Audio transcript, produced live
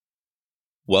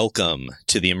Welcome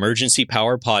to the Emergency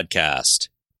Power Podcast,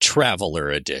 Traveler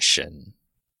Edition.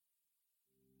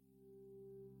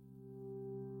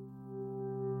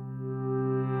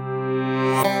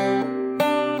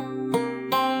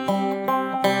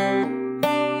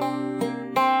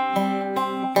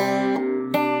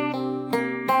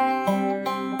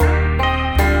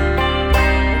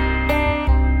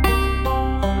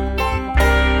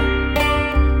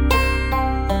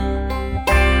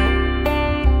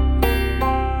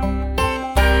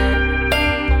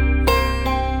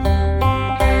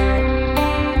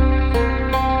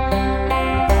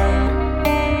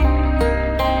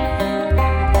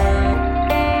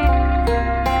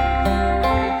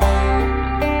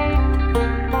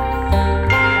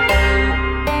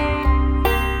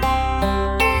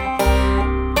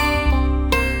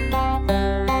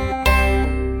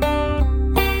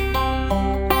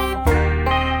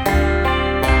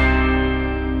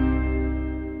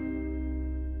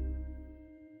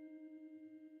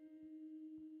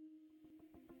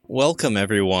 Welcome,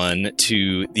 everyone,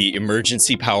 to the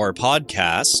Emergency Power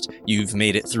Podcast. You've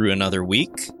made it through another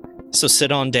week, so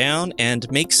sit on down and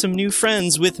make some new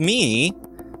friends with me.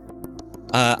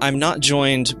 I'm not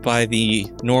joined by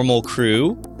the normal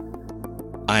crew.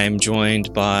 I'm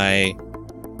joined by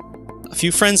a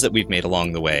few friends that we've made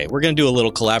along the way. We're going to do a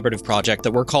little collaborative project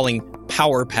that we're calling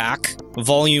Power Pack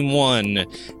Volume 1,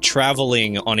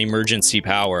 Traveling on Emergency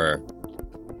Power.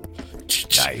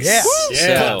 Nice. Yeah.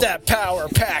 So, Put that power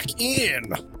pack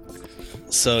in.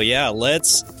 So yeah,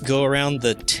 let's go around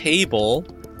the table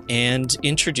and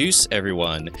introduce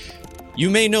everyone. You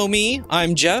may know me.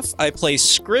 I'm Jeff. I play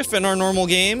Scriff in our normal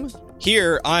game.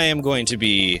 Here, I am going to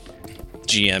be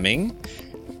GMing.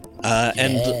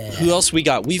 And who else we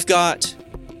got? We've got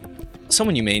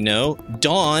someone you may know,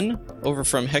 Dawn, over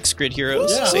from Hexgrid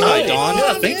Heroes. Yeah, Say hi, Dawn.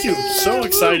 Yeah, thank you. So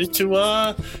excited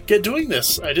to get doing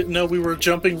this. I didn't know we were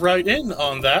jumping right in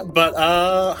on that, but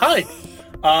hi.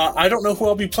 I don't know who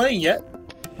I'll be playing yet,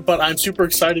 but I'm super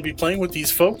excited to be playing with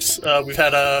these folks. We've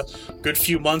had a good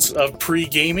few months of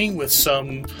pre-gaming with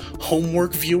some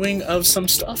homework viewing of some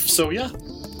stuff. So yeah,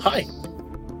 hi.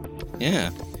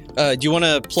 Yeah. Do you want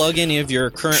to plug any of your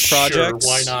current projects? Sure,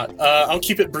 why not? I'll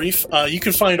keep it brief. You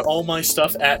can find all my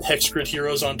stuff at Hexgrid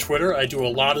Heroes on Twitter. I do a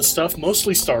lot of stuff,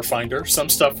 mostly Starfinder, some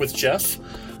stuff with Jeff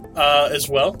as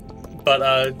well.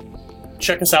 But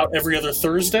check us out every other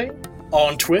Thursday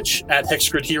on Twitch at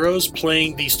Hexgrid Heroes,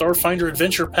 playing the Starfinder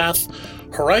Adventure Path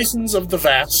Horizons of the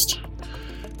Vast.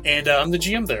 And I'm the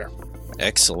GM there.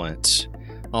 Excellent.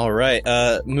 All right.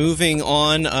 Moving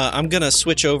on, I'm going to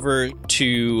switch over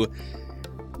to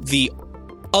the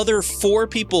other four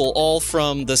people, all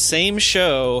from the same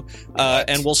show,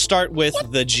 and we'll start with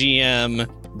the GM,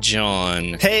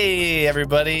 John. Hey,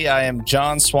 everybody. I am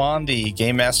John Swan, the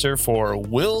Game Master for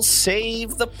We'll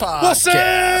Save the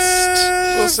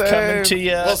Podcast. We'll save. Coming to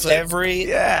you We'll save. every...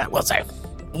 Yeah, we'll save.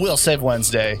 We'll Save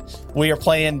Wednesday. We are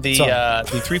playing the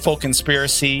Threefold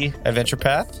Conspiracy Adventure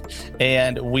Path,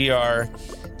 and we are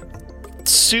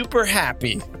super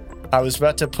happy. I was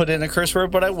about to put in a curse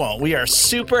word, but I won't. We are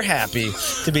super happy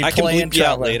to be I can playing bleep you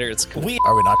out Traveler. later. It's cool. We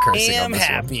Are we not cursing on am this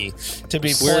happy to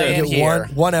be We're- playing here.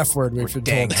 One F word we've been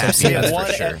dang told. happy. Yeah, That's one-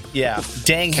 for sure. yeah,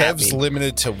 dang Kev's happy.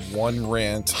 limited to one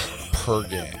rant per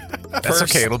game. That's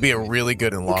okay. It'll be a really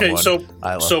good and long Okay, one. so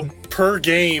I love so per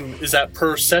game, is that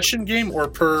per session game or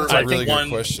per That's like a really one?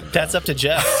 good question. That's up to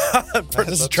Jeff.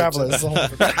 This is Traveler. This is a whole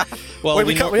different- Well, Wait,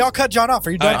 we all cut John off.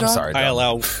 Are you done, I'm John? sorry. I'll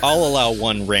allow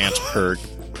one rant per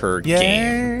game.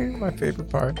 Yay, my favorite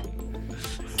part.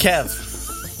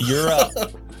 Kev, you're up.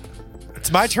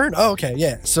 It's my turn. Oh, okay,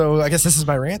 yeah. So I guess this is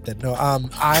my rant then. No,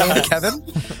 I am Kevin.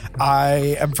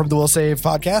 I am from the Will Save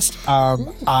podcast.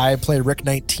 I played Rick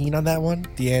 19 on that one,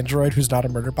 the android who's not a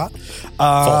murder bot.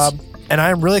 And I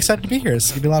am really excited to be here. This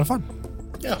is gonna be a lot of fun.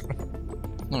 Yeah.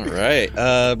 All right.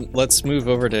 Let's move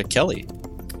over to Kelly.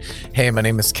 Hey, my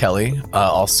name is Kelly.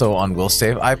 Also on Will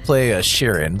Save, I play a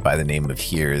Sheeran by the name of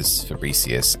Here's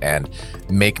Fabricius. And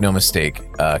make no mistake,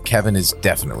 Kevin is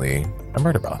definitely a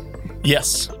murder bot.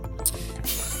 Yes.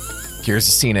 Here's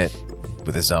has seen it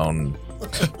with his own.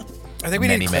 I think we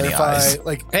need to Many clarify. eyes.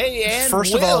 Like, Hey, and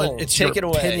first of all, Will, it's take your it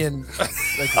away. opinion.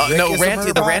 Like, Rick No, is a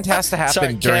murder the bot? rant has to happen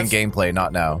Sorry, during Kev. gameplay,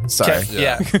 not now. Sorry. Kev,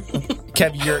 yeah.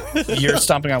 Kev, you're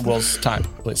stomping on Will's time,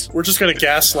 please. We're just gonna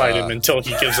gaslight him until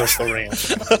he gives us the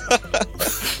rant.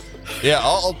 Yeah,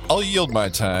 I'll yield my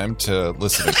time to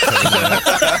listen to Kevin.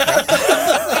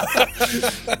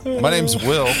 My name's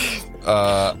Will.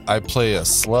 I play a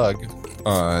slug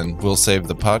on We'll Save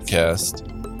the Podcast.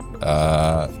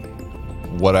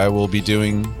 What I will be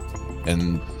doing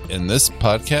in this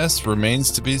podcast remains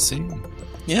to be seen.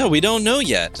 Yeah, we don't know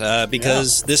yet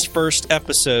because this first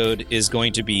episode is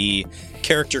going to be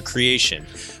character creation.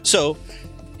 So,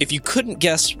 if you couldn't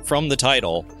guess from the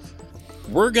title,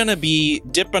 we're going to be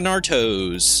dipping our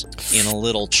toes in a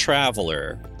little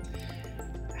Traveler.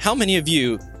 How many of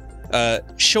you,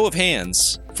 show of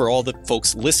hands for all the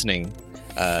folks listening,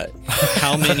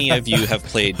 how many of you have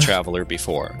played Traveler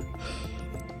before?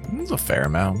 That's a fair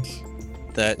amount.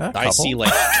 That A I see couple.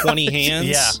 like 20 hands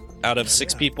Yeah. out of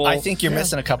 6 people. I think you're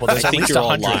missing a couple. There's I at think least you're all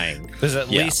 100. lying. There's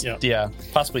at Yeah. least, Yeah.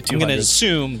 possibly I'm 200. going to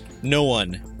assume no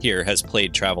one here has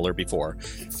played Traveler before.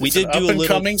 We It's did an do a little.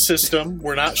 up-and-coming system.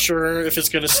 We're not sure if it's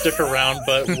going to stick around,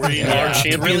 but we Yeah. are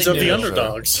champions Really of the do.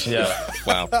 underdogs. Yeah.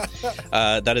 Wow,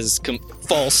 that is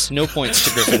false. No points to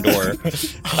Gryffindor.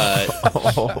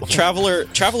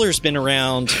 Traveler's been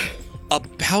around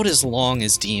about as long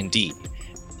as D&D.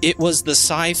 It was the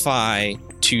sci-fi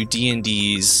to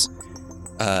D&D's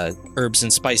herbs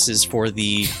and spices for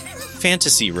the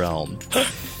fantasy realm.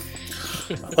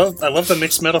 I love the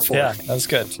mixed metaphor. Yeah, that was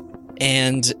good.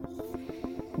 And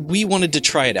we wanted to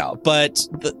try it out, but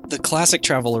the classic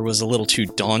Traveler was a little too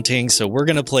daunting, so we're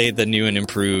going to play the new and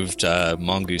improved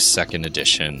Mongoose 2nd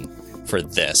Edition for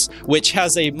this, which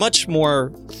has a much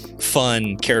more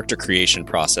fun character creation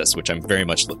process, which I'm very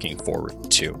much looking forward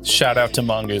to. Shout out to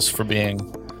Mongoose for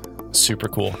being super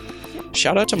cool.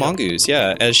 Shout out to Mongoose,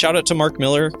 yeah. As shout out to Mark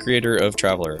Miller, creator of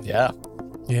Traveler. Yeah.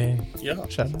 Yay. Yeah.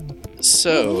 Shout out.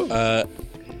 So,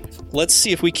 let's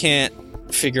see if we can't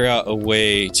figure out a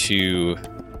way to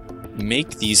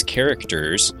make these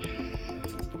characters.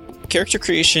 Character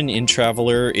creation in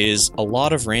Traveler is a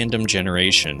lot of random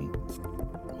generation.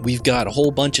 We've got a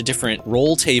whole bunch of different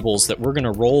roll tables that we're going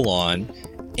to roll on,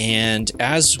 and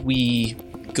as we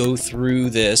go through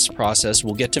this process,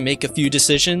 we'll get to make a few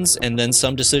decisions, and then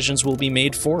some decisions will be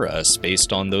made for us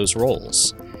based on those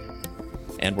rolls.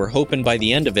 And we're hoping by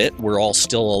the end of it, we're all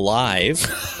still alive,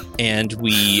 and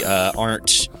we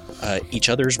aren't each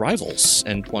other's rivals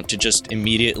and want to just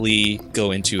immediately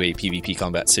go into a PvP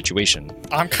combat situation.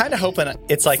 I'm kind of hoping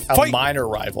it's like a Fight. minor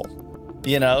rival.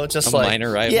 You know, just A like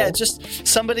minor rival? Yeah, just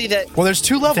somebody that. Well, there's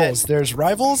 2 levels. There's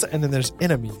rivals and then there's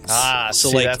enemies. So,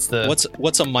 see, like, that's the.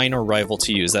 what's a minor rival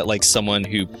to you? Is that like someone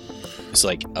who is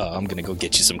like, I'm gonna go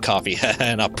get you some coffee,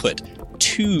 and I'll put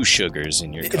 2 sugars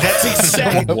in your coffee. That's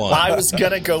exactly. One. I was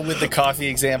gonna go with the coffee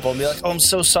example and be like, "Oh, I'm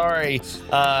so sorry.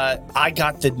 I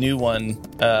got the new one,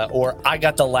 or I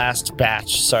got the last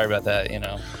batch. Sorry about that. You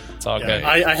know, it's all Yeah, good."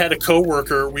 I had a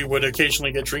coworker. We would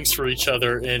occasionally get drinks for each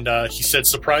other, and he said,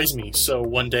 "Surprise me." So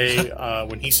one day,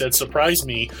 when he said, "Surprise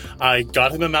me," I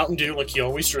got him a Mountain Dew, like he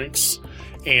always drinks,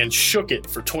 and shook it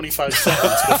for 25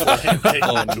 seconds before him taking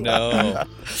Oh it to him. no!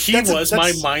 He That's- was my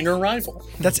that's- minor rival.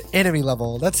 That's enemy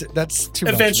level. That's too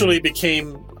much. Eventually, it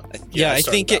became. Yeah, I I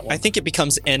started think that one. I think it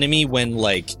becomes enemy when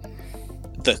like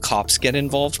the cops get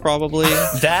involved. Probably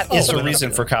That is Oh, the yeah.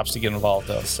 reason for cops to get involved,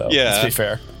 though. So Yeah. let's be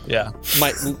fair. Yeah.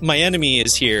 my enemy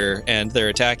is here and they're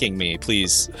attacking me.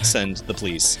 Please send the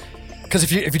police. Because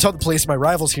if you tell the police my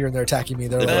rival's here and they're attacking me,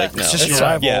 they're They're like, like, no. it's just It's your fine.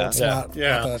 rival. Yeah. It's Yeah. not. Yeah.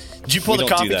 not that. Did you pull We the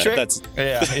don't coffee do that. trick? That's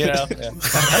Yeah, you know. Yeah.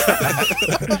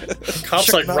 Cops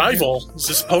Check like Mountain rival. Is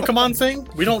this a Pokemon thing?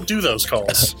 We don't do those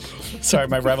calls. Sorry,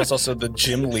 my rival's also the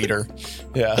gym leader.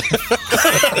 Yeah.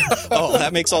 oh,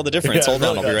 that makes all the difference. Yeah, Hold it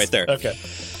on, really I'll be does. right there.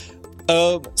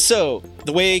 Okay. So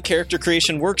the way character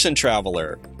creation works in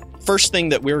Traveler, first thing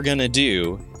that we're gonna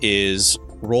do is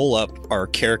roll up our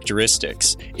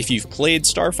characteristics. If you've played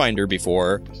Starfinder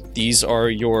before, these are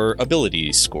your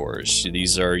ability scores.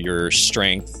 These are your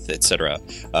strength, etc.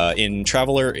 In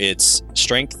Traveler, it's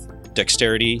strength,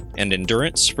 dexterity, and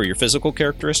endurance for your physical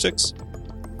characteristics.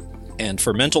 And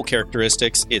for mental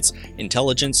characteristics, it's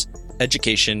intelligence,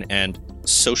 education, and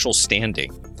social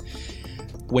standing.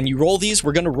 When you roll these,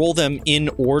 we're going to roll them in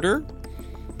order.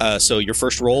 So your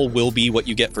first roll will be what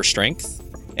you get for strength,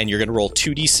 and you're going to roll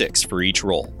 2d6 for each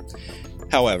roll.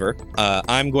 However,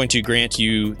 I'm going to grant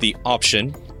you the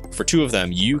option for 2 of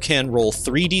them. You can roll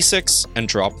 3d6 and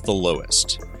drop the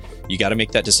lowest. You got to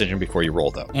make that decision before you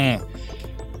roll, though.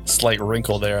 Slight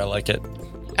wrinkle there. I like it.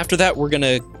 After that, we're going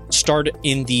to start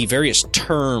in the various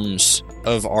terms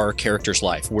of our character's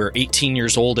life. We're 18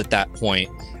 years old at that point.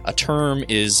 A term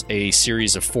is a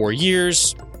series of 4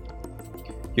 years.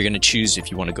 You're going to choose if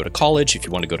you want to go to college, if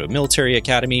you want to go to a military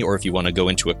academy, or if you want to go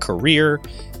into a career,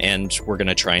 and we're going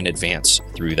to try and advance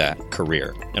through that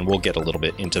career. And we'll get a little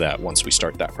bit into that once we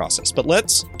start that process. But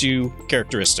let's do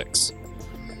characteristics.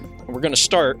 We're going to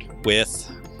start with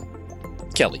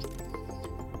Kelly.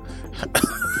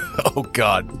 Oh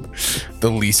God,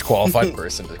 the least qualified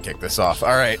person to kick this off. All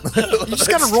right. You just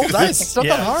gotta roll dice. It's not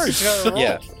Yeah. that hard. You gotta roll.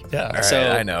 Yeah. Yeah. All right,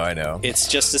 So- I know. It's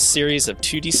just a series of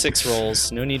 2d6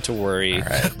 rolls. No need to worry. All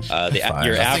right. Fine. Your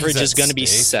Nothing's average is at going to be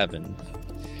stake. 7.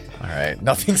 All right.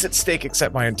 Nothing's at stake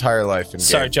except my entire life.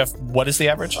 Sorry, Jeff. What is the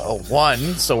average? 1.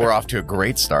 So we're off to a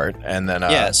great start. And then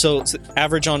Yeah, so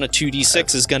average on a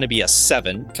 2d6 is going to be a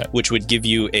 7, Okay. which would give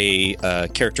you a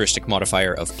characteristic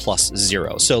modifier of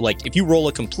 +0. So, like, if you roll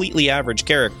a completely average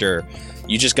character,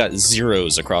 you just got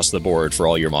zeros across the board for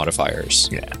all your modifiers.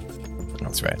 Yeah,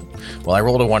 that's right. Well, I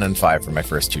rolled a 1 and 5 for my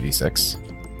first 2d6.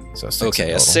 So 6 Okay, in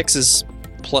a total. 6 is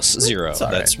 +0. It's all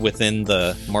That's within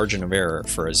the margin of error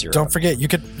for a 0. Don't forget, you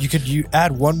could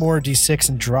add one more d6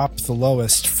 and drop the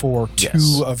lowest for 2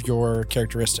 Yes. of your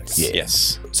characteristics.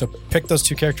 Yes. So pick those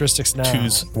 2 characteristics now.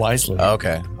 Choose wisely.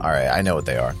 Okay. All right. I know what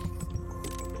they are.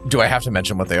 Do I have to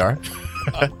mention what they are?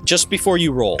 Just before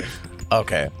you roll.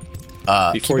 Okay.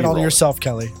 Before Keep you it all roll. to yourself,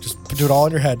 Kelly. Just do it all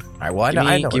in your head. All right. Well, I Give know.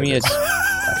 I me- know give what me it a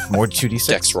is. More 2d6.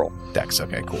 Dex roll. Dex.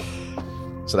 Okay. Cool.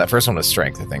 So that first one was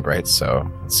strength, I think, right? So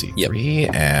let's see. Yep. 3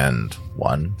 and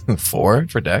 1. 4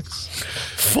 for Dex.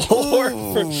 4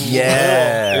 for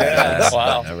Yeah.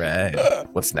 Wow. All right.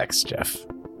 What's next, Jeff?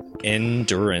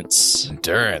 Endurance.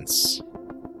 Endurance.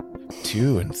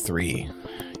 2 and 3.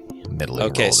 Middling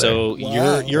Okay, roll so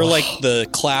Wow. you're like the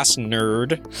class nerd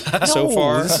there. so No,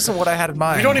 far. this isn't what I had in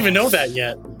mind. We don't even know that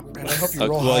yet. And I hope you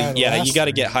roll high Well, on the yeah, last you got to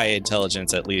one. get high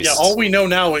intelligence at least. Yeah, all we know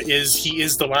now is he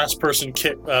is the last person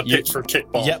picked for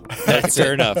kickball. Yep.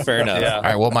 Fair enough. Fair enough. Yeah. All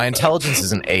right. Well, my intelligence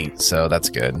is an 8, so that's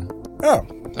good. Oh,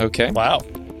 Okay. Wow.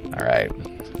 All right.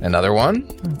 Another one.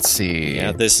 Let's see.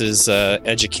 Yeah, this is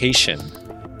education.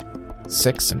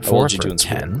 6 and How 4 old you for do in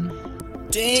school? 10.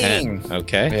 Dang. 10.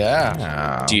 Okay.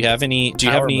 Yeah. Do you have any? Do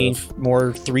you have Power any move.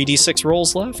 more 3d6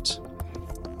 rolls left?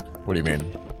 What do you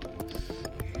mean?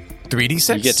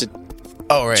 3d6? You get to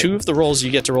Oh, right. 2 of the rolls.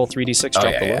 You get to roll 3d6. Oh,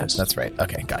 Drop yeah, the yeah. lowest. That's right.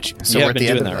 Okay, got you. So You we're haven't at the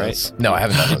been end doing of that, those. No, I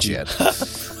haven't done those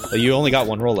yet. You only got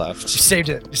 1 roll left. you saved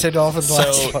it. You saved it all for the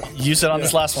last So one. use it on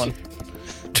this last one.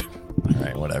 All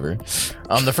right, whatever.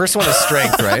 The first one is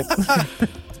strength, right?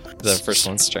 The first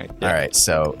one's strength. All right.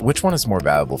 So, which one is more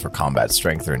valuable for combat,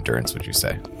 strength or endurance? Would you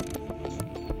say?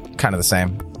 Kind of the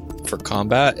same. For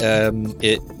combat,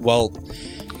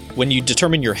 when you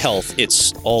determine your health,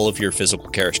 it's all of your physical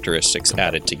characteristics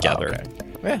added together. Oh, okay.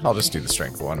 Yeah, I'll just do the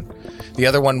strength one. The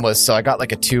other one was I got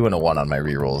like a 2 and a 1 on my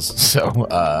rerolls,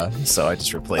 so I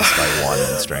just replaced my 1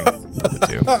 in strength with the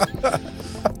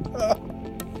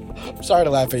 2. Sorry to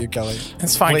laugh at you, Kelly.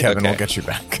 It's fine, Wait, Kevin. okay. We'll get you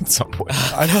back at some point.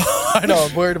 I know.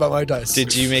 I'm worried about my dice.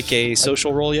 Did you make a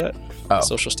social roll yet? Oh.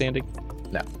 Social standing?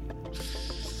 No.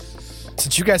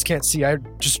 Since you guys can't see, I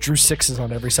just drew 6s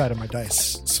on every side of my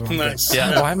dice. So I'm Nice. good.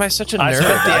 Yeah. Why am I such a nerd? I spent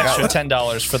the I got- extra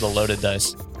 $10 for the loaded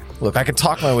dice. Look, I can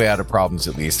talk my way out of problems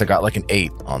at least. I got like an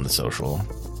 8 on the social.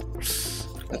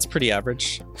 That's pretty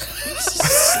average.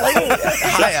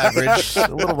 High average. A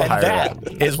little bit higher.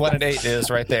 That is what an 8 is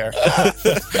right there.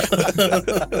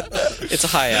 It's a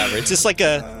high average. It's like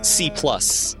a C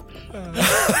plus.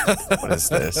 What is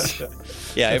this?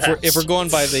 Yeah, if we're going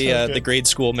by the grade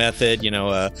school method,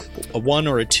 a 1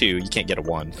 or a 2, you can't get a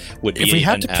 1. Would be If we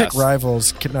have an to pick F.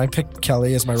 rivals, can I pick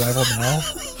Kelly as my rival now?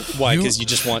 Why? Because you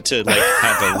just want to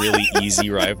have a really easy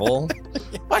rival.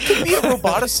 I could be a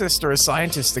roboticist or a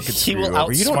scientist that could He screw will you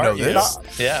over. You don't know outsmart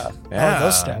this. Yeah. Yeah.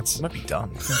 those stats. You might be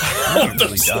dumb. You might be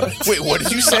really dumb. Wait, what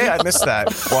did you say? I missed that.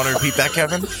 Want to repeat that,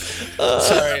 Kevin?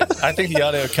 Sorry. I think the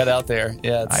audio cut out there.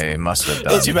 Yeah. I must have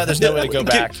It's too done. bad there's no way to go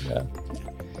back. Yeah.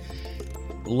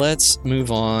 Let's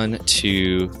move on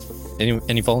to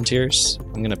any volunteers.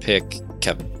 I'm gonna pick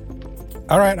Kevin.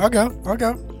 All right, I'll go.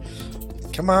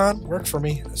 Come on, work for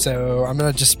me. So I'm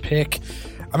gonna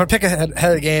pick ahead of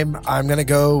the game. I'm gonna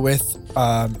go with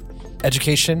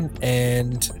education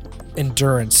and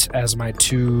endurance as my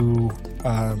 2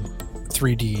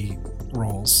 3D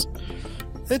rolls.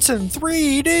 It's in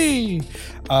 3D.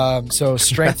 So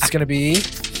strength is gonna be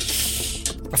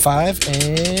a 5,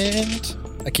 and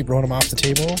I keep rolling them off the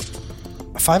table.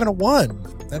 A 5 and a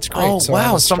 1. That's great. Oh, So I'm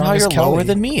wow. as Somehow strong as you're Kelly. lower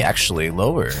than me, actually.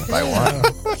 Lower by 1.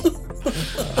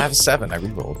 I have a 7. I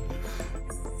rerolled.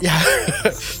 Yeah.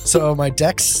 So my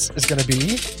dex is going to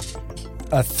be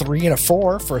a 3 and a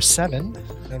 4 for a 7.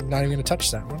 I'm not even going to touch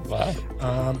that one. Wow.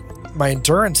 My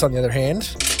endurance, on the other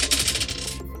hand,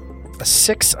 a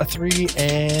 6, a 3,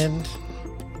 and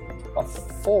a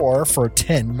 4 for a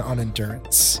 10 on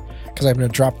endurance. Because I'm going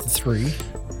to drop the 3.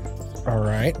 All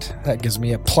right. That gives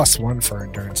me a +1 for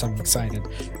endurance. I'm excited.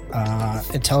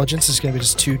 Intelligence is going to be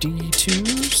just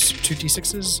 2d2s,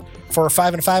 2d6s for a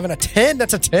 5 and a 5 and a 10.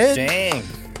 That's a 10. Dang.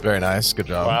 Very nice. Good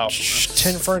job. Wow.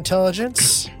 10 for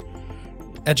intelligence.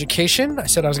 Education. I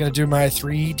said I was going to do my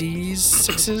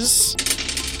 3d6s.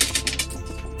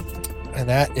 And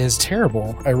that is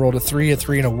terrible. I rolled a 3, a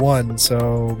 3, and a 1,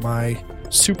 so my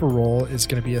super roll is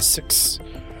going to be a 6.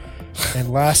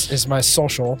 And last is my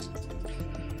social.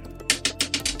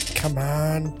 Come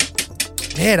on.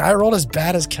 Man, I rolled as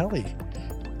bad as Kelly.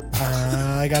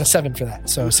 I got a 7 for that,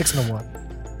 so 6 and a 1.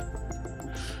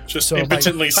 Just So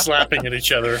impotently slapping at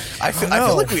each other. I feel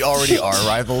like we already are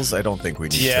rivals. I don't think we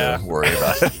need to worry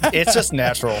about it. It's just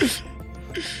natural.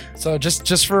 So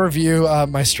just for review,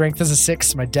 my strength is a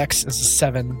 6, my dex is a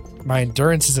 7, my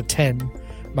endurance is a 10,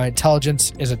 my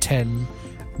intelligence is a 10,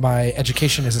 my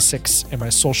education is a 6, and my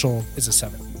social is a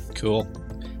 7. Cool.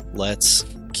 Let's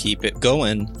keep it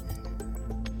going.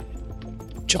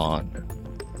 John,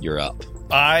 you're up.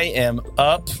 I am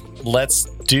up. Let's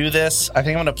do this. I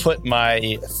think I'm going to put my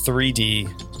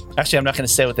 3D. Actually, I'm not going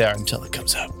to say what they are until it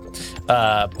comes up.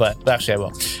 But actually, I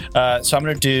will. So I'm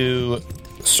going to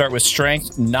start with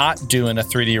strength, not doing a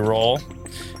 3D roll.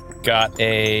 Got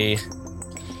a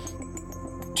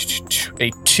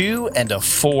 2 and a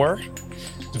 4.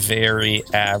 Very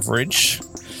average.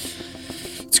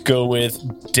 Let's go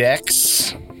with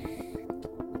dex.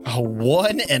 A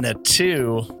 1 and a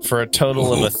 2 for a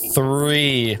total of a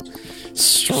 3.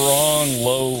 Strong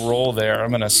low roll there. I'm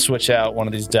going to switch out one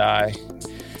of these die.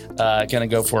 Going to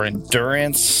go for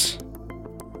endurance.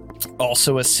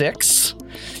 Also a 6.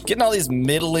 Getting all these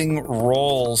middling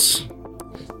rolls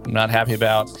I'm not happy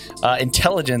about.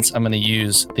 Intelligence, I'm going to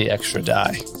use the extra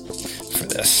die for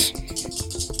this.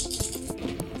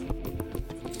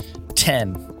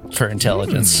 10 for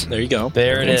intelligence. There you go.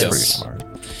 There it That's is. pretty smart.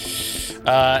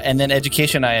 And then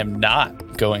education, I am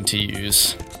not going to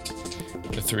use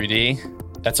the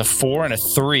 3D. That's a 4 and a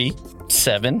 3.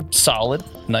 7. Solid.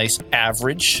 Nice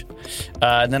average.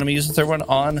 And then I'm going to use the third one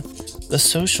on the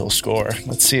social score.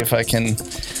 Let's see if I can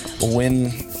win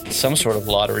some sort of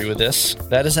lottery with this.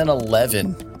 That is an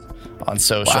 11 on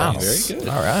social. Wow. Very good.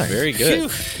 All right. Very good.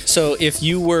 So if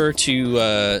you were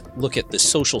to look at the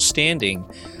social standing,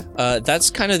 that's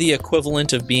kind of the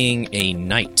equivalent of being a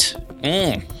knight.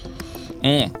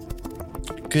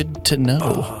 Good to know.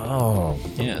 Oh.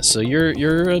 Yeah, so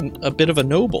you're a bit of a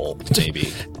noble,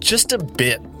 maybe. Just a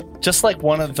bit. Just like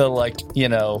one of the,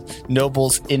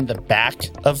 nobles in the back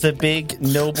of the big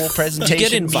noble presentation. You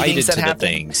get invited meetings that to the happen.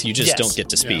 things. You just Yes. don't get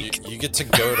to speak. You get to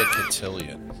go to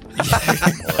Cotillion.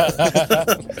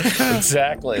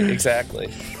 Exactly.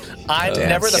 I'm Damn.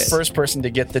 never the Okay. first person to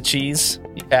get the cheese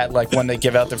at when they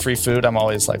give out the free food. I'm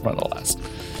always one of the last.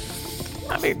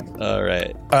 All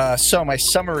right. So my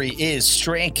summary is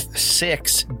strength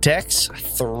 6, dex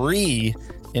 3,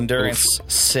 endurance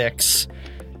 6,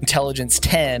 intelligence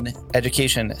 10,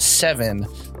 education 7,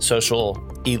 social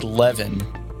 11,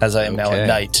 as I am now a Okay.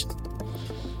 knight.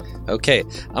 Okay,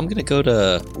 I'm going to go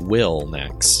to Will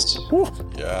next.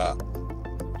 Yeah.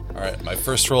 All right. My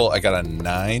first roll, I got a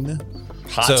 9.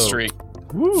 Hot So- streak.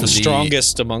 The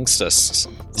strongest amongst us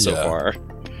so Yeah. far.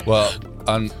 Well,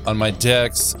 on my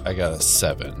dex, I got a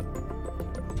 7.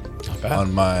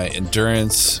 On my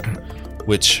endurance,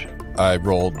 which I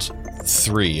rolled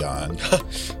 3 on,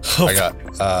 I got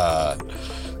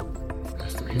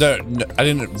no, I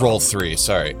didn't roll 3.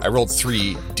 Sorry, I rolled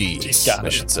 3d. Got I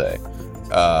it. should say.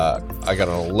 I got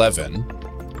an 11,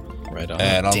 Right on.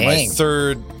 and on my Dang.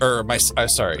 third, or my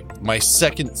my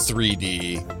second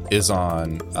 3d is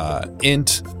on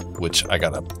int, which I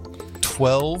got a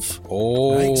 12.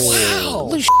 oh,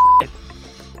 Wow.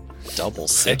 double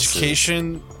sixes.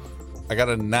 Education, I got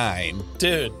a 9.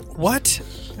 Dude. What?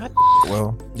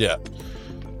 Well, Yeah.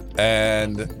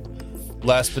 And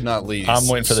last but not least, I'm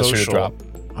waiting for the shoe to social, drop.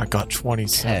 I got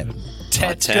 27.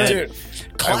 10. 10. Dude.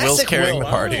 Classic Will's carrying Will. the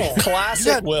party.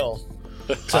 Classic Will.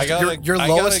 I got Your I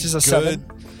got lowest is a 7?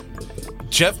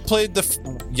 Jeff played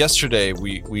yesterday.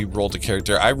 We rolled a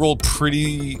character. I rolled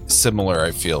pretty similar.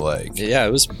 I feel like Yeah,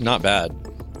 it was not bad.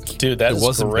 Dude, that it is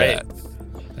wasn't great. bad.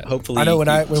 Hopefully, I know when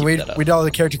you keep we that up. did all the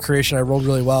character creation, I rolled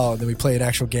really well, and then we played an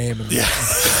actual game. And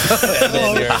And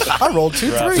then you're I rolled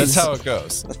 2 Right. 3s. That's how it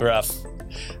goes. rough.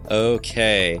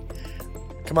 Okay.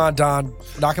 Come on, Don.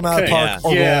 Knock him out of the Okay. park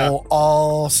or Yeah. roll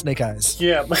all snake eyes.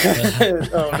 Yeah.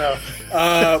 Oh no.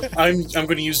 I'm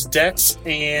going to use Dex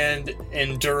and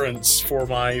Endurance for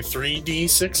my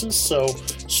 3d6s. So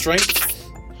strength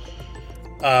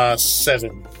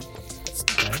 7.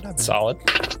 Solid.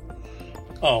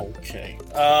 Okay.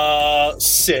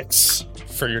 6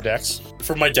 For your decks.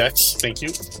 for my Dex. Thank you.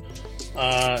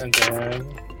 And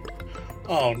then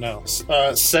oh no.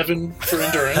 7 for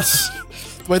Endurance.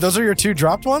 Wait, those are your 2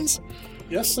 dropped ones?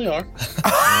 Yes, they are.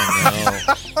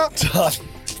 Oh, Don.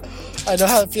 I know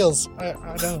how it feels. I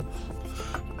know.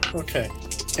 Okay.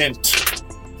 Int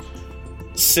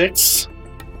 6.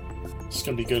 It's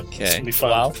gonna be good. Okay. It's gonna be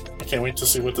fun. Wow. I can't wait to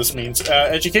see what this means.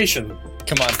 Education.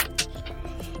 Come on.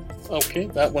 Okay,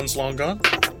 that one's long gone.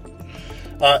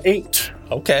 8.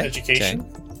 Okay. Education.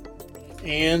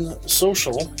 And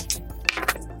social.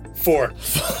 4.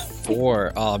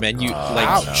 4. Oh man, you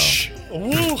Ouch.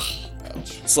 Ooh.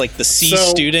 it's like the C So-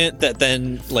 student that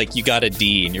then like you got a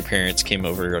D and your parents came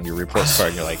over on your report card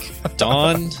and you're like,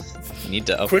 Dawn, you need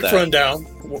to up Quick that.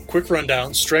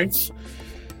 rundown. Strength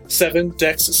 7,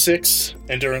 Dex 6,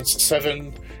 Endurance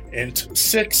 7, Int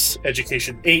 6,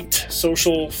 Education 8,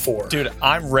 Social 4. Dude,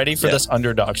 I'm ready for Yeah. this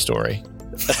underdog story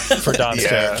for Don's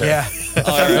character. Yeah.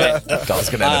 All right. Don's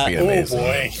gonna end up being Oh amazing.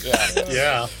 boy.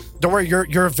 Yeah. Don't worry,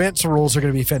 your events rules are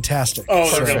going to be fantastic. Oh,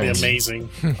 they're So- going to be amazing.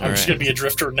 I'm just right. going to be a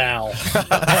drifter now.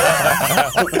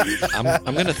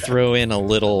 I'm going to throw in a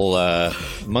little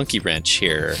monkey wrench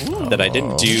here that I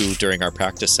didn't do during our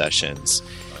practice sessions.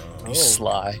 You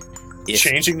sly. If-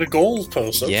 Changing the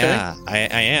goalpost. Okay. Yeah, I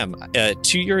am.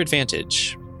 To your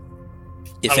advantage.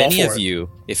 If I'm all any for of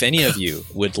it. you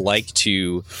would like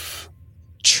to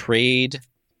trade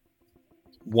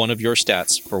one of your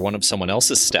stats for one of someone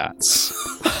else's stats,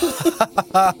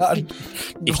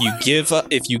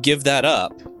 if you give that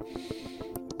up,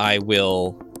 I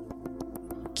will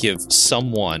give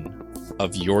someone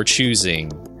of your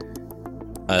choosing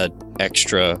an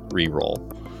extra reroll.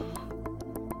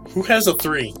 Who has a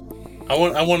 3? I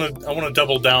want to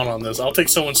double down on this. I'll take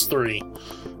someone's 3.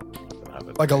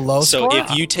 Like a low So score?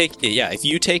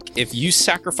 if you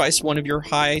sacrifice one of your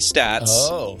high stats,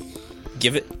 Oh.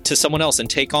 give it to someone else and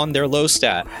take on their low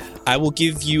stat, I will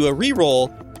give you a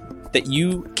reroll that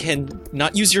you can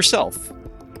not use yourself.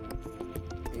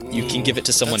 You can give it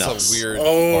to someone That's else. a weird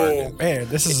Oh. bargain. Man,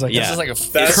 this is like Yeah. This is like a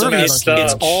That's Kirby messed monkey. up.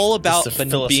 It's all It's about a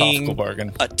philosophical being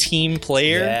bargain. a team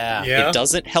player. Yeah. Yeah. It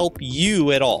doesn't help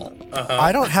you at all. Uh-huh.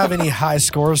 I don't have any high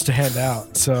scores to hand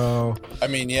out, so I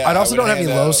mean, yeah. I also would don't have any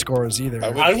hand low out- scores either. I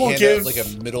would I will hand give- out like a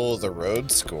middle of the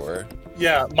road score.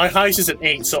 Yeah, my highest is an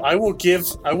 8, so I will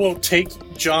take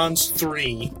John's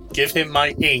 3, give him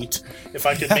my 8, if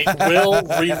I could make Will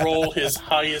re-roll his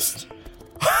highest.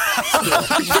 Wait.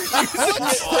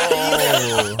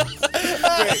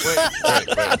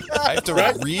 I have to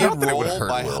Right? It would re-roll hurt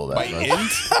my, Will that my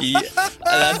much. int?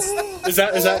 That's, Is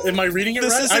that am I reading it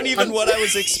this right? isn't even what I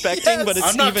was expecting, but it's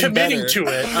I'm not even committing better. to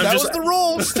it. I'm that just was the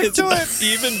rule. Stick to it. It's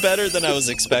even better than I was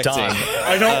expecting. Don,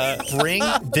 I don't bring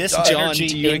this John, energy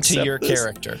do you into accept your this?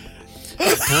 character.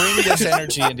 Bring this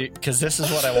energy into, because this is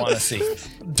what I want to see.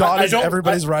 Dawn I is don't-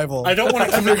 everybody's rival. I don't want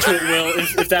to commit to it, Will,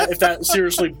 if that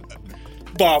seriously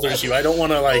bothers you. I don't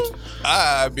want to like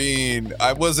I mean,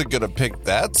 I wasn't gonna pick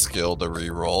that skill to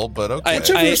re-roll, but okay.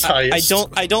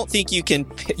 I don't think you can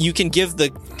give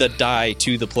the die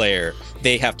to the player.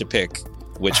 They have to pick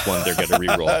which one they're going to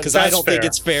reroll, because I That's don't think fair.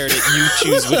 it's fair that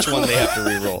you choose which one they have to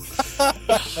reroll.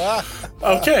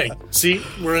 Okay, see,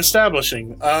 we're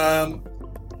establishing.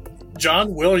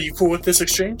 John, Will, are you cool with this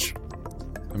exchange?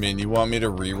 I mean, you want me to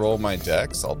re-roll my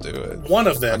decks? I'll do it. One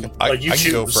of them, I like you can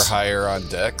choose. go for higher on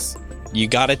decks. You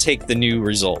got to take the new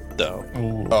result though.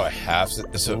 Oh, I have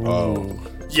to. So,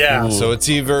 Yeah. so it's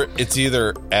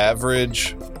either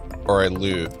average or I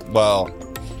lose. Well,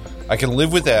 I can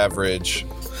live with average.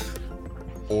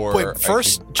 Or Wait,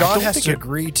 first, John don't has think to it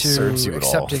agree to serves you at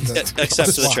all. accepting the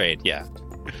Accept the swap. trade. Yeah,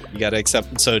 you got to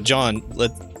accept. So John,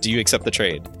 do you accept the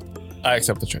trade? I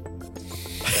accept the trick.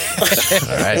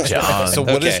 All right, John. So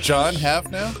what Okay. does John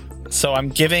have now? So I'm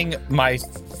giving my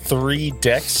 3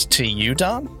 decks to you,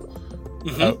 Don.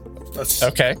 That's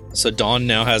Okay. So Dawn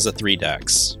now has a 3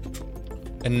 dex.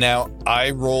 And now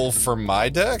I roll for my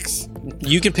decks.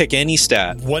 You can pick any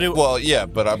stat. What do? Well, yeah,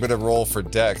 but I'm gonna roll for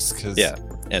decks because Yeah,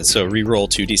 and so re-roll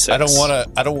 2d6. I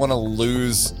don't want to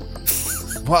lose.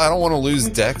 Well, I don't want to lose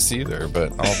decks either,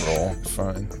 but I'll roll.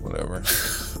 Fine, whatever.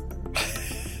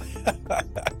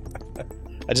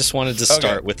 I just wanted to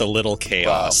start with a little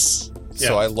chaos.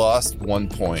 So Yeah. I lost 1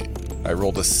 point. I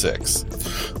rolled a 6.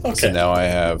 okay. So now I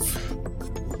have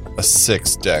a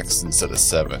 6 decks instead of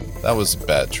 7. That was a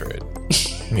bad trade.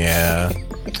 Yeah.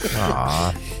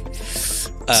 Aw.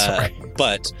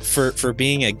 But for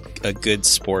being a good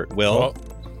sport, Will, Well,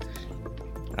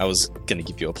 I was gonna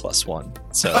give you a +1.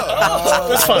 So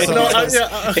That's fine. No,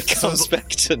 it comes back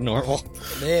to normal.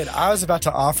 Man, I was about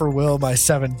to offer Will my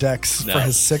 7 decks No. for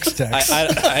his 6 decks.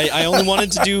 I only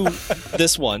wanted to do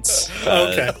this once.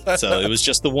 Okay. So it was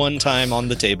just the one time on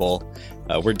the table.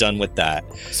 We're done with that.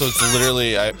 So it's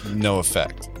literally no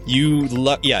effect. You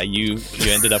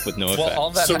ended up with no effect. well, all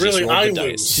that. So just really, rolled I the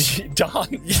lose. Don All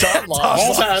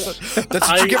lost. that. That's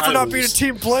what you get for I not being a lose.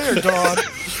 team player, Dawn.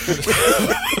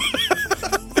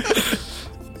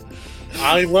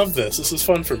 I love this. This is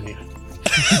fun for me.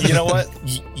 You know what?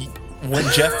 When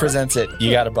Jeff presents it,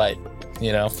 you got to bite.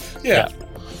 You know? Yeah.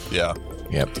 Yeah.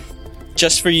 Yep.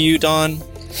 Just for you, Don,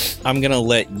 I'm going to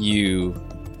let you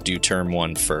do turn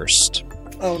 1 first.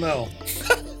 Oh no.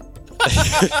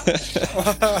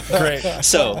 Great.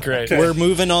 So, Great. we're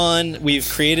moving on. We've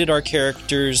created our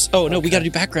characters. Oh, no, we got to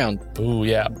do background. Ooh,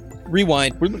 yeah.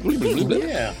 Rewind.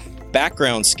 Yeah.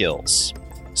 Background skills.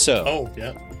 So, Oh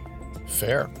yeah.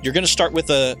 Fair. you're going to start with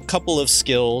a couple of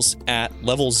skills at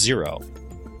level 0.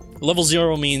 Level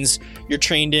 0 means you're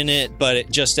trained in it,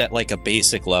 but just at like a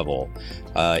basic level.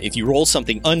 If you roll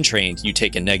something untrained, you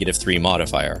take a -3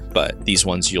 modifier, but these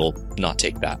ones you'll not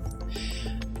take that.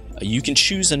 You can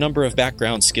choose a number of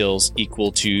background skills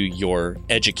equal to your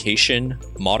education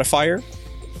modifier.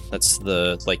 That's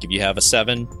if you have a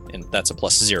 7, and that's a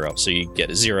 +0, so you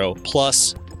get a 0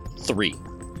 plus 3.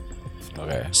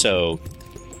 Okay. So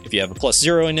if you have a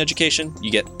 +0 in education,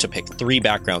 you get to pick 3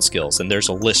 background skills, and there's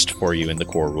a list for you in the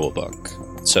core rulebook.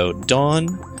 So Dawn,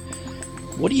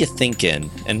 what are you thinking?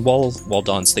 And while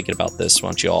Dawn's thinking about this, why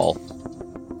don't you all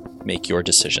make your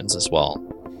decisions as well?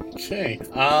 Okay.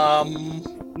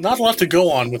 Not a lot to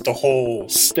go on with the whole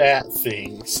stat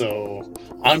thing, so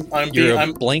I'm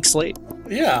Blank slate.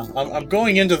 Yeah, I'm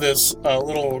going into this a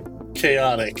little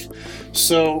chaotic.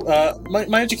 So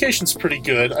my education's pretty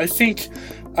good. I think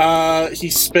he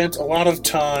spent a lot of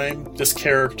time, this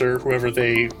character, whoever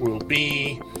they will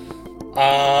be,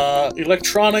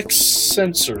 electronics. So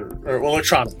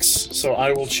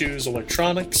I will choose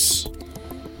electronics.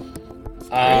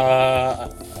 A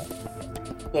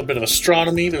little bit of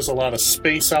astronomy. There's a lot of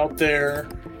space out there.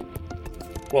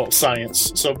 Well,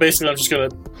 science. So basically, I'm just going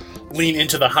to lean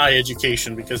into the high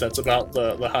education because that's about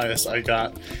the highest I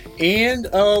got. And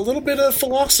a little bit of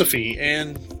philosophy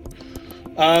and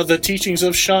the teachings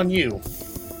of Shan Yu.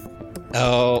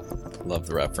 Oh, love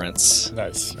the reference.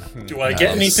 Nice. Do I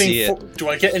get see anything? Do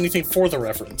I get anything for the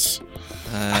reference?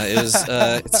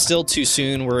 It's still too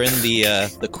soon. We're in the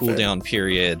cooldown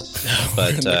period,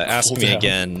 but ask me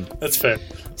again. That's fair.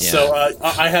 Yeah. So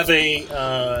I have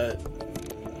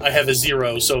a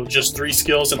 0, so just 3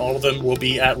 skills, and all of them will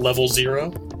be at level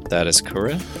 0. That is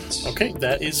correct. Okay,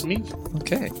 that is me.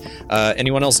 Okay.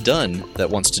 Anyone else done that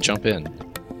wants to jump in?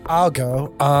 I'll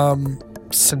go.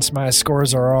 Since my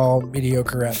scores are all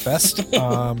mediocre at best,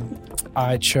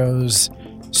 I chose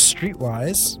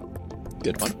Streetwise,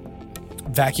 Good one.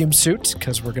 Vacuum Suit,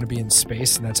 because we're going to be in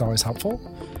space, and that's always helpful.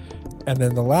 And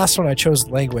then the last one I chose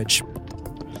Language.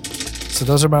 So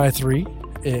those are my 3.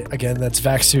 Again, that's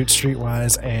Vac Suit,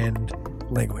 Streetwise, and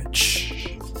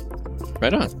Language.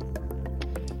 Right on.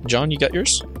 John, you got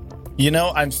yours? You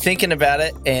know, I'm thinking about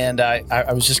it, and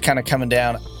I was just kind of coming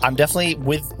down. I'm definitely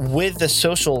with the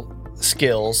social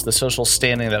skills, the social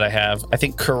standing that I have. I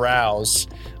think carouse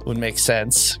would make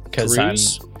sense because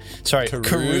carouse.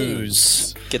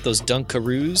 Get those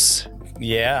Dunkaroos.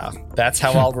 Yeah, that's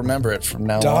how I'll remember it from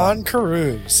now on. Don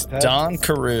Carews. Don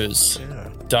Carews. Yeah.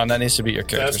 Don, that needs to be your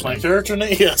character. That's my character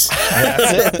name. Yes.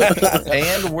 That's it.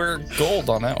 And we're gold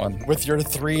on that one. With your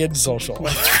 3 in social.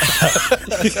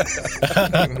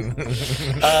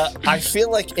 I feel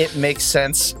like it makes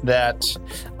sense that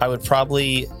I would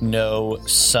probably know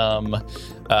some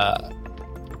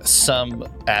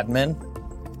admin.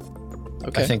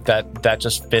 Okay. I think that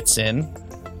just fits in.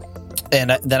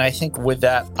 And then I think with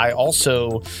that, I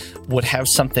also would have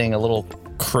something a little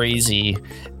crazy,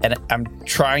 and I'm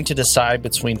trying to decide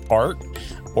between art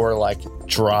or like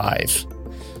drive.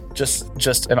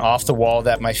 Just an off the wall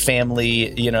that my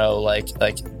family, you know, like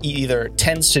either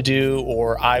tends to do,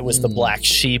 or I was the black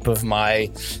sheep of my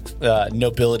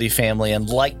nobility family and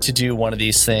like to do one of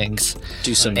these things.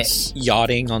 Do some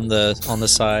yachting on the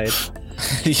side.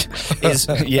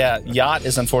 Yacht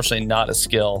is unfortunately not a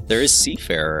skill. There is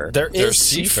seafarer. There's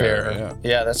seafarer.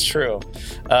 Yeah, that's true.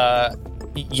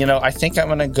 You know, I think I'm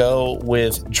gonna go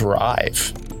with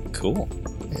drive. Cool.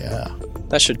 Yeah,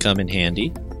 That should come in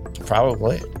handy.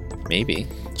 probably. Maybe.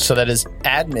 So that is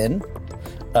admin,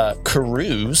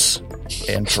 carouse,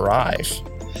 and drive.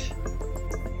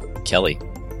 Kelly,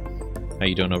 how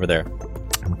you doing over there?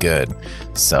 I'm good.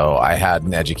 So I had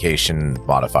an education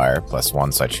modifier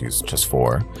 +1, so I choose just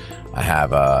 4. I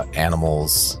have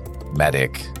animals,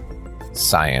 medic,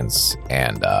 science,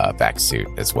 and vac suit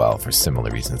as well for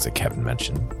similar reasons that Kevin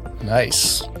mentioned.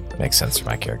 Nice. Makes sense for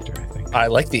my character, I think. I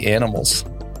like the animals.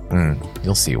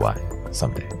 You'll see why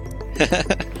someday.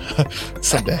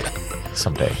 Someday,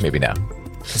 maybe now.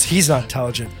 Because he's not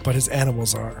intelligent, but his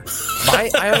animals are. My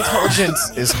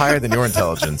intelligence is higher than your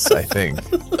intelligence, I think.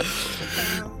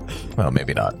 Well,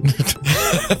 maybe not.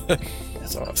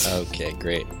 That's awesome. Okay,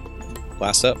 great.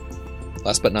 Last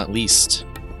but not least,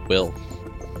 Will.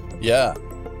 Yeah.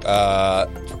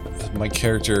 My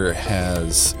character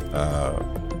has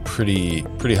pretty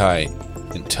high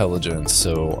intelligence,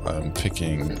 so I'm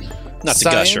picking Not to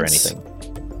gush or science. anything.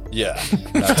 Yeah,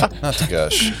 not to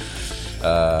gush.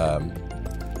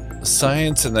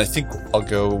 Science, and I think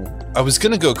I was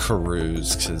going to go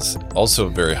Carouse because also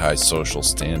very high social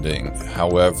standing.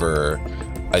 However,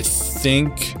 I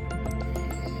think,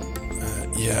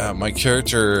 my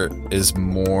character is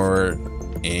more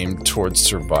aimed towards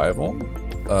survival.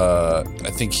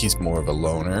 I think he's more of a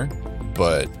loner,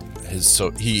 but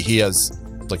he has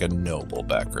like a noble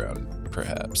background,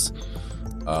 perhaps.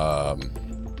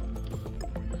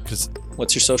 Because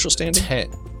What's your social standing?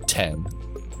 10.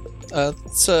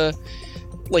 It's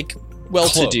like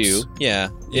well-to-do. Close. Yeah.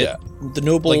 Yeah. The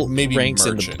noble Like maybe ranks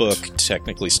merchant. in the book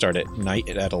technically start at knight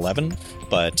at 11,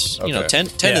 but you know, Okay.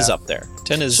 10 is Yeah. up there.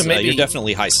 10 is So maybe- you're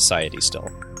definitely high society still.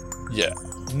 Yeah.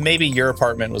 Maybe your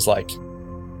apartment was like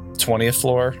 20th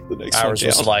floor. The next Ours one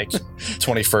was down. like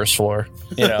 21st floor.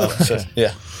 You know, so,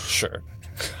 yeah. Sure.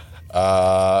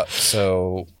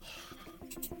 So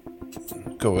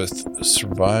go with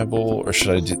survival, or should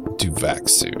I do vac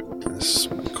suit? That's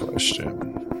my question.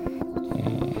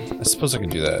 I suppose I can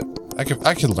do that.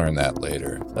 I could learn that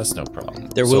later. That's no problem.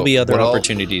 There So will be other what I'll-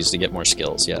 opportunities to get more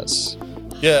skills, yes.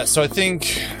 Yeah, so I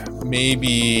think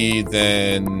maybe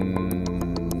then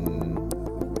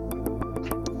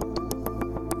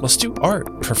let's do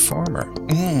art performer.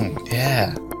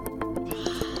 Yeah.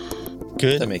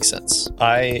 Good. That makes sense.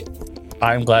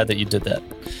 I'm glad that you did that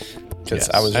because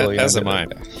I was really As gonna am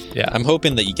do I. that. Yeah. I'm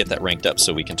hoping that you get that ranked up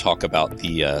so we can talk about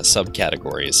the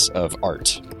subcategories of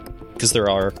art, because there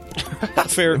are a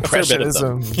fair bit of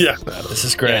them. Impressionism. Yeah. This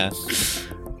is great. Yeah.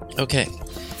 Okay.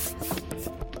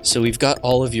 So we've got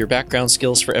all of your background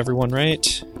skills for everyone,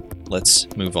 right? Let's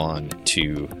move on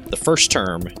to the first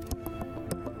term.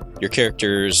 Your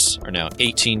characters are now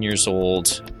 18 years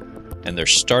old, and they're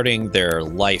starting their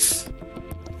life.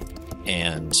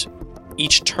 And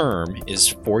each term is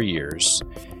 4 years.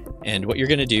 And what you're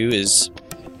going to do is,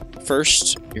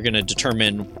 first, you're going to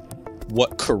determine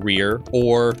what career,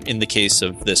 or in the case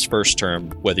of this first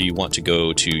term, whether you want to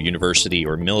go to university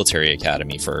or military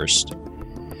academy first.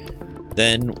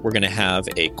 Then we're going to have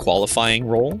a qualifying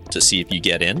roll to see if you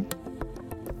get in.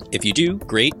 If you do,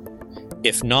 great.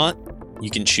 If not, you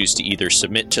can choose to either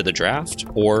submit to the draft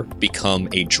or become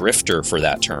a drifter for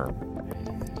that term.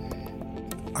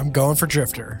 I'm going for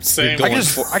Drifter. Same. You're I going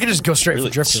can just go straight Really,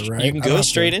 for Drifter, right? You can I don't go have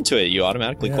straight to- into it. You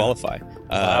automatically Yeah. qualify.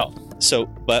 Wow.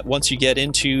 But once you get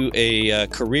into a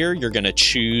career, you're going to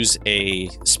choose a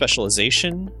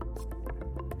specialization.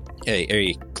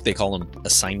 They call them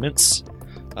assignments.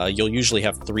 You'll usually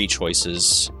have 3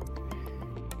 choices,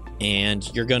 and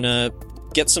you're going to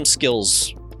get some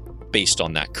skills based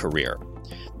on that career.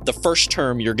 The first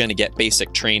term, you're going to get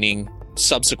basic training.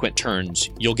 Subsequent turns,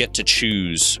 you'll get to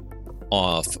choose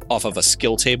off of a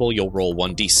skill table. You'll roll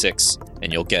 1d6,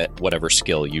 and you'll get whatever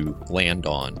skill you land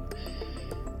on.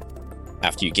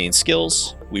 After you gain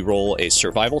skills, we roll a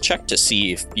survival check to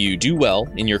see if you do well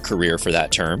in your career for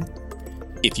that term.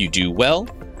 If you do well,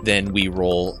 then we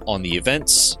roll on the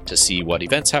events to see what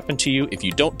events happen to you. If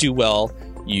you don't do well,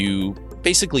 you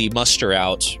basically muster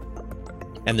out,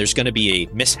 and there's going to be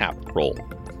a mishap roll.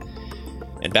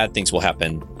 And bad things will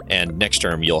happen, and next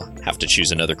term you'll have to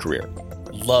choose another career.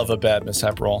 Love a bad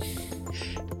mishap roll.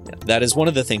 That is one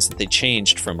of the things that they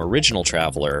changed from Original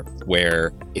Traveler,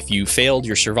 where if you failed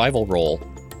your survival roll,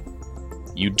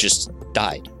 you just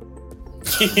died.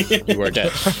 You were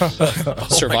dead.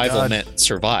 Survival meant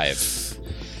survive.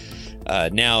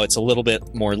 Now it's a little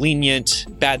bit more lenient.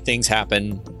 Bad things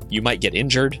happen. You might get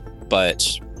injured, but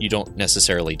you don't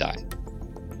necessarily die.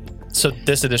 So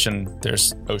this edition,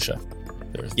 there's OSHA.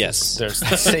 Yes. There's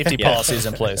safety Yeah. policies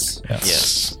in place. Yeah.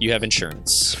 Yes. You have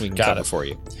insurance. We can Got cover it. for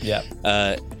you.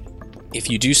 Yeah. If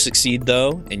you do succeed,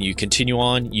 though, and you continue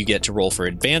on, you get to roll for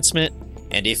advancement.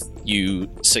 And if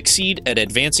you succeed at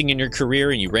advancing in your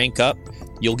career and you rank up,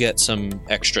 you'll get some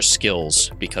extra skills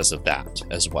because of that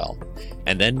as well.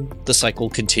 And then the cycle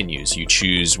continues. You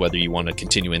choose whether you want to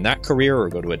continue in that career or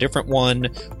go to a different one,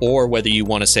 or whether you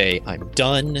want to say, I'm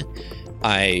done.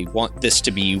 I want this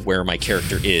to be where my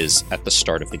character is at the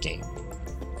start of the game.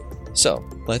 So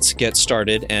let's get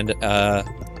started. And I'm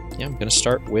going to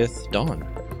start with Dawn.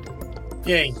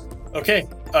 Yay. Okay.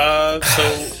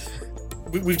 So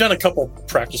we've done a couple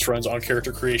practice runs on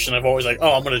character creation. I've always like,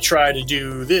 I'm going to try to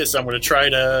do this. I'm going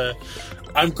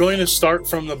to start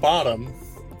from the bottom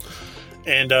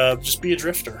and just be a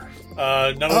drifter.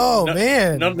 None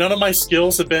of my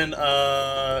skills have been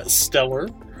stellar.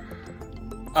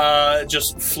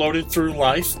 just floated through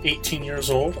life, 18 years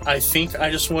old. I think I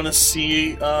just want to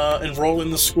see enroll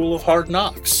in the School of Hard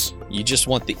Knocks. You just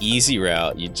want the easy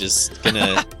route. You just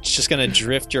gonna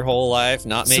drift your whole life,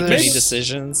 not make So any there's-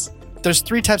 decisions. There's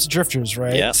 3 types of drifters,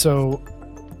 right? Yeah. So,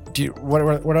 what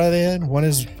are they in? One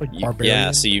is like barbarian.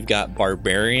 Yeah, so you've got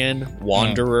barbarian,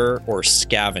 wanderer, or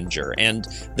scavenger. And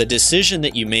the decision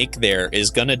that you make there is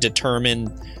going to determine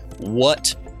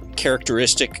what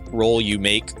characteristic role you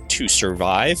make to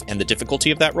survive and the difficulty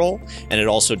of that role. And it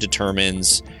also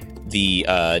determines the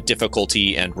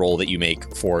difficulty and role that you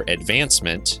make for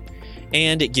advancement.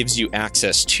 And it gives you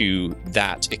access to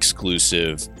that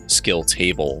exclusive skill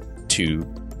table to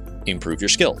improve your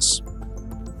skills.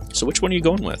 So which one are you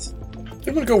going with?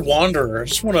 I'm gonna go Wanderer. I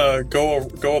just want to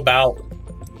go about,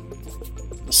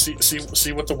 see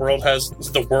what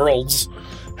the worlds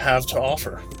have to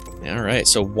offer. All right,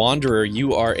 so Wanderer,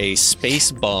 you are a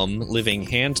space bum living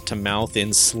hand to mouth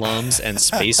in slums and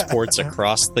spaceports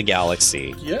across the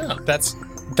galaxy. Yeah, That's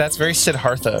very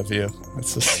Siddhartha of you.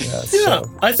 It's just, yeah.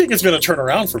 so- I think it's gonna turn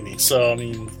around for me. So I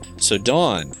mean, So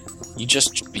Dawn, you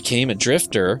just became a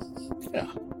drifter, Yeah.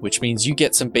 which means you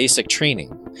get some basic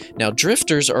training. Now,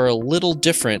 drifters are a little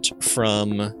different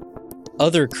from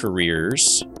other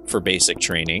careers for basic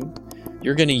training.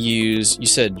 You're going to use, you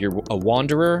said you're a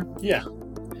wanderer, yeah.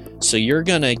 so you're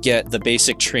going to get the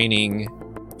basic training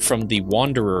from the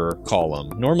wanderer column.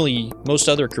 Normally, most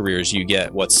other careers, you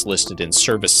get what's listed in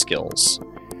service skills,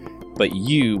 but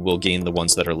you will gain the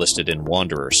ones that are listed in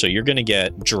wanderer. So you're going to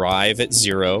get drive at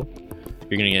 0,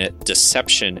 you're going to get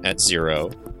deception at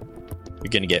 0, you're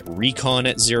going to get recon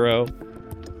at 0,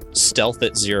 stealth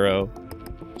at 0,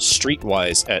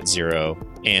 streetwise at 0,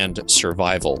 and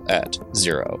survival at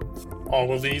 0.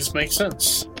 All of these make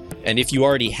sense. And if you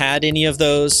already had any of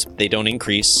those, they don't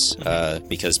increase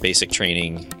because basic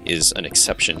training is an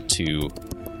exception to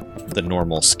the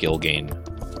normal skill gain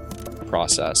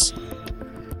process.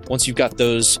 Once you've got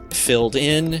those filled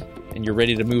in and you're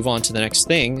ready to move on to the next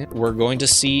thing, we're going to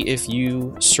see if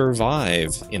you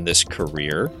survive in this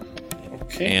career.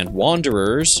 Okay. And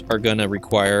wanderers are going to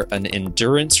require an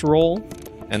endurance roll,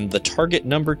 and the target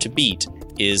number to beat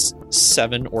is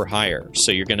 7 or higher.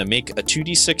 So you're going to make a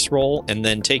 2d6 roll and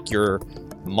then take your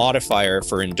modifier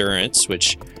for endurance,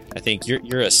 which I think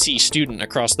you're a C student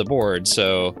across the board,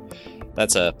 so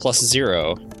that's a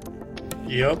 +0.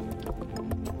 Yep.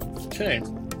 Okay.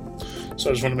 So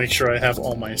I just want to make sure I have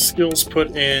all my skills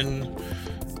put in.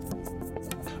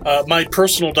 My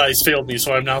personal dice failed me,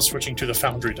 so I'm now switching to the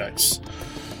Foundry dice.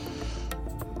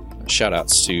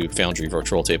 Shoutouts to Foundry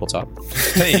Virtual Tabletop.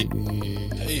 Hey.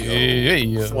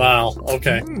 Wow.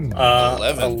 Okay.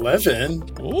 11.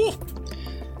 Ooh.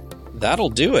 That'll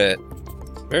do it.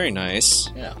 Very nice.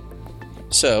 Yeah.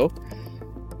 So,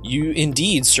 you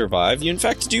indeed survive. You, in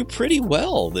fact, do pretty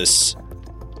well this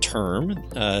term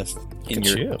in at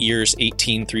your you. years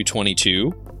 18 through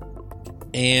 22.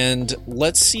 And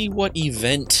let's see what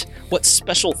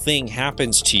special thing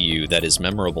happens to you that is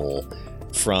memorable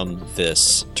from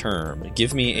this term.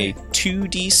 Give me a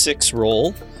 2d6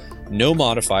 roll, no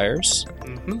modifiers,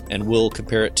 and we'll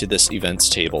compare it to this events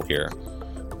table here.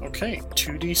 Okay.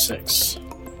 2d6.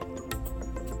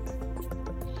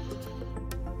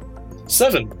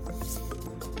 7.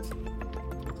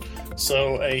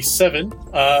 So a 7.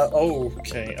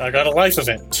 Okay. I got a life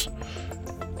event.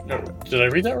 No, did I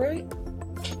read that right?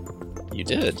 You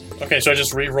did. Okay, so I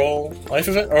just re-roll life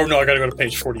event? Oh no, I gotta go to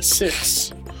page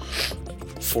 46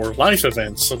 for life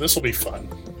events, so this will be fun.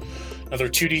 Another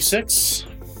 2d6.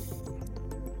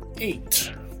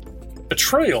 8.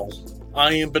 Betrayal.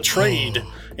 I am betrayed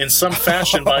in some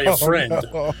fashion by a friend.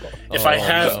 If I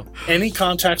have any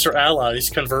contacts or allies,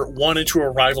 convert one into a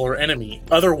rival or enemy.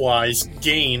 Otherwise,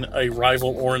 gain a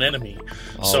rival or an enemy.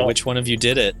 So which one of you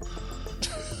did it?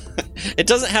 It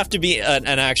doesn't have to be an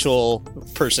actual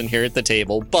person here at the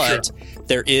table, but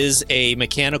there is a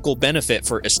mechanical benefit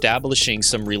for establishing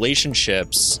some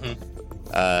relationships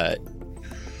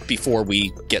before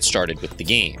we get started with the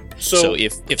game. So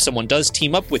if someone does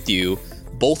team up with you,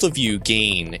 both of you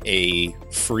gain a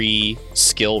free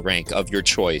skill rank of your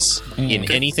choice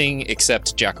in anything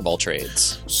except Jack of all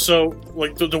trades. So,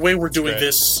 like, the way we're doing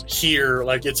this here,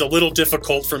 like, it's a little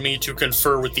difficult for me to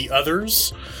confer with the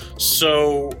others.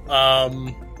 So,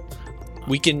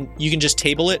 you can just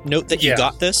table it. Note that you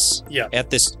got this at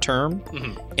this term,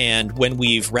 and when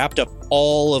we've wrapped up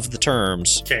all of the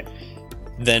terms,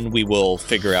 then we will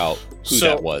figure out who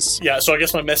that was. Yeah, so I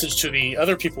guess my message to the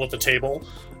other people at the table,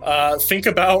 think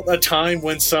about a time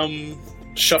when some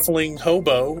shuffling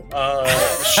hobo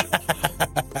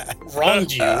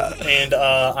wronged you, and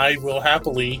I will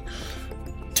happily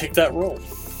take that role.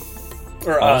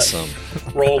 Or Awesome.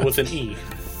 roll with an E.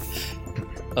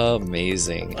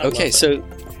 Amazing. I Okay, love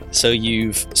so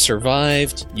you've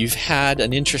survived. You've had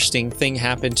an interesting thing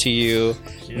happen to you.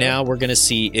 Yeah. Now we're going to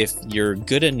see if you're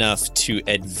good enough to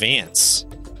advance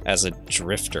as a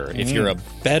drifter. If you're a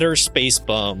better space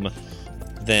bum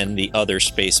than the other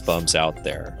space bums out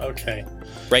there. Okay.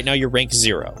 Right now you're rank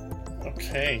 0.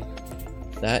 Okay.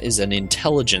 That is an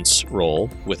intelligence roll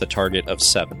with a target of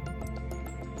 7.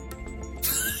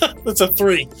 That's a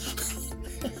 3.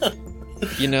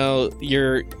 You know,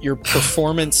 your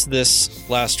performance this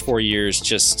last 4 years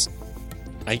just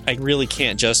I really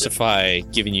can't justify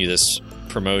giving you this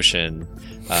promotion.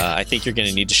 I think you're going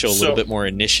to need to show a little bit more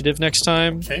initiative next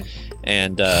time. Okay.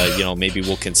 And maybe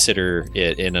we'll consider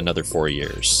it in another 4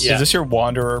 years. Yeah. Is this your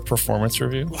Wanderer performance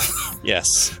review?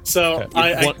 Yes. So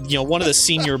One of the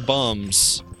senior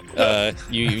bums.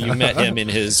 You met him in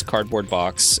his cardboard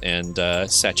box and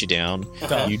sat you down.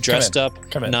 You dressed up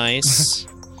Come in. nice.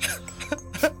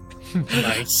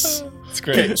 nice. It's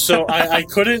great. Okay, so I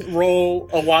couldn't roll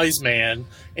a wise man,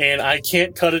 and I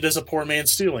can't cut it as a poor man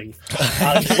stealing.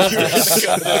 I love this.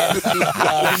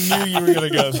 I knew you were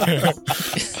going to go there.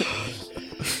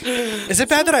 Is it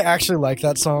bad that I actually like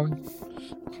that song?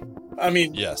 I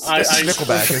mean, Yes. It's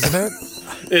Nickelback, isn't it?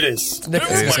 It is. It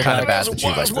is kind of bad that you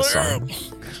like this song.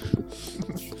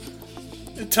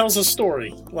 It tells a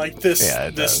story like this. Yeah,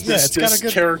 it does. Yeah, it's got a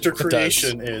good- character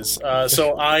creation is.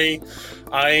 So I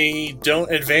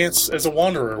don't advance as a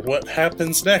wanderer. What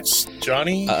happens next,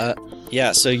 Johnny?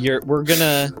 Yeah, so we're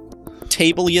gonna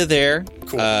table you there.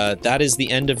 Cool. That is the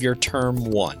end of your term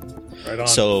 1. Right on.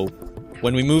 So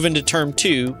when we move into term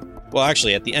 2, well,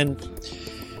 actually, at the end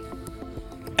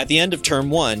of term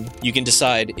 1, you can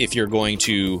decide if you're going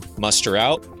to muster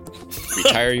out,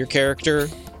 retire your character,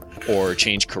 or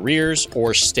change careers,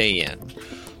 or stay in.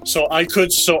 what I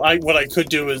could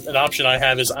do is an option I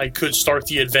have is I could start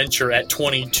the adventure at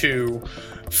 22,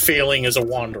 failing as a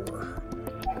wanderer.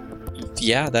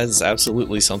 Yeah, that is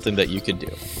absolutely something that you could do.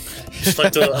 I'd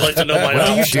like to know my What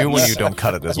do you options. do when you don't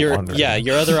cut it as a wanderer?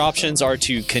 Your other options are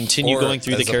to continue going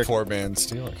through the as a character. poor man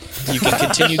stealing. You can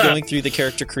continue going through the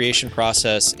character creation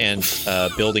process and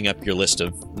building up your list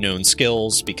of known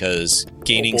skills, because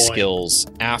gaining boy. skills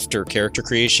after character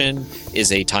creation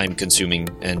is a time-consuming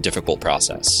and difficult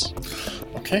process.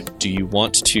 Okay. Do you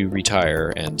want to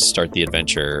retire and start the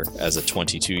adventure as a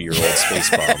 22-year-old space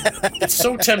bum? It's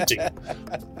so tempting.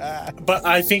 But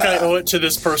I think I owe it to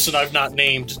this person I've not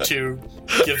named to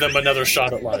give them another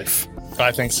shot at life.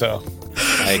 I think so.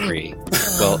 I agree.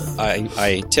 Well,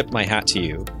 I tip my hat to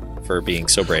you for being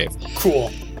so brave.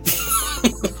 Cool.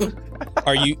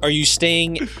 Are you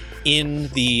staying in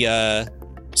the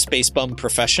space bum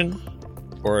profession,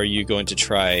 or are you going to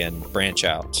try and branch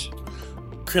out?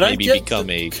 Could Maybe I become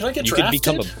get could drafted?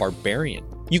 become a barbarian.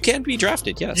 You can be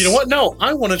drafted, yes. You know what? No,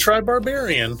 I want to try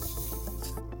barbarian.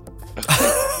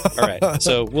 All right,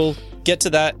 so we'll get to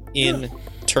that in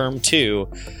term 2.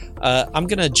 I'm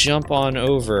gonna jump on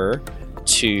over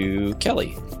to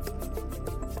Kelly.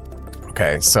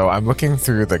 Okay, so I'm looking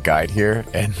through the guide here,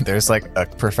 and there's like a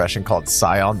profession called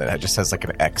Scion that just has like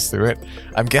an X through it.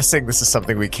 I'm guessing this is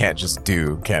something we can't just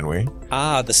do, can we?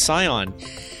 The Scion.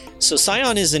 So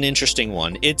Scion is an interesting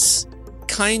one. It's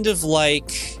kind of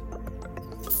like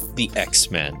the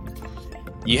X-Men.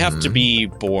 You have to be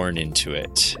born into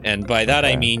it. And by that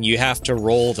I mean you have to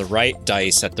roll the right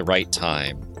dice at the right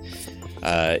time.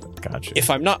 Gotcha. If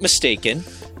I'm not mistaken,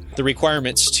 the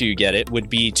requirements to get it would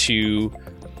be to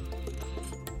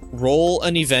roll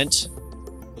an event.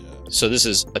 So this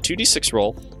is a 2d6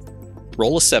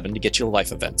 roll a 7 to get you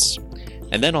life events.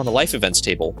 And then on the life events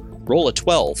table, roll a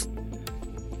 12.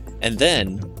 And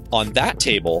then on that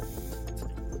table,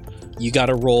 you got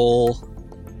to roll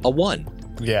a 1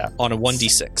 Yeah. on a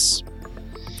 1d6.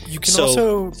 You can So,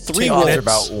 also 3 take rolls. Odds are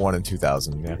about 1 in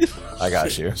 2,000. Yeah, I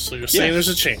got you. So you're saying Yeah. there's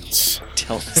a chance.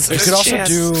 Tell us. You could also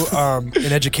do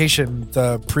in education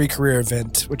the pre-career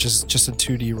event, which is just a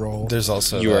 2D roll. There's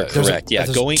also You are that- correct. Yeah,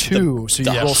 There's going to the 2, so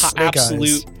you roll snake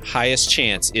absolute eyes. highest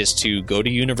chance is to go to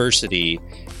university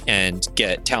and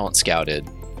get talent scouted.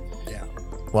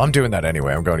 Well, I'm doing that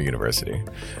anyway. I'm going to university,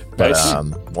 but Nice.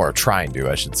 or trying to,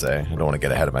 I should say. I don't want to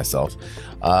get ahead of myself.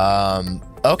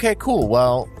 Okay, cool.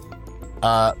 Well,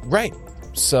 right.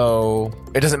 So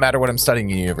it doesn't matter what I'm studying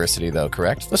in university, though,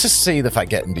 correct? Let's just see if I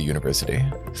get into university.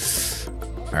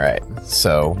 All right.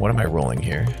 So what am I rolling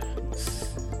here?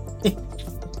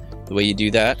 The way you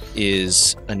do that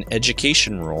is an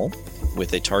education roll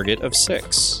with a target of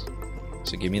 6.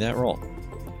 So give me that roll.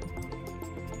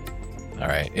 All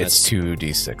right. It's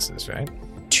 2d6s, right?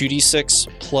 2d6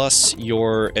 plus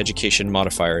your education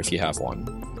modifier if you have one.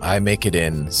 I make it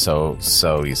in so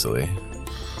easily.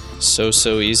 So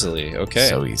easily. Okay.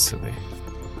 So easily.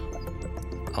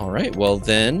 All right. Well,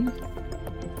 then,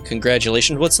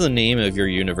 congratulations. What's the name of your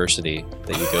university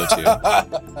that you go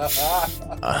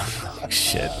to?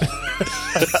 Shit.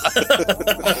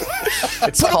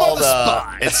 It's called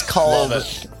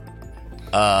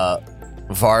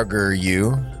Vargar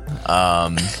U.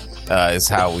 Is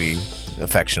how we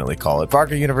affectionately call it.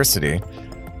 Vargar University.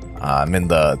 I'm in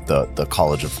the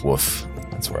College of Woof.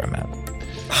 That's where I'm at.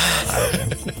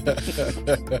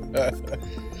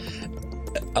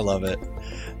 I love it.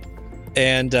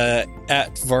 And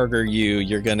at Vargar U,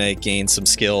 you're going to gain some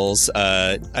skills.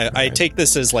 I take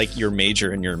this as like your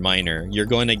major and your minor. You're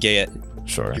going to get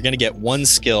one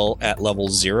skill at level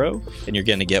 0, and you're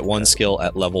going to get one skill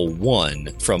at level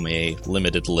 1 from a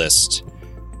limited list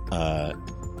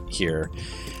here,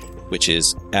 which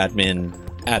is admin,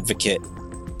 advocate,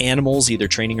 animals, either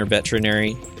training or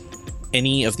veterinary,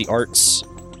 any of the arts,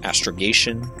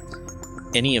 astrogation,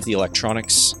 any of the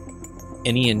electronics,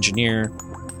 any engineer,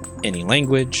 any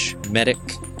language, medic,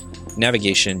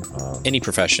 navigation, any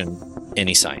profession,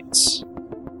 any science.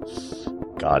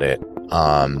 Got it.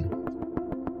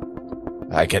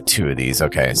 I get 2 of these.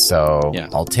 Okay, so Yeah.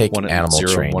 I'll take One at animal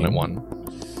 0, training. 1 at 1.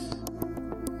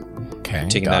 Okay,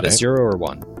 Taking got that as it. 0 or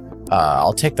 1.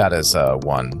 I'll take that as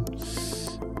 1.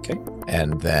 Okay.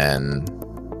 And then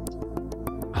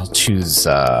I'll choose.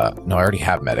 No, I already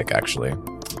have medic actually.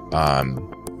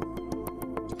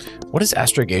 What is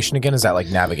astrogation again? Is that like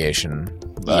navigation,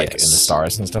 like in the Yes.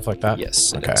 stars and stuff like that?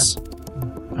 Yes. Okay. It is.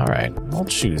 All right. I'll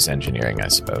choose engineering, I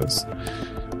suppose.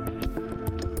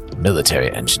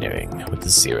 Military engineering with the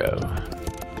 0.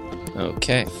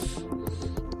 Okay.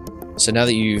 So now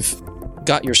that you've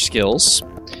got your skills,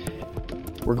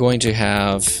 we're going to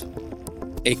have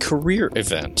a career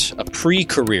event, a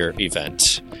pre-career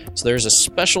event. So there's a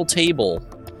special table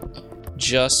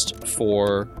just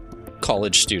for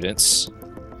college students.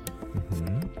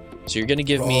 So you're going to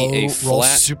give me a roll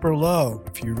flat... super low.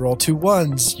 If you roll 2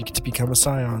 1s, you get to become a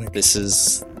psionic. This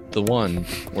is the one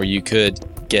where you could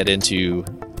get into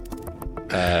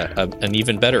an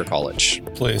even better college.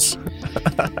 Please.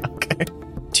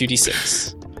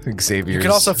 2d6. Xavier's You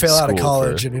can also fail out of school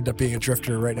college for- and end up being a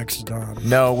drifter right next to Don.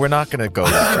 No, we're not going to go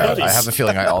that route. I have a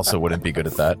feeling I also wouldn't be good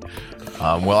at that.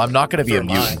 Well, I'm not going to be a For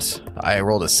mine. mutant. I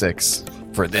rolled a 6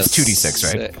 for this 2d6,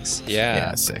 right? 6. Yeah.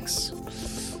 Yeah, 6.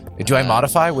 Do I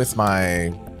modify with my...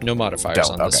 No modifiers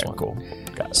Don't. on this Okay, one. cool.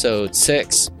 Got it. So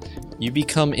 6, you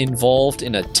become involved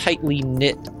in a tightly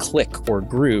knit clique or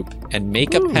group and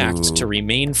make a pact Ooh. to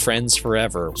remain friends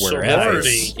forever wherever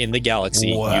Sorority. in the galaxy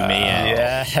you Wow. may end.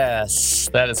 Yes,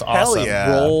 that is Hell awesome. yeah.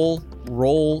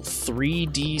 Roll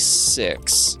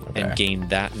 3d6 and Okay. gain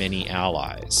that many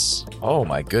allies. Oh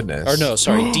my goodness. Or no,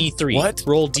 sorry, d3. What?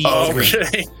 Roll d3. Oh,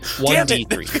 okay. One Damn it.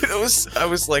 d3. I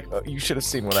was like, you should have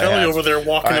seen what I Kelly had. over there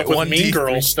walking All right, up with one Mean D3.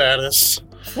 Girl status.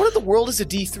 What in the world is a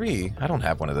D3? I don't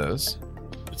have one of those.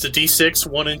 It's a D6.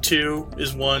 1 and 2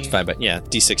 is 1.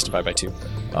 d6 divided by 2.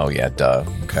 Oh yeah, duh.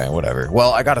 Okay, whatever.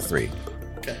 Well, I got a 3.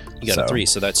 You got a 3,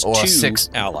 so that's or 2 6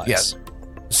 allies. Yes.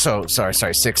 So, sorry,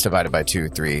 6 divided by 2,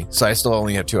 3. So I still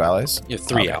only have 2 allies? You have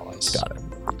 3 Okay, allies. Got it.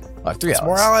 I have 3 It's allies.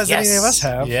 more allies than Yes. any of us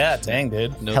have. Yeah, dang,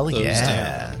 dude. Note Hell those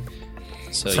yeah. down.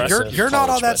 So Impressive. You're not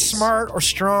all college that buddies. smart or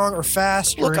strong or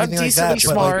fast Look, or I'm anything like decently that.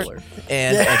 but, smart like,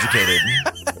 and Yeah. educated.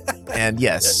 And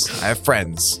yes, I have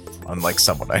friends, unlike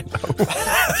someone I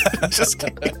know. Just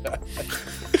kidding.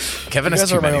 Kevin You has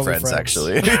guys are too my many only friends, friends.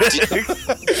 actually.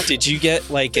 Did you get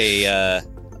like a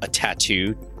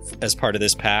tattoo as part of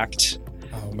this pact?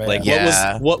 Oh, man. Like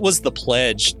Yeah. what was the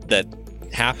pledge that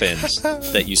happened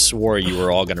that you swore you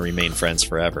were all going to remain friends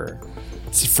forever?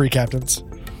 It's free captains.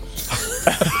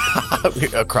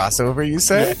 A crossover, you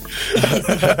say?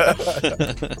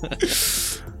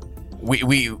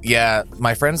 Yeah,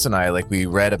 my friends and I, like, we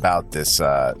read about this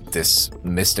this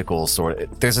mystical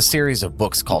sort. There's a series of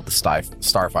books called the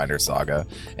Starfinder Saga,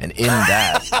 and in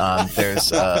that,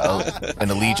 there's an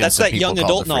allegiance. That's of that people young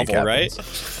called adult the Free novel, right?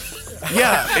 Captains.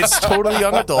 Yeah, it's totally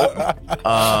young adult.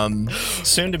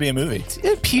 Soon to be a movie.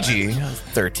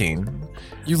 PG-13.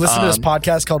 You listen to this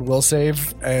podcast called Will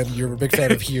Save, and you're a big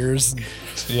fan of Hears.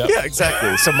 Yep. Yeah,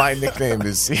 exactly. So my nickname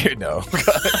is no,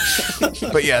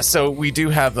 but yeah. So we do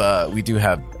have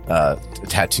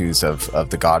tattoos of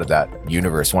the god of that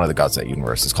universe. One of the gods of that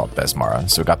universe is called Besmara.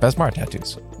 So we got Besmara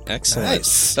tattoos. Excellent.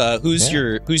 Nice. Who's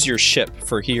Yeah. your ship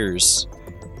for Hears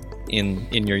in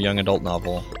your young adult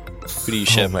novel? Who do you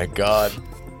ship? Oh my god.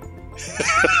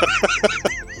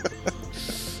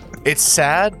 It's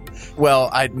sad.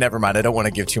 Well, never mind. I don't want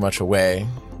to give too much away.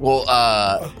 Well,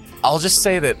 I'll just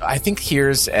say that I think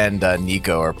Hears and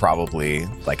Nico are probably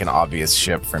like an obvious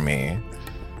ship for me.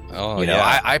 Oh, You know,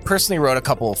 yeah. I personally wrote a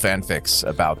couple of fanfics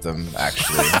about them,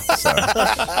 actually.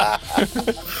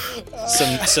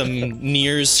 some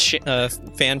Niers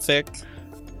fanfic.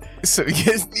 So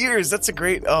yes, Nears, that's a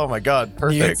great. Oh my god,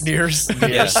 perfect. Nears.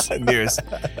 Nears.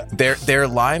 They're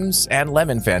limes and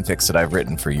lemon fanfics that I've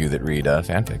written for you that read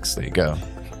fanfics. There you go.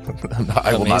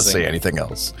 I will not Amazing. say anything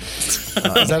else. Is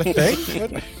that a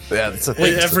thing? Yeah, that's a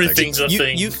thing. Everything's a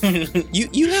thing. You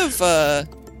have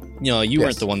you know, you Yes.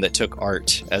 weren't the one that took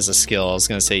art as a skill. I was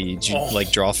gonna say you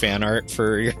like draw fan art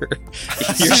for your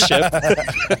ship.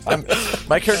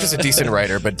 My character's a decent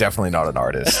writer, but definitely not an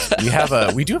artist.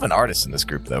 We do have an artist in this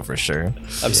group, though, for sure.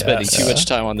 I'm spending too much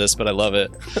time on this, but I love it.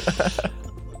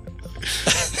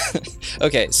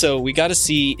 Okay, so we got to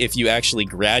see if you actually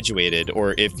graduated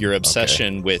or if your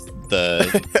obsession with the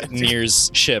Niers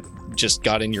ship just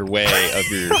got in your way of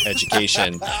your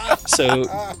education. So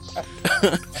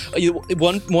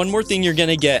one more thing you're going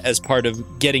to get as part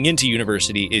of getting into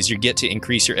university is you get to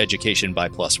increase your education by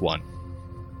 +1.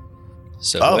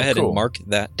 So go ahead and mark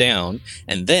that down,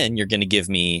 and then you're going to give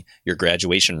me your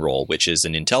graduation roll, which is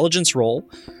an intelligence roll.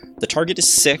 The target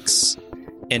is 6,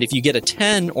 and if you get a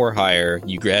 10 or higher,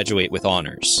 you graduate with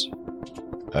honors.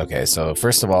 Okay, so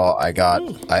first of all, I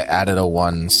added a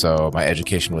 1, so my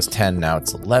education was 10, now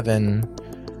it's 11.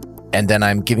 And then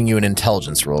I'm giving you an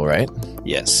intelligence roll, right?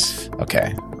 Yes.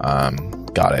 Okay,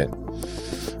 got it.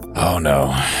 Oh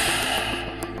no.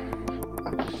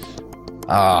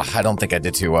 I don't think I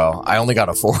did too well. I only got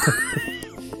a 4.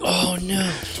 Oh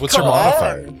no. What's your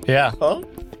modifier? Yeah.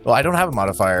 Well, I don't have a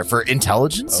modifier. For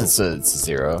intelligence, it's a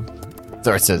 0.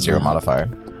 Or it's a 0 modifier.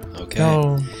 Okay.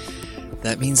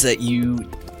 That means that you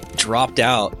dropped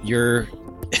out. Your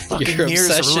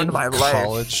obsession. ruined my life.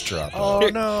 College dropout. Oh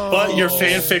no! But your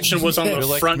fan fiction was on the You're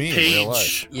like front me in real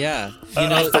page Yeah.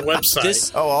 of the website.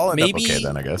 This I'll end Maybe- up okay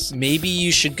then, I guess. maybe you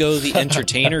should go the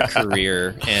entertainer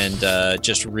career and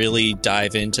just really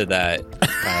dive into that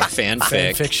Fan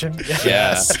fanfic. fiction.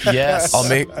 Yeah. Yes.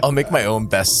 I'll make my own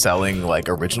best-selling like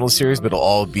original series, but it'll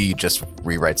all be just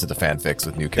rewrites of the fanfics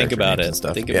with new character Think about names it. and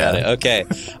stuff. Think Yeah. about it.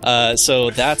 Okay. So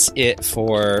that's it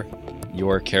for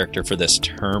your character for this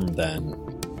term then.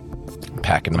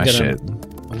 Packing my gonna- shit.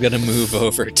 I'm going to move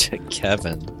over to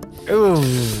Kevin. Ooh.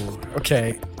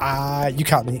 Okay. You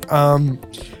caught me.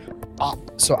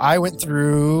 So I went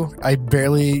through. I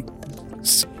barely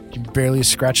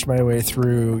scratched my way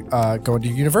through going to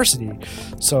university.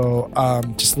 So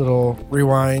just a little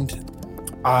rewind.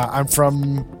 I'm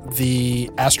from the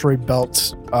asteroid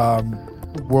belt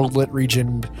worldlet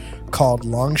region called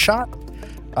Longshot.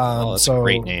 That's a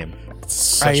great name.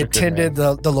 I attended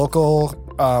the local,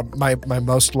 my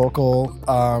most local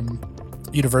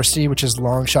university, which is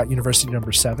Longshot University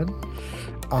number 7.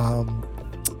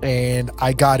 And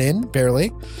I got in barely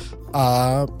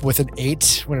with an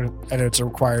 8 and it's a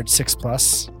required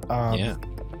 6+. Yeah.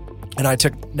 And I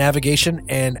took navigation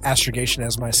and astrogation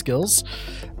as my skills.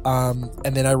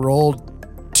 And then I rolled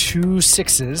 2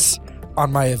 6s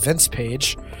on my events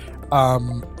page,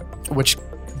 which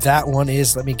that one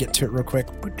is, let me get to it real quick.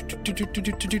 And It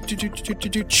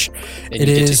you get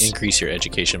is- to increase your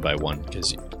education by 1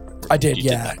 because I did, you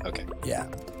yeah. did that. Okay. Yeah.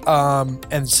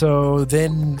 And so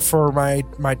then for my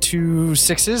 2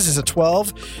 6s is a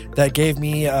 12 that gave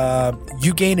me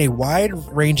you gain a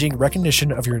wide-ranging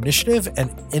recognition of your initiative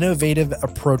and innovative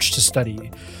approach to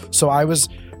study. So I was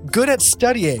good at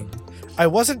studying. I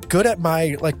wasn't good at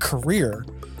my career,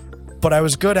 but I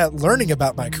was good at learning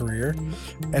about my career.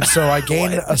 And so I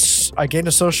gained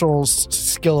a social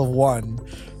skill of 1.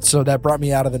 So that brought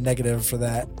me out of the negative for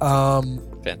that.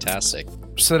 Fantastic.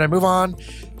 So then I move on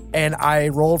and I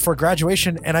rolled for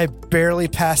graduation and I barely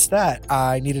passed that.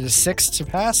 I needed a 6 to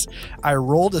pass. I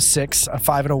rolled a 6, a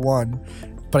 5 and a 1,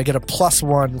 but I get a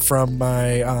 +1 from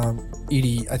my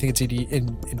ED. I think it's ED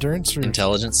in endurance or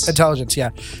Intelligence. intelligence. Yeah.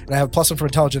 And I have a +1 for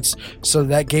intelligence. So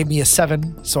that gave me a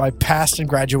 7. So I passed and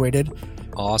graduated.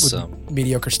 Awesome. With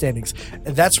mediocre standings.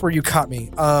 And that's where you caught me.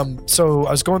 So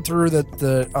I was going through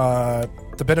the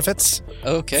benefits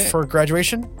Okay. for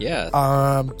graduation. Yeah.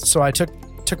 So I took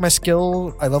my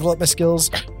skill, I leveled up my skills,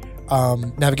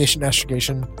 navigation,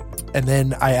 astrogation, and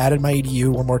then I added my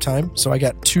EDU one more time. So I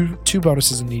got two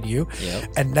bonuses in EDU. Yep.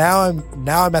 And now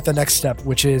I'm at the next step,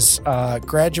 which is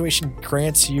graduation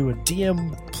grants you a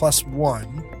DM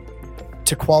 +1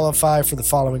 to qualify for the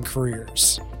following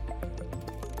careers.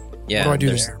 Yeah, What do I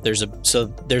do there's there?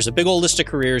 there's a big old list of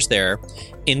careers there.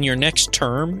 In your next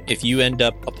term, if you end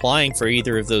up applying for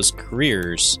either of those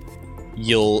careers,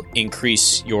 you'll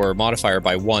increase your modifier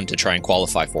by 1 to try and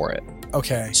qualify for it.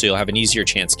 Okay. So you'll have an easier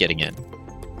chance getting in.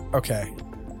 Okay.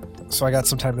 So I got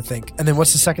some time to think. And then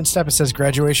what's the second step? It says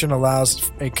graduation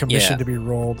allows a commission Yeah. to be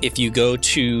rolled. If you go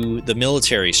to the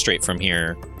military straight from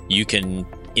here, you can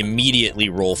immediately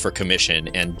roll for commission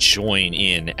and join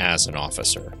in as an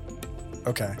officer.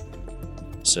 Okay.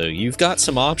 So you've got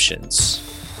some options.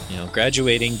 You know,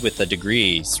 graduating with a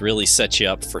degree really sets you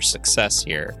up for success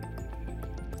here.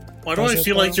 Why do Does I it,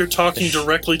 feel like though? you're talking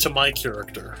directly to my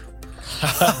character?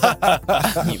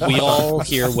 We all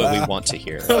hear what we want to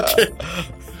hear.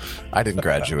 I didn't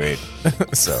graduate,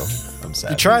 so I'm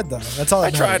sad. You tried though. That's all I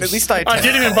that tried. matters. At least I. I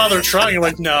didn't even bother trying.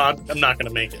 Like, no, I'm not going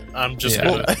to make it. I'm just Yeah.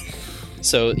 going to.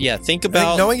 So yeah, think I think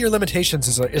about knowing your limitations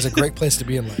is a great place to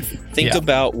be in life. think Yeah.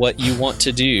 about what you want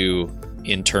to do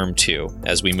in term 2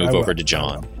 as we move I will. over to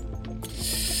John.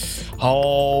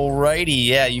 Alrighty,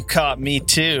 yeah, you caught me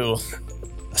too.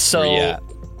 Where you So, at?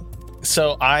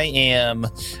 so I am.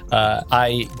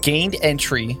 I gained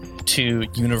entry to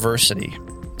university.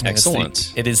 And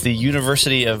Excellent. It is the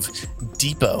University of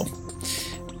Depot.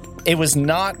 It was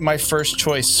not my first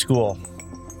choice school,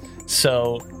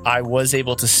 so I was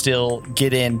able to still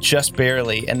get in just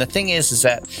barely. And the thing is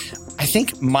that I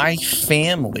think my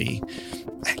family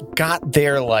got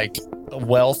their like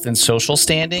wealth and social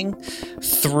standing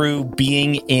through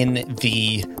being in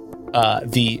the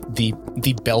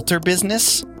belter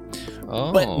business,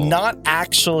 Oh, but not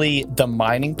actually the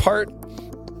mining part.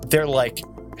 They're like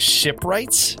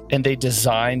shipwrights, and they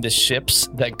design the ships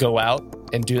that go out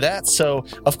and do that. So,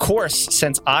 of course,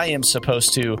 since I am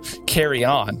supposed to carry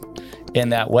on in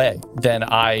that way, then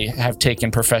I have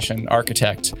taken Profession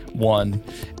Architect 1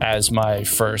 as my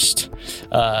first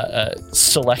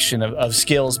selection of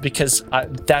skills, because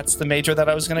that's the major that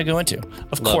I was going to go into.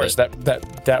 Of Love course, it.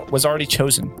 that was already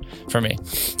chosen for me.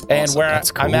 And Awesome. where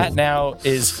That's I'm cool. at now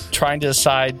is trying to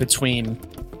decide between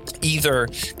either,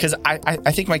 because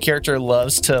I think my character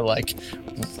loves to like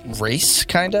race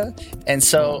kind of, and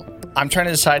so I'm trying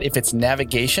to decide if it's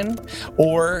navigation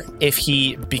or if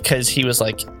because he was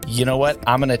like, you know what,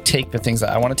 I'm gonna take the things that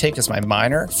I want to take as my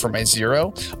minor for my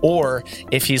 0, or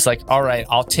if he's like, all right,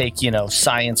 I'll take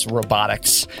science,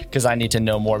 robotics, because I need to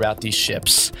know more about these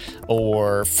ships,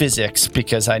 or physics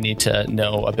because I need to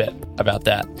know a bit about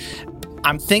that.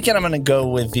 I'm thinking I'm gonna go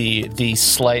with the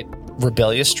slight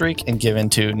rebellious streak and give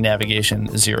into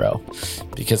navigation 0,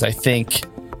 because I think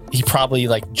he probably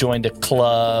like joined a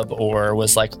club or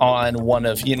was like on one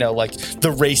of like the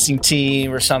racing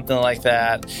team or something like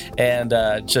that, and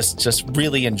just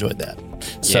really enjoyed that.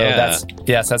 So Yeah.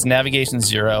 that's navigation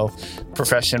 0,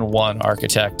 profession 1,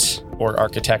 architect or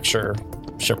architecture,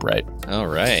 shipwright. all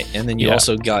right. And then you Yeah.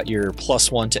 also got your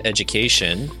 +1 to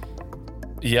education.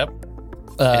 Yep.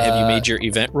 And have you made your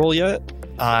event roll yet?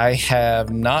 I have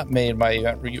not made my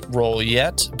event roll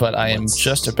yet, but I am Let's-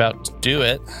 just about to do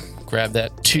it. Grab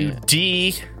that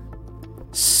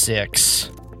 2d6.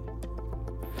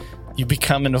 You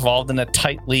become involved in a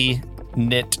tightly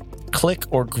knit clique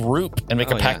or group and make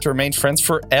Oh, a pact yeah. to remain friends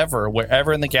forever,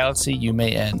 wherever in the galaxy you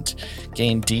may end.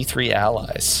 Gain D3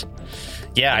 allies.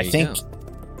 Yeah, I There you think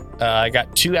I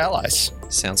got 2 allies.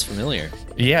 Sounds familiar.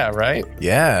 Yeah, right?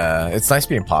 Yeah, it's nice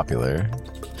being popular,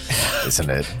 isn't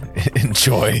it?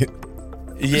 Enjoy.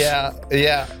 Yeah.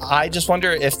 I just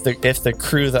wonder if the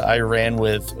crew that I ran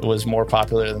with was more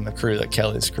popular than the crew that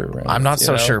Kelly's crew ran. I'm not with,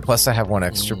 so you know? sure. Plus, I have one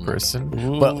extra person.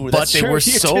 Ooh, but that's they true. were You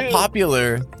so too.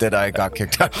 popular that I got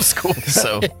kicked out of school.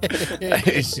 So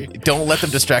don't let them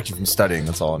distract you from studying.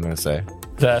 That's all I'm going to say.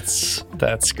 That's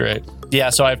great. Yeah,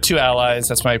 so I have 2 allies.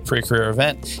 That's my pre-career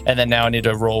event, and then now I need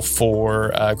to roll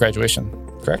for graduation.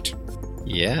 Correct?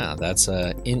 Yeah, that's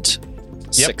a int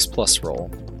 6+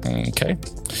 roll. Okay.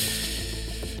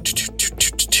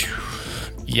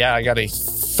 Yeah, I got a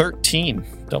 13.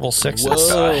 Double sixes. What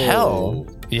the hell?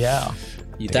 Yeah.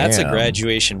 That's a Damn.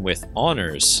 graduation with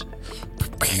honors.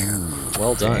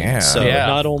 Well done. Damn. So Yeah.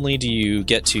 not only do you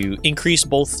get to increase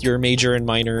both your major and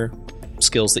minor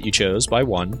skills that you chose by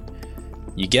 1,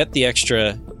 you get the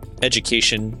extra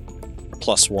education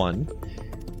 +1.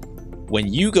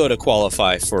 When you go to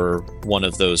qualify for one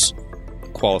of those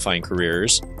qualifying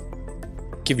careers,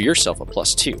 give yourself a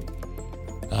 +2.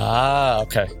 Ah,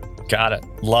 okay. Got it.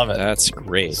 Love it. That's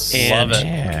great. Love And it.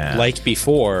 Yeah. like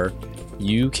before,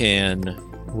 you can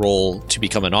roll to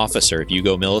become an officer if you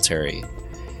go military.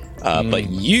 But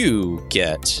you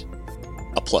get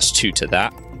a +2 to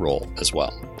that roll as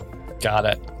well. Got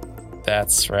it.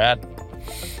 That's rad.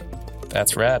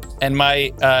 That's rad. And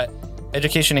my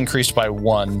education increased by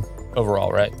 1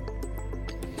 overall, right?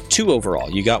 2 overall.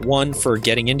 You got 1 for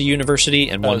getting into university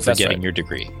and 1 for that's getting right. your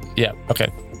degree. Yeah. Okay.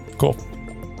 Cool.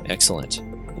 Excellent.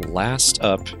 last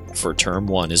up for term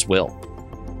 1 is Will.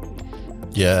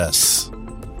 Yes.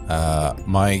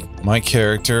 My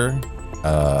character,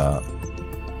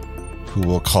 who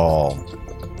we'll call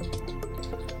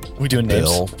We doing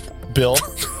names? Bill.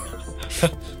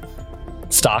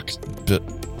 Stock.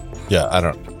 Yeah,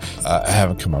 I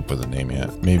haven't come up with a name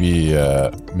yet.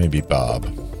 Maybe Bob.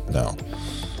 No.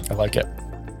 I like it.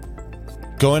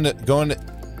 Going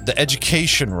the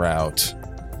education route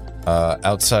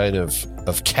outside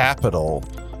of Capital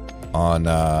on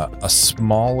a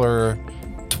smaller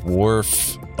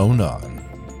dwarf Onan,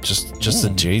 just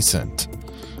adjacent,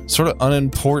 sort of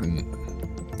unimportant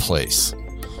place,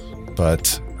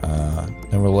 but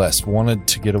nevertheless wanted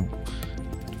to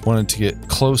get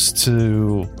close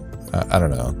to I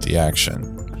don't know, the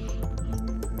action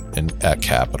at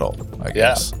Capital, I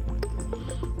guess.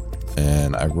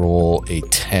 And I roll a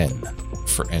 10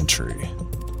 for entry.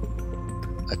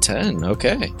 A 10,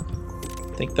 okay.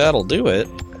 I think that'll do it.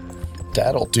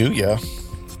 That'll do ya.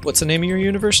 What's the name of your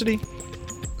university?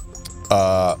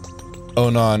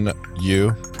 Onan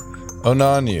U.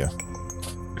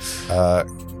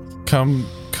 Come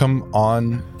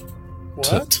on.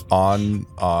 What? On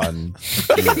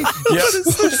you. Yep.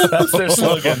 That's their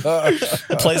slogan.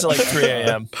 It plays at like 3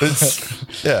 a.m. It's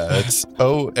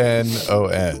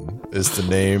ONON is the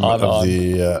name of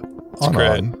the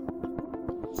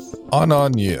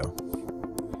on you.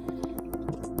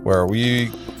 Where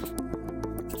we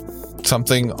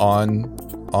something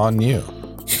on you.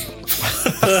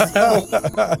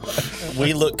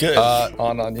 We look good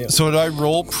on you. So did I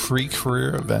roll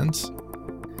pre-career events?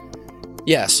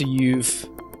 Yeah, so you've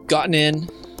gotten in,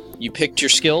 you picked your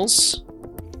skills.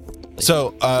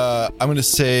 So I'm going to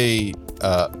say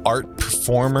art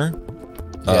performer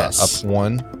Yes. up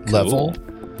 1 level.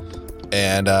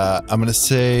 And I'm going to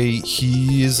say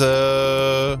he's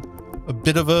a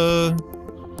bit of a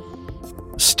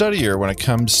studier when it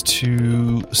comes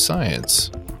to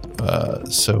science.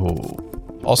 So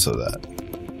also that.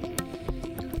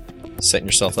 Setting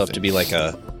yourself up to be like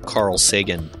a Carl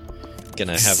Sagan.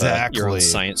 Gonna have your own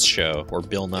science show, or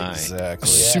Bill Nye. Exactly.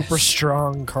 Super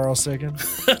strong Carl Sagan.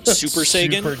 Super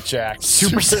Sagan? Super jacked.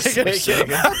 Super Sagan.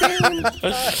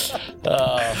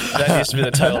 That needs to be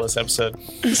the title of this episode.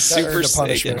 Super earned a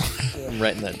Sagan. punishment. I'm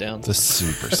writing that down. The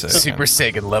Super Sagan. Super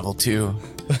Sagan level 2.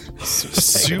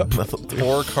 Super level 2.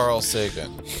 or Carl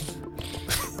Sagan.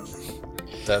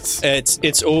 That's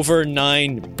It's over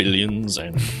 9 billions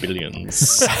and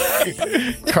billions.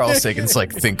 Carl Sagan's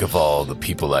like, think of all the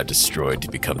people I destroyed to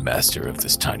become master of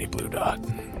this tiny blue dot.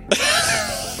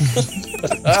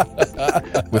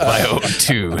 With my own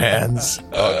 2 hands.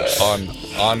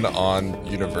 on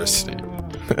university.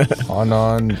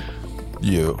 on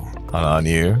you. On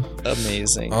you.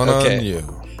 Amazing. On you.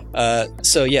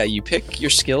 So yeah, you pick your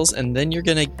skills, and then you're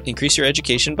gonna increase your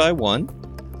education by 1.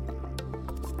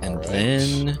 And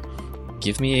then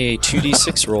give me a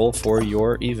 2d6 roll for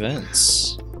your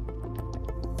events.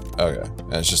 Okay,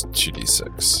 and it's just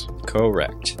 2d6.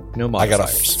 Correct. No I modifiers. got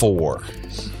a 4.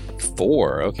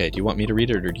 4. Okay. Do you want me to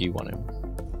read it, or do you want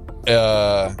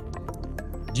to?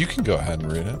 You can go ahead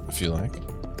and read it if you like.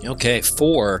 Okay.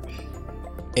 4.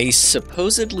 A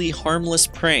supposedly harmless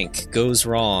prank goes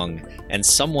wrong, and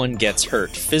someone gets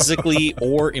hurt physically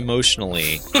or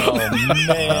emotionally. Oh,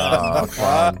 man. come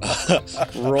on.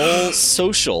 Roll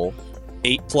social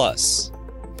 8+.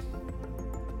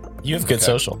 You have good Okay.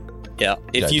 social. Yeah.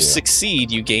 If Yeah, I you do.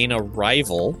 succeed, you gain a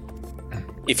rival.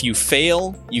 If you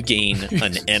fail, you gain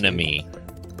an enemy.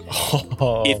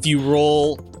 Oh. If you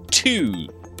roll 2,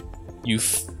 you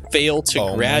fail to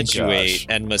Oh my graduate gosh.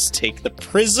 and must take the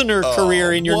prisoner Oh,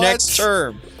 career in your what? next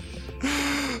term.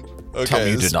 Okay, Tell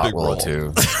me you this is did a not big roll a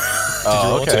 2.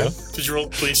 Oh, roll okay. two? Did you roll?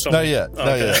 Please don't. Not yet. Oh, Not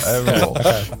okay. yet. I haven't rolled.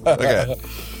 Okay.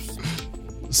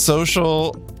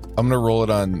 Social. I'm gonna roll it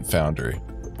on Foundry.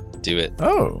 Do it.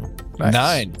 Oh. Nice.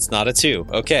 9. It's not a 2.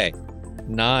 Okay.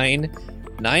 9.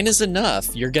 9 is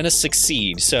enough. You're going to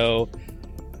succeed. So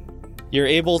you're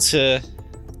able to,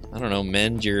 I don't know,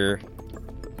 mend your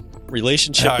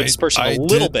relationship with this person a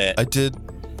little bit. I did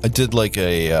like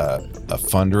a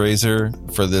fundraiser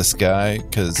for this guy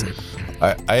because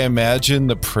I imagine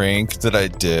the prank that I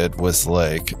did was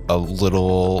like a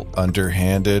little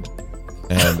underhanded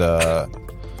and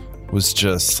was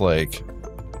just like,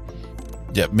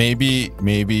 yeah, maybe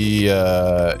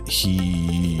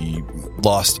he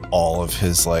lost all of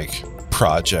his like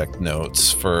project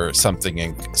notes for something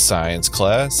in science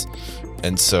class,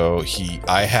 and so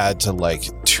I had to like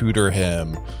tutor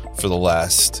him for the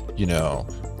last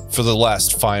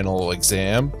final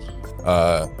exam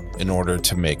in order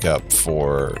to make up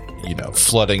for,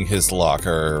 flooding his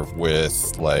locker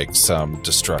with like some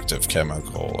destructive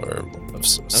chemical or of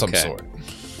some Okay. sort.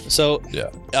 So, Yeah.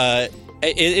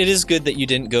 it is good that you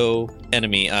didn't go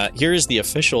enemy. Here is the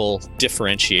official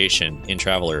differentiation in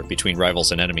Traveler between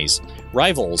rivals and enemies.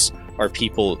 Rivals are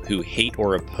people who hate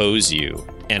or oppose you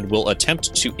and will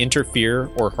attempt to interfere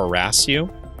or harass you.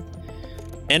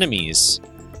 Enemies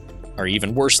are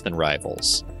even worse than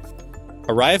rivals.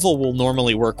 A rival will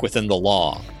normally work within the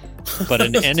law, but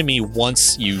an enemy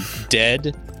wants you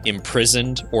dead,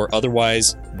 imprisoned, or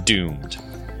otherwise doomed.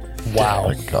 Wow. Oh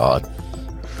my god.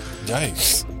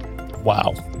 Yikes.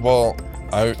 Wow. Well,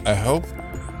 I hope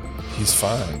he's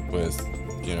fine with,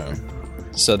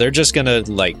 So they're just gonna,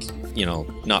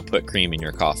 not put cream in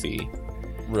your coffee.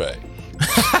 right.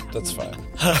 That's fine.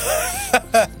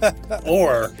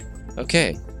 Or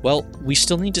Okay, well, we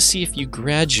still need to see if you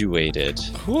graduated.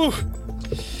 Whew.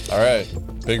 All right.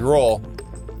 Big roll.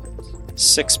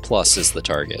 6+ is the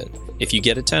target. If you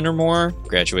get a 10 or more,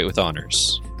 graduate with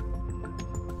honors.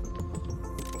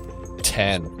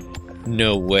 10.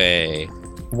 No way.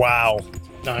 Wow.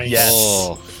 nice. Yes.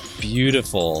 Oh,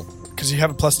 beautiful. Because you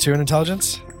have a +2 in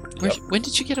intelligence. When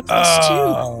did you get a +2?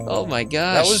 Oh. Oh my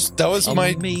gosh. That was my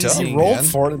Amazing. dummy, You rolled man.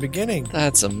 for it at the beginning.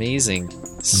 That's amazing.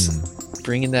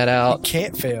 Bringing that You out.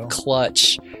 can't fail.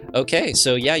 Clutch. Okay,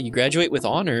 so yeah, you graduate with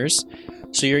honors.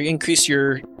 So you increase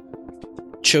your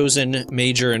chosen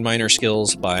major and minor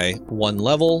skills by 1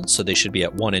 level. So they should be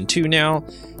at 1 and 2 now.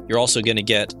 You're also going to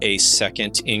get a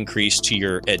second increase to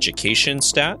your education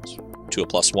stat to a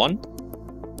 +1.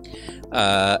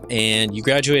 And you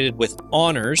graduated with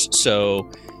honors. So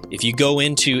if you go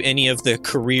into any of the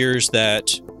careers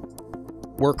that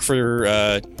work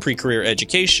for pre-career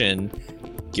education,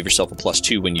 give yourself a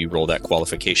 +2 when you roll that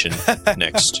qualification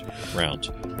next round.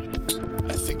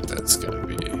 I think that's going to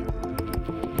be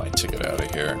my ticket out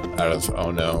of here. Out of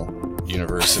Oh No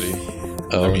University.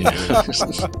 Oh, I mean,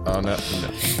 Oh No.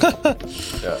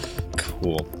 Yeah.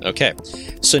 cool. Okay,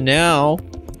 so now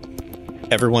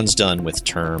everyone's done with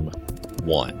term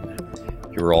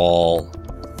 1. You're all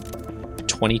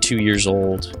 22 years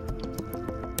old,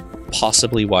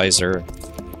 possibly wiser,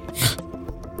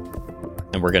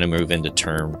 and we're going to move into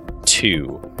term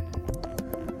 2.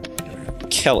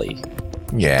 Kelly,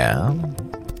 Yeah.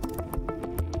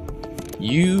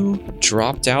 you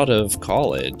dropped out of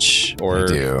college, I or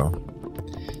do.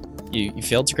 you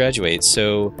failed to graduate.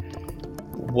 So,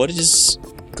 what is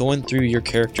going through your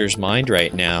character's mind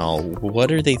right now?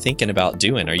 What are they thinking about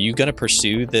doing? Are you going to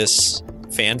pursue this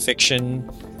fan fiction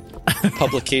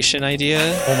publication idea?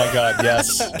 Oh my god,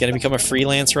 yes. Going to become a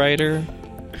freelance writer?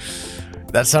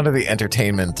 That's under the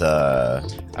entertainment. I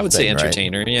would say Thing, right?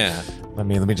 entertainer. Yeah, Let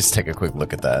me just take a quick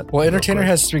look at that. Well, real entertainer quick.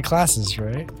 has 3 classes,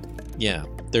 right? yeah.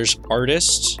 There's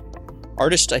artist.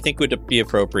 Artist, I think, would be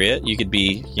appropriate. You could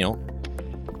be,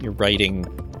 you're writing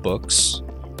books,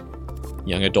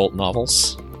 young adult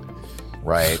novels.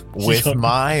 right with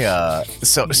my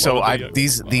so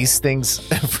these things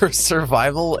for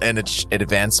survival and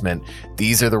advancement.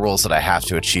 These are the roles that I have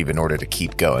to achieve in order to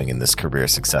keep going in this career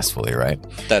successfully, right?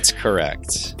 That's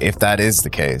correct. If that is the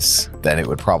case, then it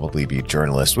would probably be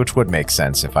journalist, which would make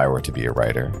sense if I were to be a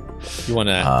writer. You want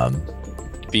to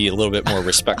be a little bit more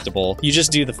respectable. You just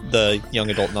do the young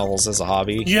adult novels as a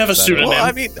hobby. You have a Is that pseudonym. it? Well,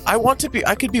 I mean,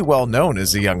 I could be well known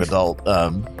as a young adult. I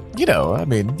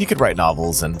mean, you could write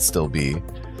novels and still be.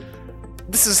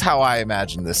 This is how I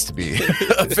imagine this to be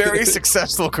a very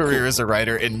successful career as a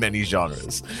writer in many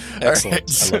genres.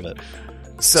 Excellent. All right. I love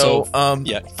it. So,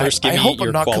 Yeah. First, give I me hope your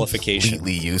I'm not qualification.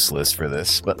 completely useless for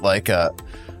this, but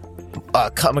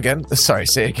come again. Sorry,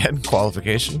 say again.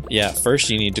 Qualification. Yeah. First,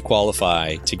 you need to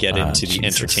qualify to get into the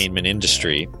Jesus. entertainment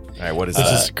industry. All right, what is This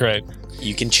that? is great.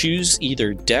 You can choose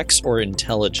either Dex or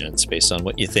Intelligence based on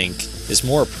what you think is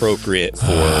more appropriate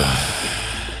for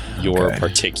your Okay.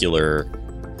 particular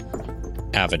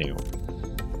avenue.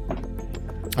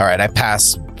 All right, I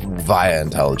pass via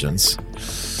intelligence.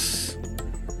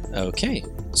 Okay.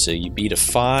 So you beat a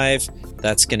 5.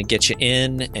 That's going to get you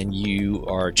in, and you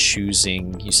are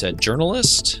choosing, you said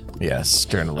journalist? Yes,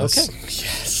 journalist.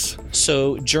 Okay.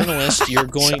 So, journalist, you're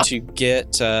going to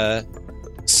get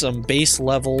some base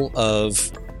level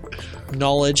of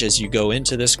knowledge as you go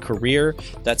into this career.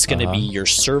 That's going to be your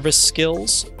service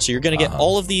skills. So, you're going to get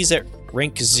all of these at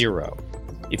rank 0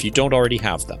 if you don't already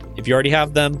have them. If you already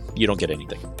have them, you don't get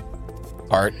anything.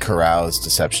 Art, carouse,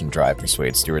 deception, drive,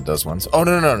 persuade, steward. Those ones. Oh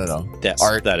no. Yes,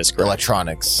 Art, that is correct.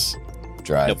 electronics,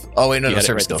 drive. Nope. Oh wait, no, You had it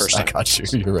service right the skills. first I time.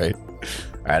 got you. You're right. All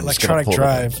right, I'm just gonna Electronic pull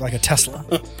drive, like a Tesla.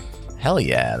 it. Hell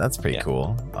yeah, that's pretty Yeah.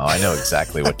 cool. Oh, I know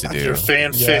exactly what to do. Your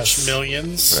fan Yes. fish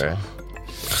millions. Right.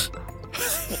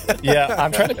 Yeah,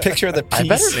 I'm trying to picture the I piece.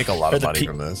 better make a lot or of the money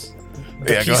from this. The Yeah,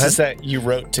 go ahead. pieces that you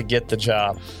wrote to get the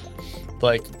job.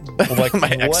 Like My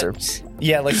what, excerpts.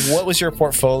 Yeah, like what was your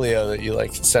portfolio that you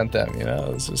like sent them? You know,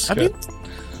 it was just I good. mean,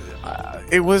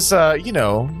 it was,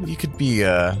 you could be,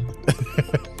 I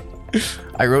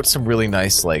wrote some really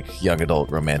nice, like, young adult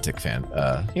romantic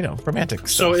romantic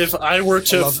So stuff. if I were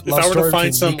to Love if I were story to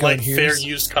find between some Nico like and fair Hears.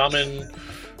 use common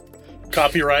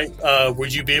copyright,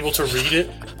 would you be able to read it?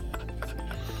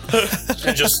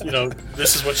 And just,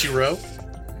 this is what you wrote?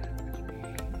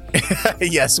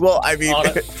 Yes, well, I mean,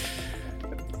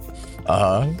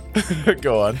 On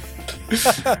go on.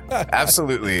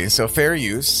 Absolutely. So fair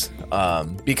use,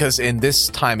 because in this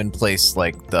time and place,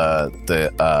 like the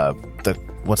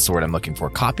what's the word I'm looking for?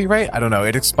 Copyright? I don't know.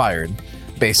 It expired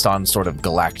based on sort of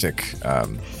galactic,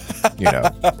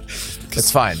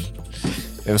 it's fine.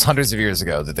 It was hundreds of years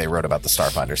ago that they wrote about the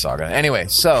Starfinder saga. Anyway,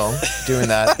 so doing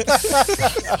that,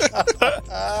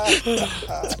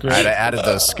 all right, I added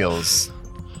those skills.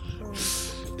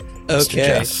 Mr.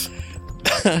 Okay.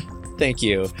 Jeff. Thank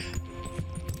you.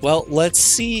 Well, let's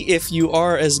see if you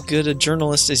are as good a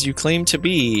journalist as you claim to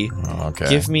be. Okay.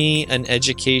 Give me an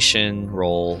education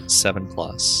roll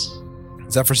 7+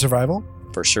 Is that for survival?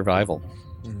 for survival.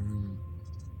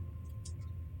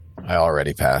 I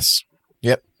already pass.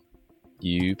 Yep.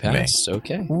 You passed.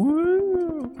 Okay.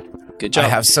 Woo. Good job. I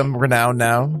have some renown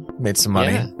now. Made some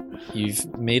money. Yeah.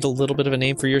 You've made a little bit of a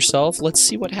name for yourself. Let's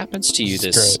see what happens to you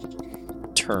That's this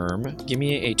term. Give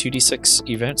me a 2d6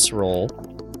 events roll.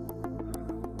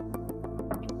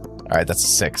 All right, that's a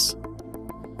 6.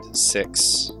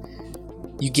 6.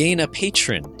 You gain a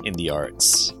patron in the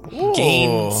arts.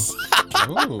 Gain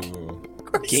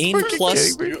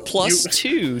plus kidding me? plus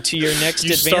You- 2 to your next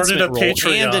you started advancement a roll and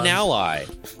Patreon. an ally.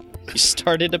 You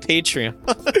started a Patreon.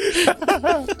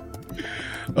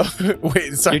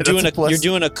 Wait, sorry. You're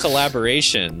doing a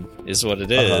collaboration, is what it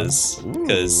is,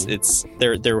 because it's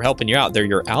they're helping you out. They're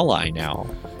your ally now.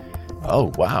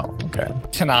 Oh wow. Okay.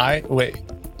 Can I wait?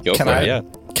 Go Can for I- it. Yeah.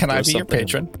 Can I There's be your something-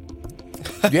 patron?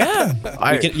 Yeah.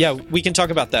 We can talk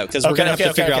about that because we're gonna have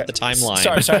to figure out the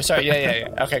timeline. Sorry. Yeah.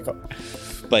 Okay, cool.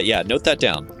 But yeah, note that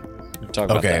down. We'll talk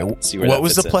about Okay. that. See where What that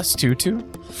was the fits in. +2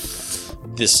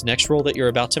 to? This next roll that you're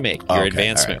about to make, your Okay,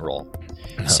 advancement roll.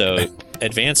 So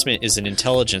advancement is an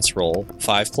intelligence roll,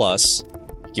 5+.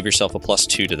 Give yourself a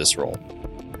 +2 to this roll.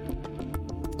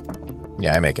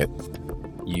 Yeah, I make it.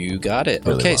 You got it.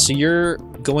 Really Okay, well. so you're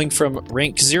going from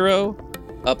rank 0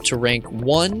 up to rank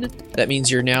 1. That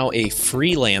means you're now a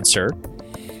freelancer,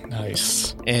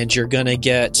 Nice. and you're gonna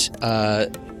get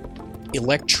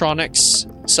electronics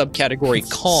subcategory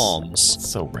comms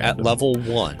So at random. level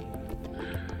 1.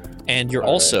 And you're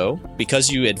also, because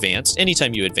you advanced,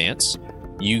 anytime you advance,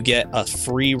 you get a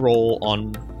free roll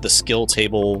on the skill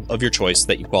table of your choice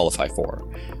that you qualify for.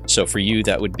 So for you,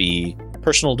 that would be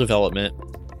personal development,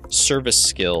 service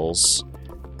skills,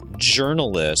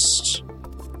 journalist,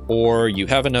 or you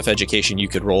have enough education you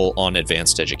could roll on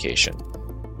advanced education.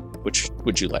 Which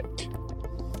would you like?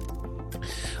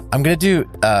 I'm gonna do.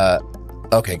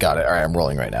 Okay, got it. All right, I'm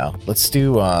rolling right now. Let's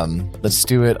do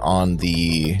it on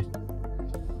the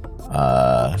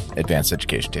advanced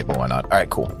education table. Why not? All right,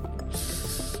 cool.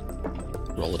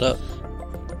 Roll it up.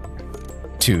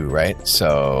 2, right?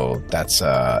 So that's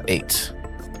 8.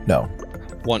 No,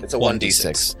 It's a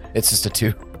 1d6. It's just a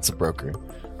 2. It's a broker.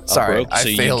 Sorry, broke, I so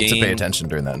you failed to gain- pay attention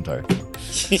during that entire.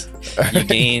 You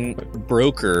gain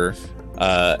broker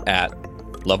at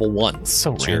level 1.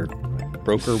 So It's your random.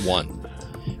 broker 1.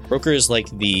 Broker is like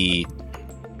the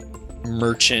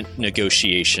merchant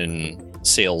negotiation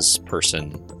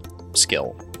salesperson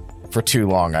skill. For too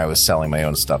long, I was selling my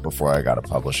own stuff before I got a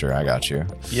publisher. I got you.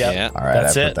 Yep. Yeah. All right,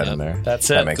 That's I it. put that in there. That's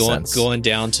That it. makes Going, sense. going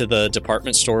down to the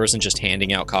department stores and just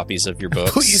handing out copies of your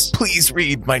books. Please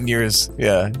read my nearest.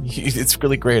 Yeah, it's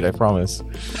really great. I promise.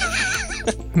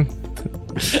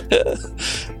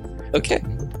 Okay.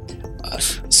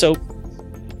 So,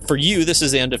 for you, this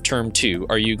is the end of term 2.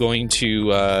 Are you going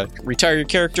to retire your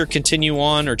character, continue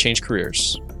on, or change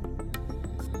careers?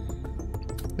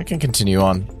 I can continue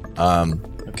on.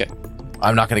 Okay.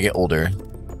 I'm not going to get older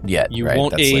yet. You right?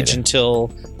 won't That's age later. until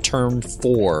term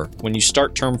 4. When you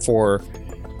start term 4,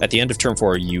 at the end of term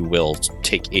 4, you will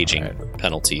take aging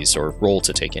penalties or roll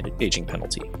to take an aging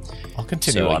penalty. I'll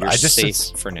continue So on. you're I just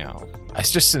safe for now. I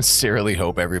just sincerely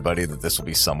hope everybody that this will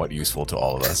be somewhat useful to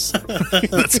all of us.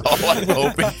 That's all I'm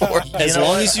hoping for. As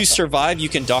long as you survive, you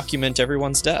can document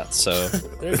everyone's death. So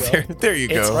There you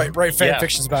go. Write fan Yeah.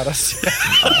 fictions about us.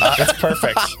 It's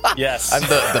perfect. Yes. I'm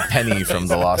the Penny from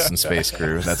the Lost in Space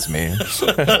crew. That's me.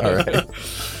 All right.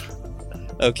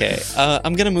 Okay,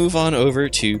 I'm gonna move on over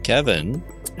to Kevin.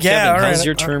 Yeah, Kevin, all right. how's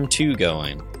your term 2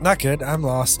 going? Not good. I'm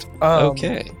lost.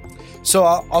 Okay. So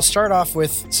I'll start off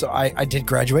with, so I did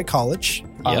graduate college,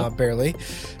 Yep. barely,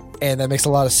 and that makes a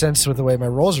lot of sense with the way my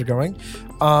rolls are going.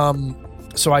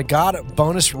 So I got a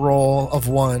bonus roll of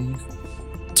 1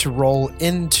 to roll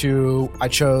into, I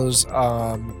chose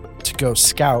to go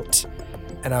scout,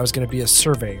 and I was going to be a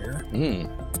surveyor.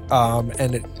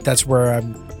 That's where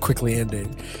I'm quickly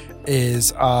ending. Is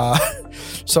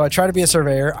so I tried to be a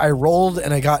surveyor. I rolled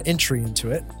and I got entry into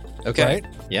it. Okay. Right?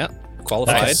 Yeah.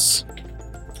 Qualified. Nice.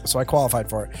 So I qualified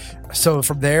for it. So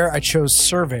from there, I chose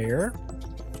surveyor,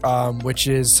 which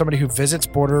is somebody who visits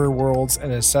border worlds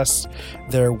and assess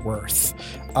their worth.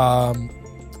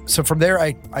 So from there,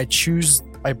 I choose.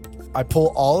 I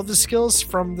pull all of the skills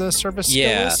from the service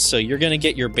Yeah, skills. so you're going to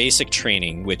get your basic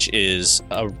training, which is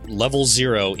a level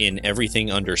 0 in everything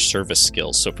under service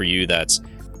skills. So for you, that's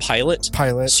pilot,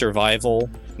 survival,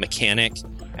 mechanic,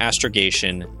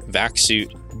 astrogation, vac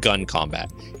suit, gun combat.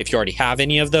 If you already have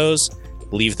any of those,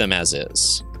 leave them as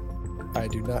is. I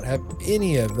do not have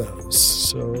any of those.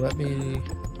 So let me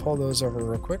pull those over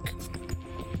real quick.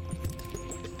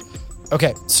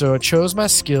 Okay, so I chose my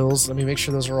skills. Let me make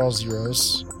sure those are all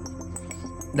zeros.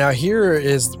 Now here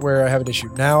is where I have an issue.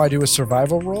 Now I do a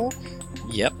survival roll.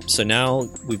 Yep. So now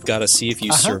we've got to see if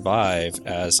you survive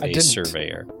as I a didn't.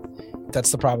 surveyor.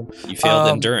 That's the problem. You failed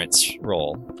the endurance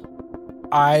roll.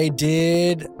 I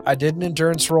did an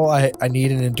endurance roll. I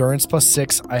need an endurance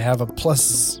 +6. I have a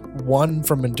 +1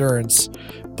 from endurance,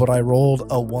 but I rolled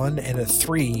a 1 and a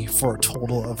 3 for a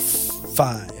total of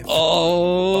 5.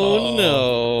 Oh.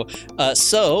 No.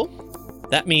 So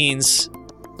that means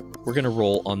we're going to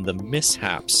roll on the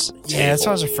mishaps. Yeah, that's what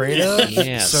I was afraid of.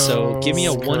 Yeah, so give me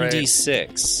a Great.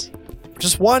 1d6.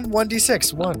 Just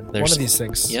 1d6. One There's- of these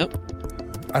things. Yep.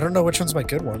 I don't know which one's my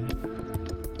good one.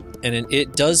 And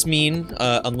it does mean,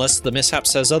 unless the mishap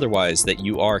says otherwise, that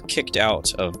you are kicked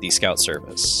out of the scout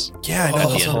service. Yeah, I know.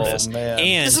 Oh, This one. this. man.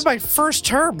 And This is my first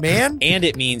term, man. and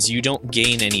it means you don't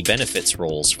gain any benefits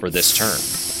rolls for this term.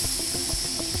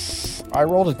 I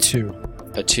rolled a 2.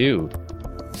 A 2.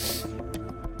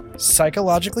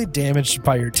 Psychologically damaged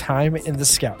by your time in the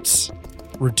scouts.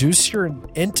 Reduce your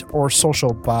int or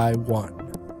social by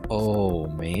 1. Oh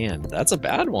man, that's a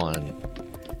bad one.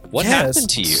 What Yes. happened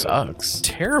to you? Sucks.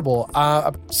 Terrible.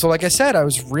 So like I said, I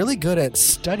was really good at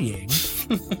studying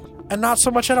and not so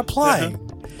much at applying.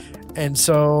 And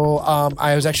so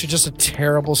I was actually just a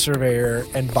terrible surveyor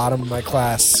and bottom of my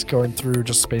class going through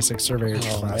just basic surveyor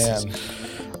classes.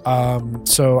 Man.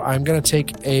 So I'm going to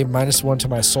take a -1 to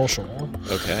my social,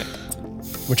 Okay.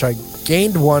 which I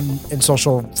gained 1 in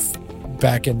social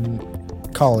back in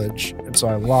college. And so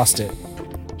I lost it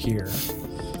here.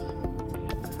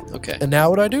 Okay. And now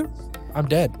what do I do? I'm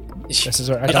dead. This is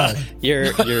I died.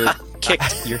 You're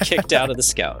kicked out of the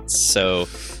scouts. So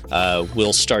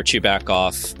we'll start you back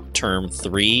off term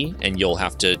 3, and you'll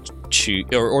have to choose,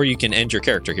 or you can end your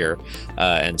character here,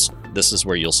 and this is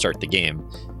where you'll start the game.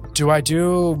 Do I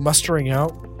do mustering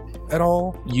out at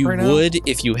all? You right now? would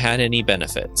if you had any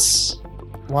benefits,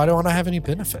 Why don't I have any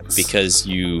benefits? because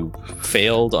you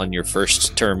failed on your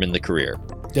first term in the career.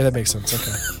 Yeah, that makes sense.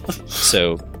 Okay.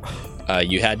 So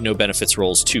you had no benefits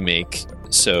rolls to make.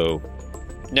 So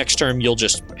next term you'll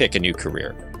just pick a new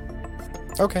career.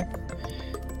 Okay.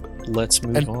 Let's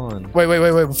move And- on. Wait.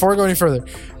 Before we go any further,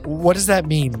 what does that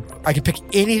mean? I can pick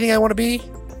anything I want to be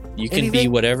You can be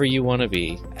anything? whatever you want to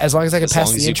be, as long as I can as pass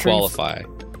long the as you entry. qualify.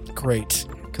 Great,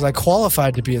 because I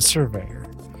qualified to be a surveyor.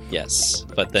 Yes,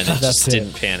 but then it That's just it.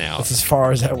 didn't pan out. That's as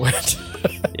far as I went.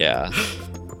 Yeah,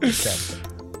 Okay.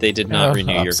 they did not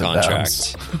renew your Ups and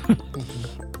contract.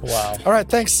 Wow. All right.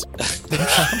 Thanks.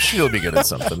 I'm sure you'll be good at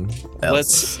something else.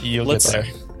 Let's You'll Let's- get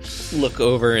there. look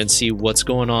over and see what's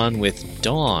going on with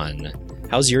Dawn.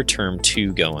 How's your term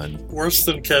 2 going? Worse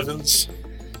than Kevin's.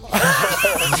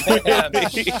 Man.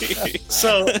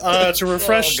 So to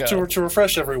refresh Oh, God. to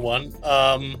refresh everyone,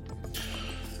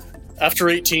 after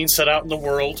 18, set out in the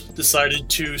world, decided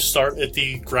to start at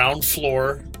the ground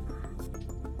floor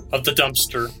of the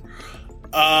dumpster.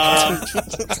 Out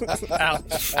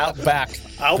back.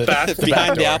 Out back,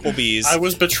 Behind the door. Applebee's. I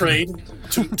was betrayed.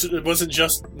 It wasn't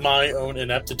just my own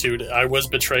ineptitude. I was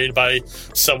betrayed by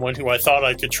someone who I thought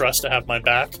I could trust to have my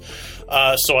back.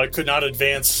 So I could not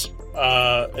advance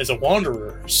as a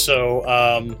wanderer. So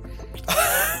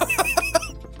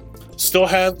still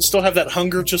have that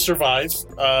hunger to survive.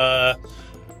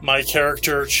 My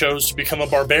character chose to become a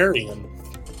barbarian.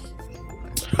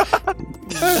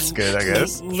 That's good, I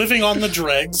guess. Living on the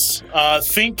dregs.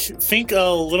 Think a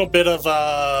little bit of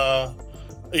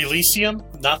Elysium,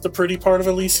 not the pretty part of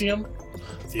Elysium.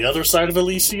 The Other Side of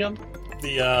Elysium,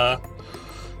 the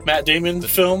Matt Damon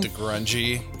film. The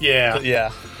grungy.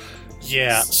 Yeah.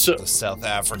 Yeah. So The South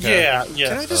Africa. yeah.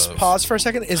 Can I just pause for a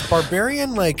second? Is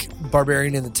barbarian like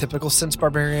barbarian in the typical sense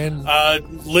barbarian?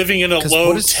 Living in a 'Cause low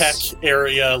what is- tech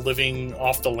area, living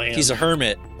off the land. He's a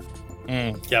hermit.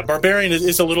 Yeah, barbarian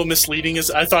is a little misleading.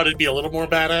 I thought it'd be a little more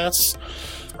badass.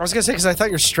 I was gonna say because I thought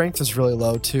your strength was really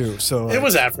low too. So It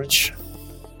was average.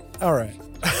 all right.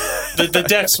 The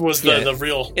dex was the, Yeah. the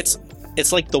real. It's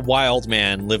like the wild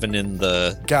man living in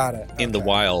the Got it. the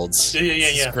wilds. Yeah.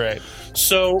 This is great.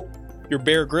 So You're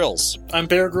Bear Grylls. I'm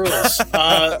Bear Grylls.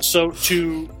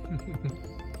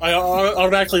 I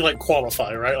automatically like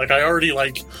qualify, right? Like I already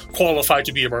like qualify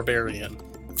to be a barbarian.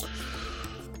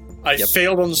 I Yep.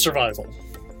 failed on the survival.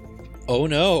 Oh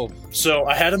no. So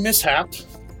I had a mishap.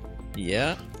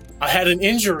 Yeah. I had an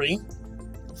injury.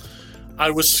 I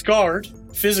was scarred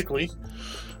physically.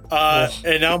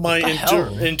 And now my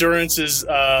endurance is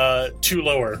 2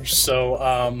 lower. So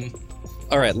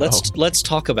All right. Let's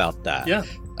talk about that. yeah,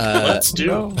 Uh, let's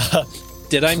do.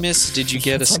 Did I miss? Did you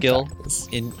get a skill?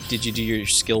 Did you do your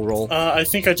skill roll? I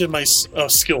think I did my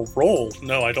skill roll.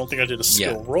 No, I don't think I did a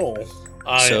skill roll.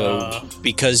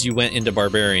 Because you went into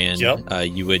barbarian, Yep.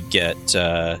 You would get.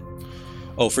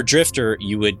 For drifter,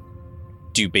 you would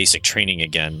do basic training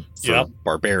again for Yep.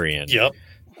 barbarian. Yep.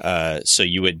 So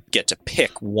you would get to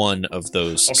pick one of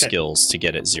those Okay. skills to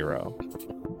get it 0.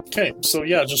 Okay, so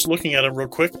yeah, just looking at it real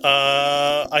quick.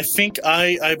 I think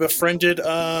I befriended.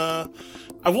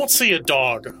 I won't say a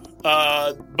dog,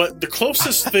 but the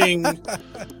closest thing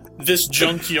this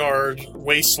junkyard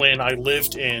wasteland I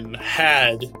lived in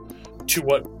had to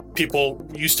what people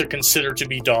used to consider to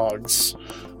be dogs.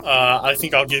 I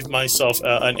think I'll give myself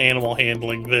an animal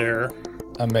handling there.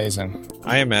 Amazing.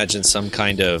 I imagine some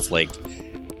kind of like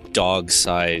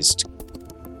dog-sized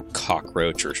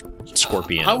cockroach or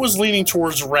scorpion. I was leaning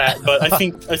towards rat, but I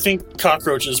think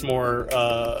cockroach is more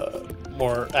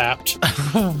apt.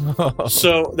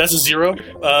 So that's a 0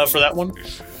 for that one.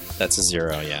 That's a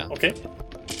 0. Yeah. Okay.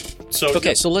 So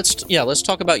Okay, so let's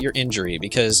talk about your injury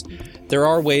because there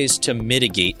are ways to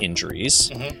mitigate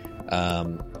injuries. I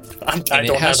And don't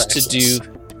it has have to access.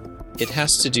 it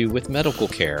has to do with medical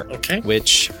care, Okay.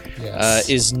 which Yes.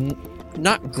 is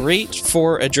not great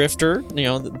for a drifter,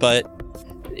 but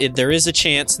there is a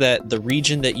chance that the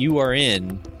region that you are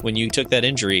in when you took that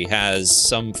injury has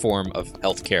some form of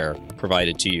health care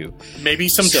provided to you. Maybe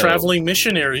some So- traveling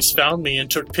missionaries found me and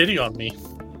took pity on me.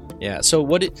 Yeah. So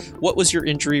what was your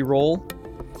injury roll?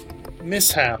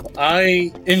 Mishap.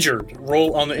 I injured.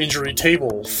 Roll on the injury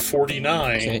table.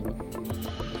 49. Okay.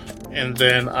 And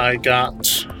then I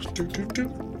got.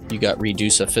 You got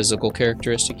reduce a physical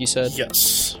characteristic, you said?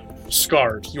 Yes.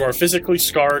 Scarred. You are physically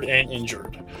scarred and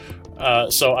injured.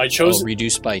 So I chose.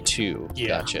 Reduced by 2. Yeah.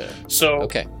 Gotcha. So.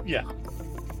 Okay. Yeah.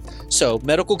 So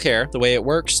medical care, the way it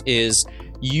works is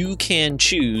you can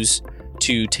choose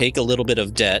to take a little bit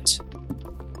of debt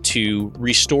to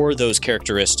restore those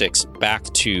characteristics back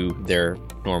to their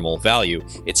normal value.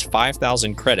 It's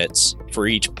 5,000 credits for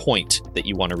each point that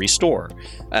you want to restore.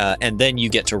 And then you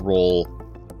get to roll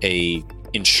a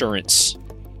insurance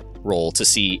roll to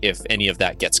see if any of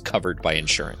that gets covered by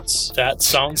insurance. That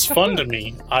sounds fun to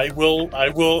me. I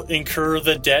will incur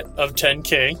the debt of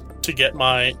 10K to get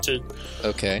my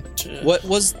Okay.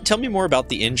 Tell me more about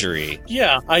the injury.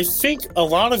 Yeah, I think a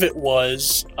lot of it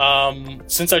was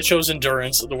since I chose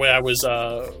endurance. The way I was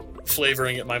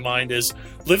flavoring it in my mind is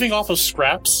living off of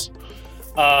scraps.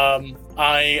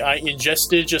 I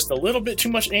ingested just a little bit too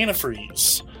much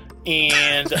antifreeze,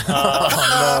 and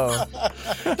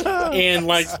and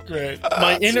like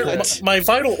my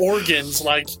vital organs,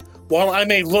 like while I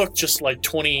may look just like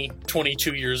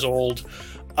 22 years old,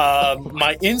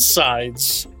 my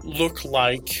insides look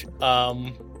like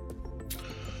the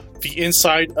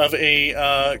inside of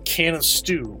a can of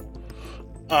stew.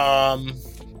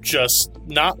 Just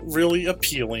not really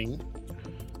appealing.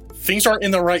 Things aren't in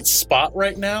the right spot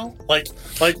right now. Like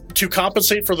to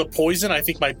compensate for the poison, I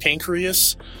think my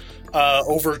pancreas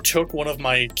overtook one of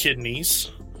my kidneys,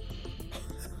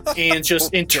 and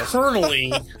just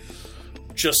internally,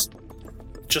 just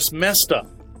messed up.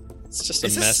 It's just a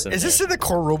mess. Is this in the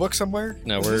core rulebook somewhere?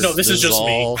 No, This is just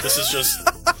me. all This is just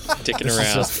dicking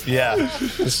around.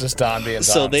 It's just Don being Don.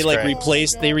 So they It's like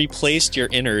great. replaced your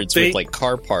innards They- with like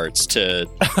car parts to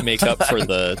make up for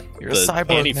the You're a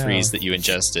cyborg antifreeze now. that you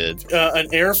ingested. an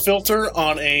air filter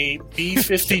on a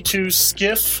B-52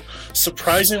 skiff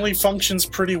surprisingly functions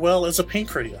pretty well as a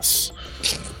pancreas.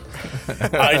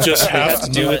 I just They have have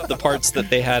to do with the parts that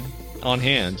they had on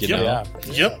hand, you Yep. know.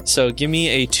 Yeah. Yep. So give me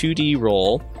a 2D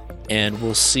roll, and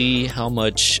we'll see how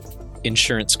much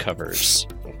insurance covers.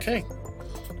 Okay.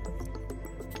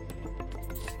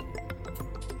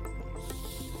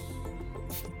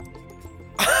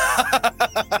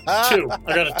 2.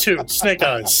 I got a 2. Snake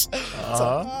Eyes.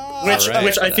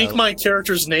 Which I think my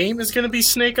character's name is going to be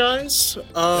Snake Eyes.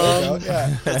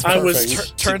 I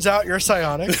was turns out you're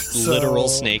psionic. So. Literal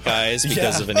snake eyes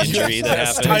because of an injury that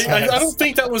happened. I don't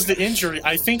think that was the injury.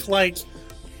 I think like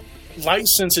light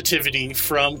sensitivity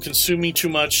from consuming too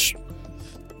much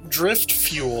drift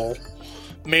fuel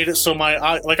made it so my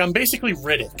eye, like I'm basically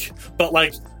Riddick, but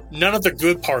like none of the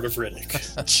good part of Riddick.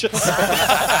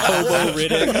 Hobo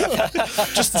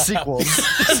Riddick. Just the sequels.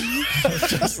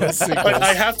 But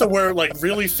I have to wear like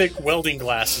really thick welding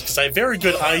glasses because I have very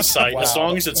good eyesight as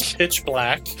long as it's pitch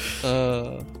black.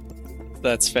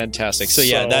 That's fantastic. So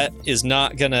yeah, that is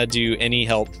not gonna do any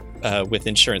help with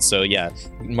insurance. So yeah,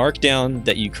 mark down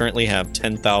that you currently have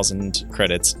 10,000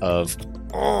 credits of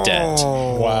debt.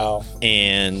 Wow.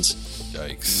 And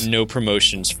Yikes. no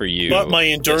promotions for you. But my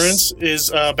endurance is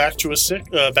back to a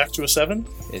 7.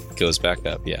 It goes back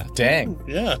up. Yeah. Dang.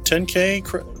 Yeah,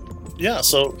 10K. Yeah,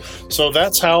 so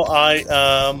that's how I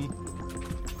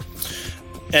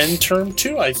end term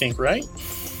 2. I think, right?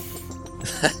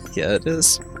 Yeah, it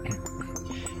is.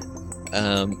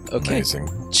 Okay, Amazing.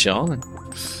 John.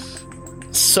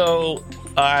 So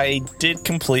I did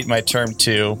complete my term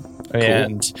 2,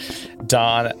 and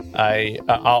Don,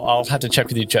 I'll have to check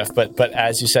with you, Jeff. But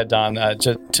as you said, Don,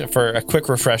 for a quick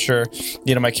refresher,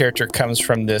 my character comes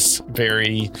from this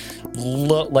very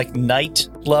like knight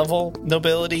level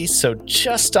nobility, so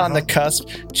just on the cusp,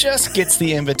 just gets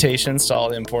the invitations to all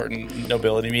the important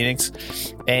nobility meetings,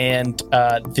 and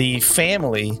the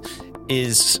family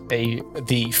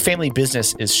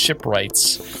business is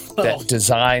shipwrights that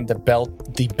design the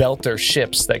belter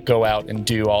ships that go out and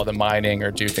do all the mining or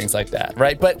do things like that,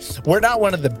 right? But we're not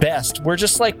one of the best. We're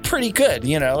just like pretty good,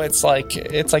 It's like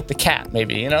the cat,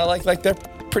 maybe, like they're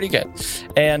pretty good.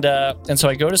 And so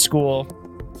I go to school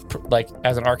like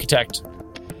as an architect.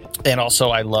 And also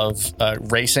I love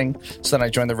racing. So then I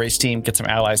joined the race team, get some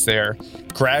allies there,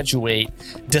 graduate,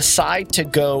 decide to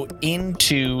go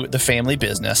into the family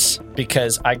business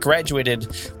because I graduated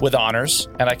with honors,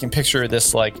 and I can picture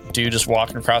this like dude just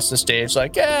walking across the stage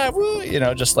like, yeah, woo,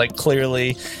 just like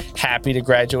clearly happy to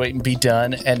graduate and be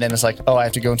done. And then it's like, oh, I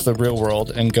have to go into the real world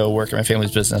and go work in my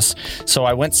family's business. So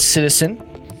I went citizen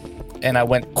and I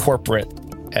went corporate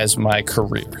as my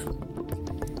career.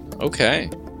 Okay.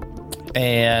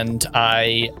 And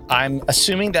I'm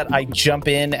assuming that I jump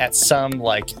in at some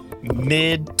like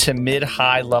mid to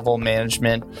mid-high level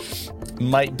management,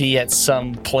 might be at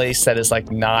some place that is like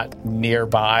not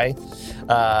nearby.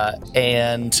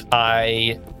 And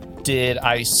I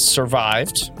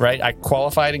survived, right? I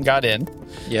qualified and got in.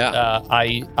 Yeah.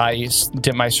 I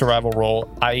did my survival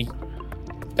role.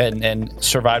 And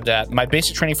survived that. My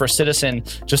basic training for a citizen,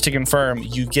 just to confirm,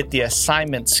 you get the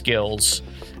assignment skills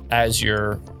as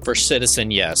your... For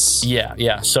citizen, yes.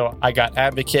 Yeah. So I got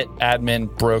advocate,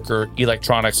 admin, broker,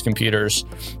 electronics, computers,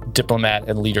 diplomat,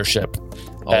 and leadership.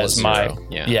 All as my 0.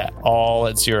 Yeah, all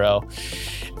at 0.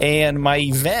 And my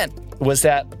event was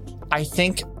that I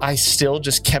think I still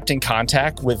just kept in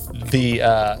contact with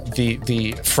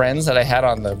the friends that I had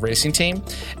on the racing team,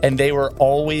 and they were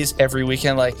always every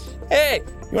weekend like, "Hey,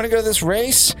 you want to go to this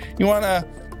race? You want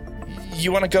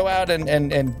to go out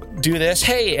and do this?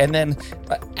 Hey," and then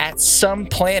at some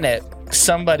planet,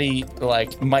 somebody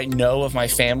like might know of my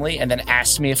family and then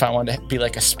ask me if I want to be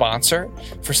like a sponsor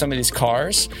for some of these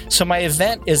cars. So my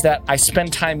event is that I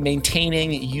spend time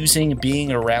maintaining, using,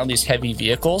 being around these heavy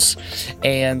vehicles.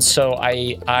 And so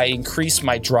I increase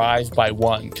my drive by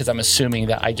 1 because I'm assuming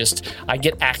that I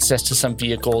get access to some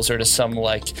vehicles or to some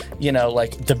like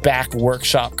the back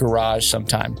workshop garage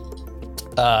sometime.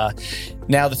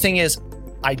 Now the thing is,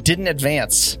 I didn't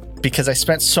advance because I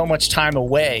spent so much time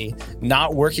away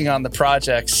not working on the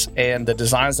projects and the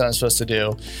designs that I'm supposed to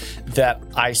do that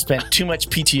I spent too much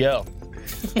PTO.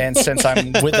 And since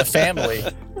I'm with the family,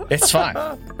 it's fine,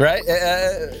 right?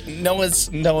 No one's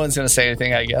going to say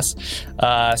anything, I guess.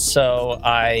 So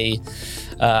I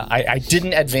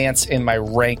didn't advance in my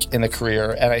rank in the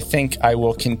career, and I think I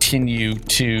will continue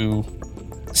to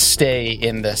stay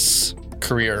in this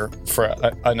career for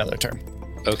another term.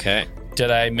 Okay. Did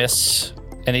I miss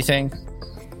anything?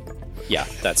 Yeah,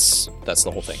 that's the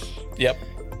whole thing. Yep.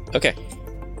 Okay.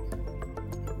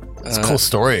 It's a cool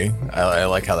story. I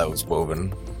like how that was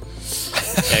woven.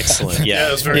 Excellent. Yeah.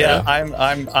 it was very Yeah,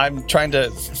 good. I'm trying to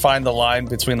find the line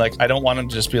between like I don't want him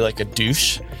to just be like a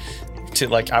douche to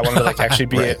like, I want to like actually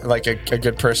be Right. like a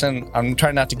good person. I'm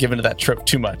trying not to give into that trip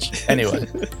too much. Anyway,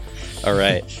 All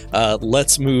right.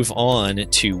 Let's move on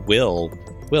to Will.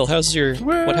 Will,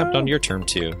 what happened on your term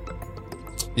 2?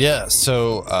 Yeah,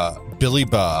 so Billy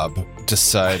Bob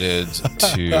decided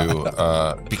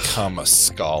to become a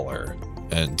scholar,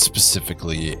 and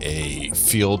specifically a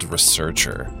field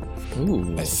researcher,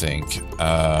 Ooh. I think.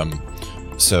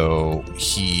 So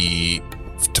he,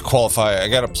 to qualify, I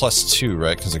got a +2,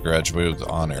 right? Because I graduated with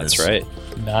honors. That's right.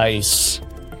 nice.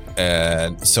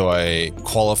 And so I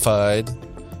qualified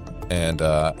and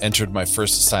entered my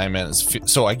first assignment.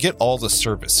 So I get all the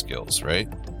service skills, right?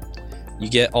 You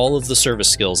get all of the service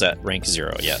skills at rank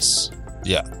 0, yes.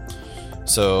 Yeah.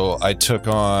 So I took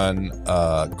on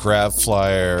Grav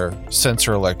Flyer,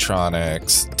 Sensor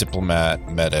Electronics, Diplomat,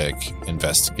 Medic,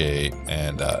 Investigate,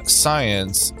 and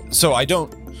Science. So I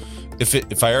don't.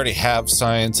 If I already have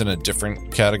Science in a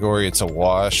different category, it's a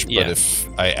wash. Yeah. But if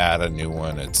I add a new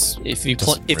one, it's If you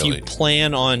doesn't if you really-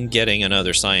 plan on getting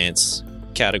another science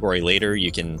category later,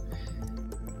 you can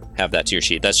have that to your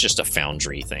sheet. That's just a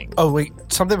Foundry thing. Oh wait,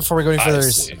 something before we go any I further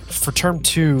is see. for term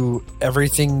 2,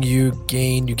 everything you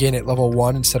gain at level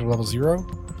 1 instead of level 0.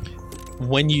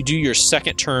 When you do your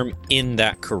second term in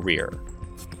that career.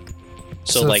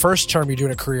 So the like first term you do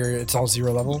in a career, it's all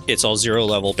 0 level. it's all 0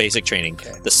 level basic training.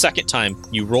 Okay. The second time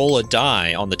you roll a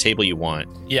die on the table you want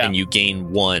Yeah. and you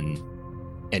gain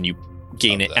 1 and you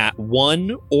gain Of it that. at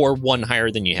 1 or 1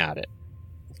 higher than you had it.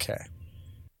 Okay.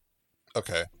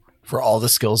 okay. For all the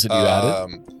skills that you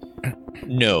added?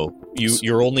 No,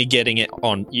 you're only getting it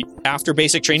on after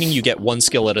basic training you get 1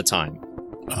 skill at a time.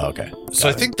 Oh, okay. So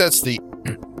I think that's the.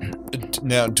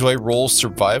 Now, do I roll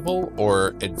survival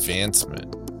or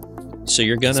advancement? So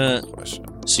you're That's gonna my question.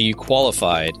 so you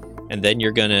qualified and then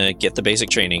you're gonna get the basic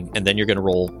training and then you're gonna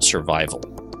roll survival.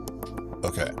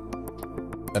 Okay.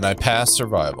 And I passed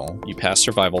survival. You pass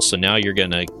survival, so now you're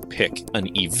gonna pick an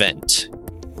event.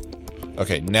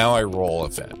 Okay, now I roll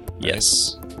event. right?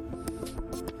 Yes.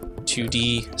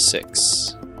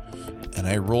 2d6. And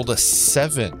I rolled a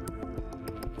 7.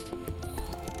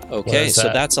 Okay, is so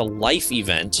that? that's a life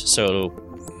event. So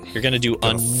you're gonna do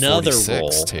Got a another 46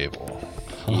 roll. table.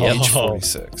 Yep. Age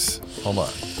 46. Hold on.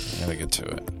 I gotta get to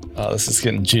it. Oh, this is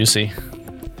getting juicy.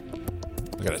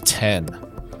 I got a 10.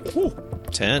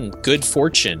 10. Good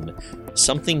fortune.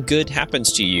 Something good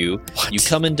happens to you. You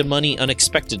come into money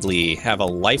unexpectedly, have a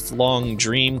lifelong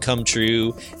dream come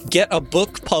true, get a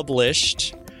book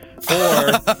published,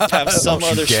 or have some Don't you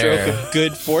other stroke dare. of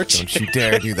good fortune. Don't you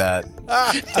dare do that.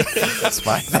 That's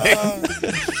my thing.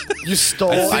 You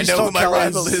stole. I you know stole who my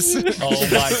Kellen's- rival is. Oh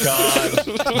my god.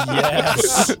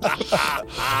 Yes.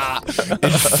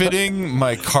 In fitting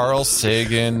my Carl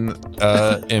Sagan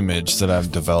image that I'm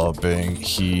developing,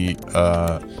 he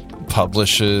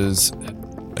publishes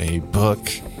a book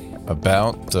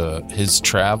about his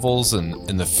travels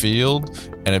in the field,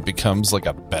 and it becomes like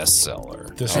a bestseller.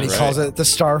 And he calls it the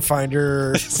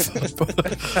Starfinder.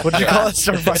 What do you call it?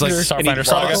 Starfinder. like Starfinder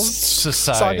Saga.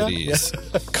 Societies.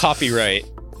 Copyright.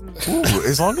 Ooh,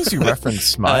 as long as you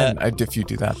reference mine, if you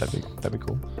do that, that'd be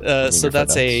cool. So your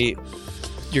that's footnotes.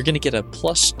 you're going to get a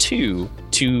 +2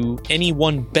 to any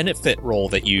one benefit roll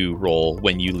that you roll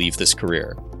when you leave this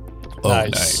career. Oh,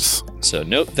 Nice. nice. So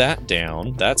note that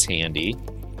down. That's handy.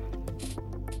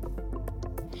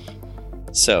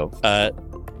 So,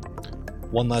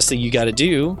 one last thing you got to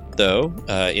do, though,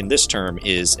 in this term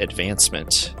is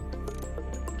advancement.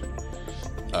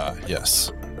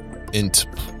 Yes. Int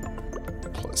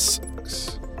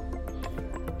 +6.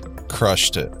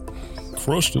 Crushed it.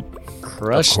 Crushed it.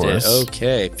 Crushed Of it. course.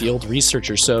 Okay, field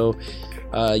researcher. So,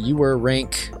 you were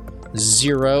rank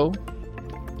 0.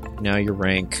 Now you're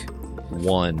rank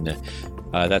 1.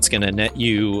 That's going to net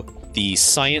you the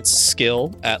science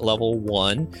skill at level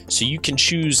 1. So you can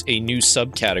choose a new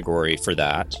subcategory for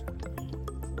that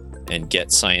and get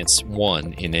science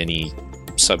 1 in any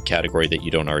subcategory that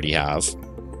you don't already have.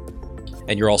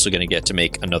 And you're also going to get to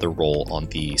make another roll on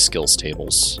the skills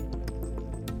tables.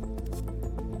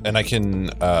 And I can,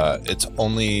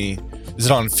 is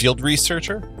it on field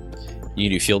researcher? You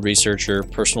can do field researcher,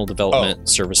 personal development,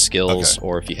 service skills, Okay.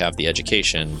 or if you have the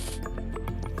education,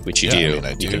 which you Yeah, I do, mean, I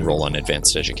you do. can roll on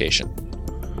advanced education.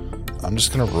 I'm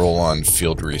just going to roll on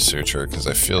field researcher because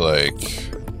I feel like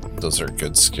those are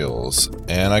good skills.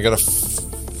 And I got a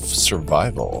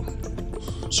survival.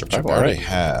 Which I Survival, already alright.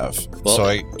 have. Well, so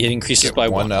I it increases get by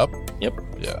one 1. up. Yep.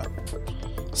 Yeah.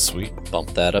 Sweet. Bump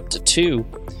that up to 2.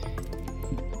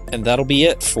 And that'll be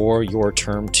it for your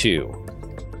term 2.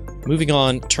 Moving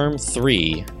on, term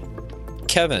 3.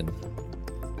 Kevin.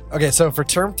 Okay, so for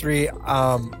term 3,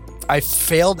 I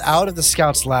failed out of the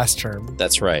Scouts last term.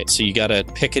 That's right. So you got to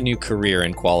pick a new career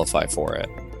and qualify for it.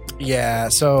 Yeah,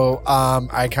 so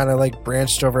I kind of like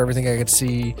branched over everything I could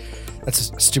see.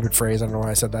 That's a stupid phrase. I don't know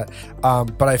why I said that.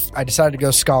 But I decided to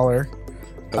go Scholar.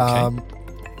 Okay.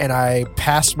 And I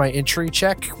passed my entry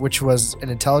check, which was an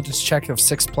intelligence check of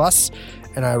 6+,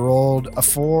 and I rolled a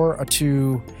 4, a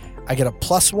 2. I get a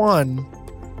 +1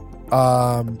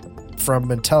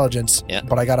 from intelligence, Yeah.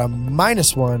 but I got a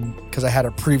 -1 because I had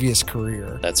a previous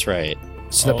career. That's right.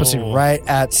 So that puts me right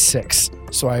at 6.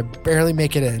 So I barely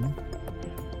make it in.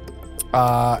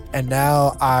 And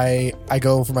now I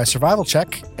go for my survival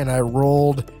check, and I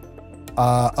rolled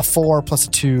a 4 plus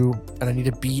a 2, and I need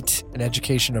to beat an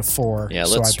education of 4. Yeah,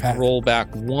 so let's I passed. roll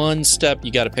back one step.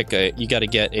 You got to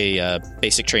get a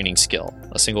basic training skill,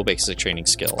 a single basic training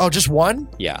skill. Oh, just one?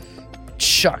 Yeah.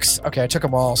 Shucks. Okay, I took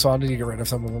them all, so I'll need to get rid of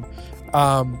some of them.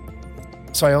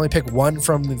 So I only pick one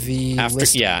from the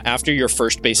list. After your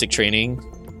first basic training,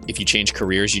 if you change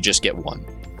careers, you just get one.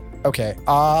 Okay,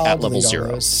 I'll At level delete all 0.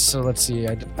 those. So let's see.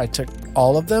 I took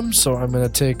all of them, so I'm going to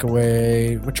take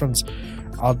away... Which ones?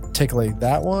 I'll take away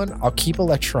that one. I'll keep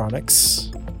electronics,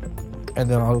 and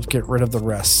then I'll get rid of the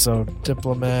rest. So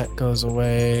diplomat goes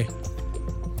away.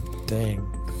 Dang.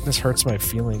 This hurts my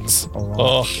feelings a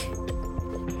lot.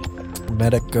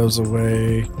 Medic goes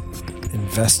away.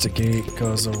 Investigate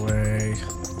goes away.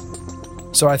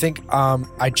 So I think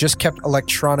I just kept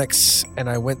electronics and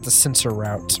I went the sensor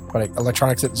route. But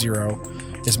electronics at 0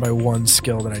 is my one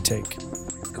skill that I take.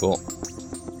 Cool.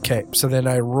 Okay, so then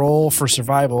I roll for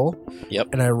survival. Yep.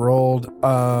 And I rolled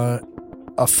a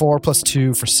 4 plus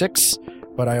 2 for 6,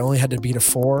 but I only had to beat a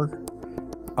 4.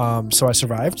 So I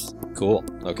survived. Cool.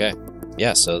 Okay.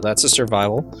 Yeah, so that's a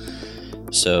survival.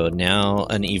 So now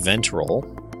an event roll.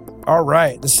 All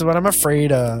right, this is what I'm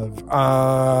afraid of.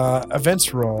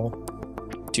 Events roll.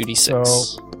 2d6.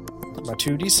 So my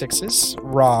 2d6s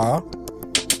raw.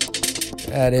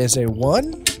 That is a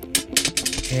 1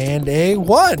 and a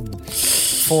 1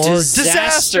 for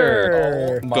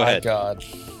disaster. Oh my Go ahead. god.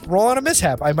 Roll on a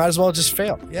mishap. I might as well just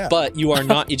fail. Yeah. But you are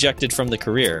not ejected from the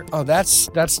career. Oh, that's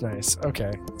nice.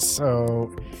 Okay,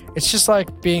 so it's just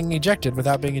like being ejected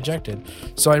without being ejected.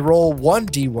 So I roll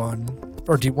 1d1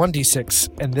 or 1d6,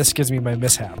 and this gives me my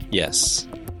mishap. Yes.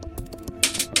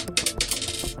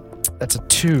 That's a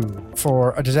 2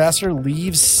 for a disaster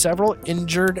leaves several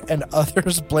injured and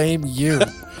others blame you,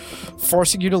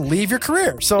 forcing you to leave your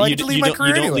career. So I get to leave my career.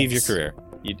 You don't anyways. leave your career.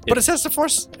 But it says it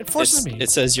forces me. It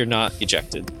says you're not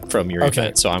ejected from your Okay.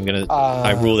 event. So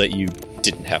I rule that you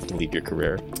didn't have to leave your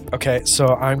career. Okay, so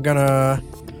I'm gonna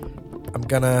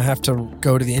have to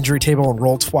go to the injury table and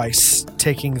roll twice,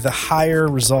 taking the higher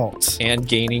result. And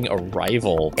gaining a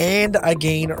rival. And I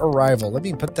gain a rival. Let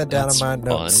me put that down That's in my fun.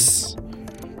 notes.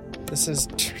 This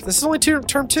is only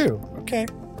term 2. Okay.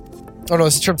 Oh no,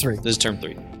 this is term 3. This is term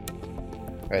 3.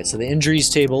 All right, so the injuries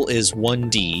table is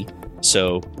 1d.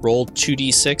 So roll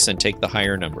 2d6 and take the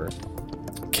higher number.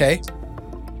 Okay.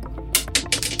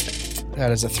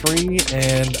 That is a 3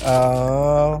 and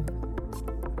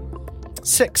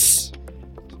 6.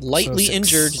 Lightly So 6.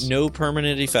 injured, no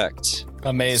permanent effect.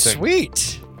 Amazing.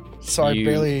 Sweet. So I You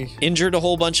barely. injured a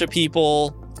whole bunch of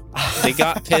people. They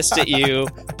got pissed at you,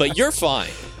 but you're fine.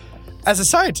 As a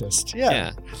scientist,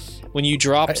 yeah. When you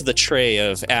dropped the tray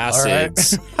of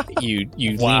acids, you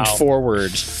Wow. leaned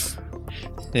forward,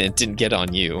 and it didn't get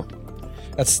on you.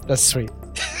 That's sweet.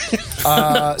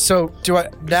 So do I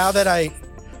now that I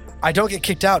don't get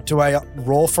kicked out? Do I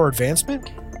roll for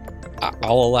advancement?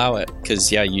 I'll allow it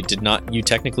because you did not. You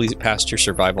technically passed your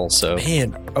survival, so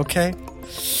Man, okay.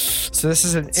 So this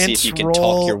is an see int if you can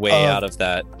roll talk your way of out of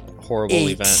that horrible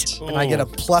 8, event. and I get a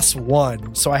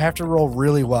 +1. So I have to roll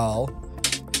really well.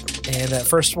 And that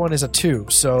first one is a 2.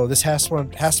 So this has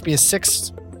to be a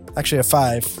 6, actually a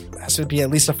 5. It has to be at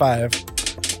least a 5.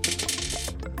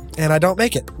 And I don't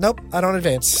make it. Nope, I don't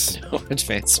advance. No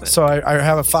advancement. So I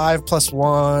have a 5 +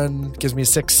 1 gives me a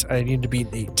 6. I need to beat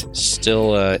an 8.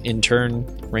 Still intern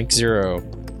rank 0.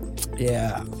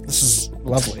 Yeah, this is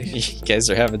lovely. You guys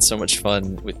are having so much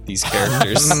fun with these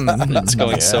characters. It's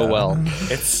going so well.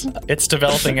 It's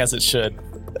developing as it should.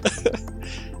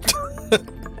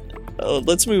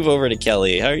 Let's move over to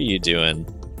Kelly. How are you doing?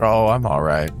 Oh, I'm all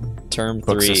right. Term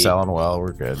Books 3. are selling well.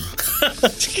 We're good.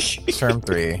 Term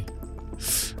 3.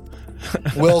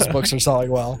 Will's books are selling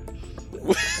well.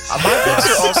 My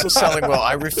books are also selling well.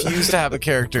 I refuse to have a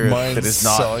character Mine's that is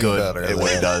not selling good better at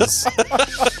what he does.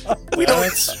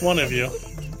 That's one of you.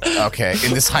 Okay,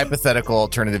 in this hypothetical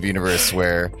alternative universe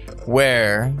where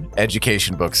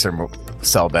education books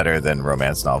sell better than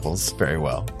romance novels, very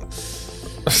well.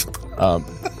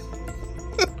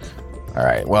 All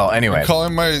right. Well, anyway, You're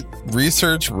calling my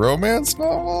research romance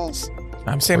novels?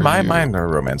 I'm saying Or mine are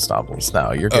romance novels.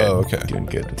 No, you're good. Oh, okay. Doing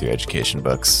good with your education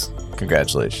books.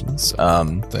 Congratulations.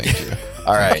 Thank you.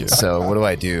 All right. you. So what do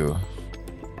I do?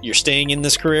 You're staying in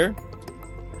this career?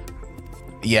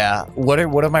 Yeah. What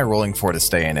am I rolling for to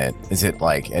stay in it? Is it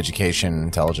like education,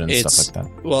 intelligence, stuff like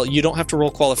that? Well, you don't have to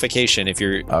roll qualification if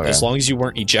you're Okay. as long as you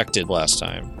weren't ejected last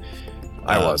time.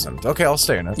 I wasn't. Okay, I'll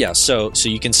stay in it. Yeah, so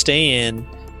you can stay in,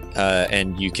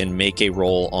 and you can make a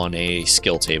roll on a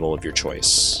skill table of your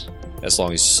choice, as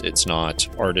long as it's not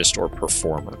artist or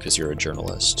performer, because you're a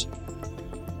journalist.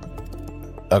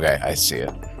 Okay, I see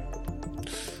it.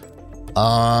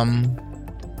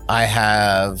 I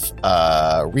have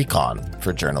recon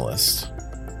for journalist.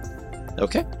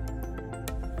 Okay.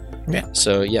 Yeah.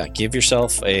 So yeah, give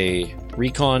yourself a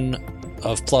recon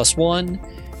of +1,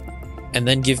 and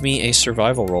then give me a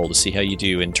survival roll to see how you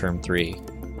do in term 3.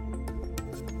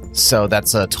 So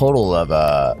that's a total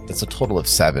of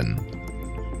 7.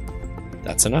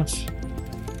 That's enough.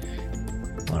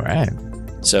 All right.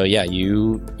 So yeah,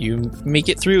 you make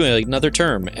it through another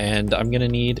term, and I'm gonna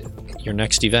need your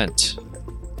next event.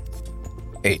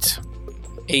 8.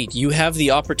 8. You have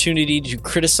the opportunity to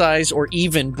criticize or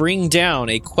even bring down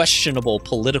a questionable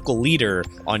political leader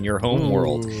on your home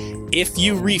world. If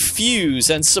you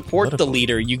refuse and support the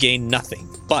leader, you gain nothing.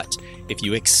 But if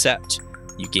you accept,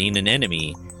 you gain an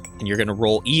enemy, and you're going to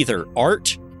roll either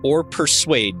art or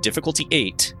persuade, difficulty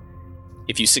 8.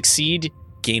 If you succeed,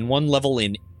 gain 1 level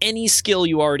in any skill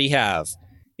you already have.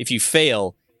 If you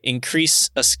fail,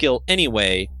 increase a skill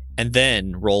anyway, and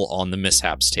then roll on the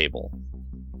mishaps table.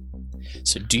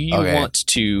 So do you want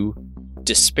to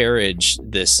disparage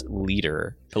this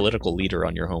political leader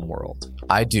on your home world?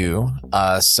 I do.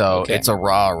 So it's a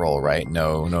raw roll, right?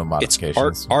 No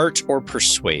modifications. It's art or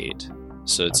persuade.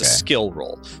 So it's a skill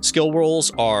roll. Skill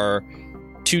rolls are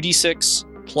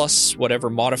 2d6 plus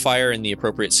whatever modifier in the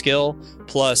appropriate skill,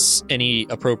 plus any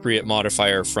appropriate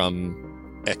modifier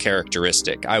from a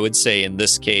characteristic. I would say in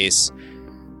this case,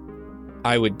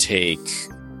 I would take...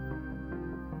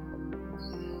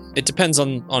 It depends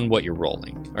on what you're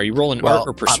rolling. Are you rolling art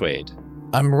or persuade?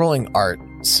 I'm rolling art,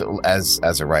 so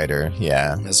as a writer,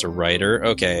 yeah. As a writer,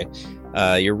 okay.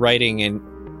 You're writing in...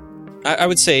 I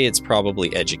would say it's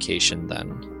probably education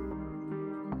then.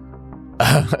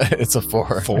 It's a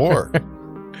 4. 4.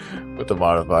 With the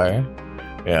modifier.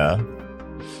 Yeah.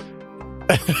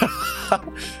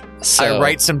 So, I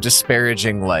write some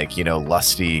disparaging,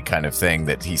 lusty kind of thing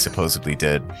that he supposedly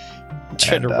did.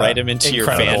 Try to write him into your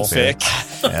fanfic.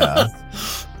 Yeah.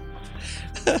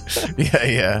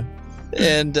 Yeah.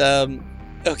 And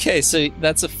okay, so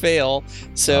that's a fail.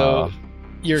 So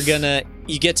you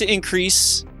get to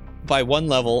increase by 1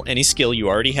 level any skill you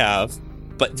already have,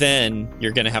 but then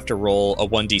you're gonna have to roll a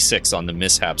 1d6 on the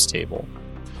mishaps table.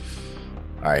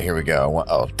 All right, here we go.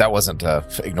 Oh, that wasn't.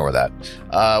 Ignore that.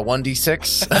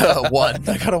 1d6. 1.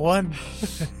 I got a 1.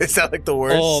 Is that like the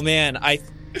worst? Oh man, I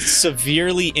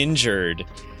severely injured.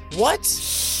 What?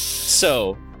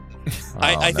 So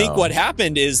I think what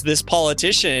happened is this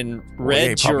politician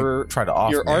read your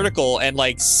article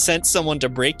and sent someone to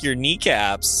break your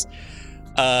kneecaps.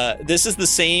 This is the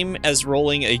same as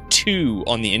rolling a 2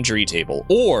 on the injury table,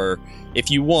 or if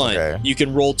you want, you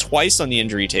can roll twice on the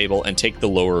injury table and take the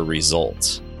lower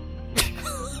result.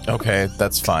 Okay,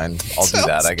 that's fine. I'll do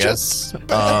that, I guess.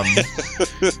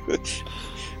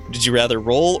 Did you rather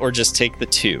roll or just take the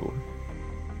 2?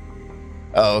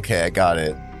 Oh, okay, I got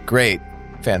it. Great.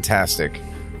 Fantastic.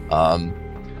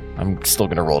 I'm still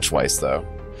going to roll twice, though.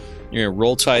 You're going to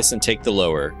roll twice and take the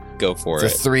lower. Go for it. The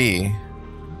 3.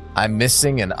 I'm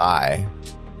missing an I.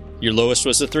 Your lowest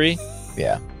was a 3?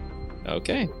 Yeah.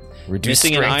 Okay. Reduce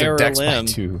missing strength an eye or or a dex limb.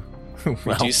 by 2.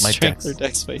 Reduce strength or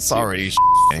dex by 2. It's already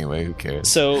anyway, who cares?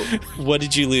 So, what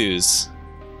did you lose?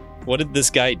 What did this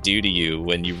guy do to you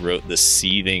when you wrote the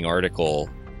seething article?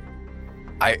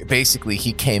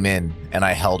 He came in and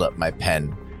I held up my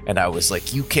pen and I was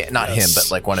like, you can't, not him,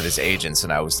 but one of his agents.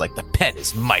 And I was like, the pen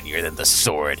is mightier than the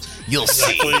sword. You'll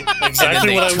see.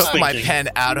 Exactly what I was took thinking. my pen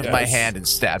out of my hand and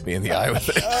stabbed me in the eye with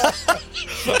it.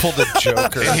 Pulled a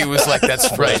Joker. And he was like,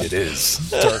 that's right, it is.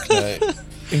 Dark Knight.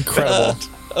 Incredible.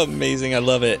 Amazing. I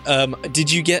love it.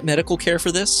 Did you get medical care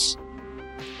for this?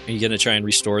 Are you going to try and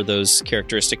restore those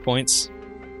characteristic points?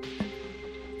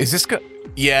 Is this good?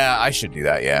 Yeah, I should do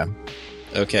that, yeah.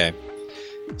 Okay.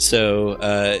 So,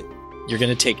 you're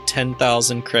going to take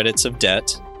 10,000 credits of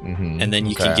debt, and then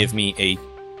you can give me a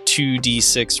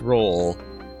 2d6 roll,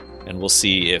 and we'll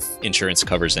see if insurance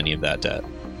covers any of that debt.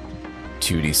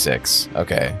 2d6.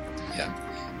 Okay. Yeah.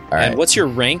 All right. And what's your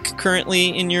rank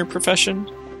currently in your profession?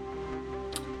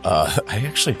 I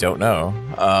actually don't know.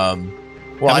 How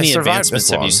I many survived advancements this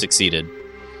have you long. succeeded?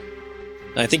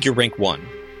 I think you're rank 1,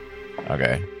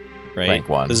 Okay. right? Rank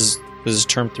 1. This is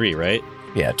term 3, right?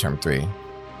 Yeah, term 3.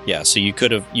 Yeah, so you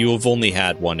have only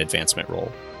had one advancement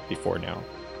roll before now.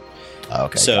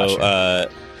 Okay. So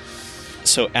gotcha.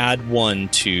 so add 1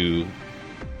 to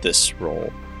this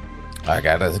roll. I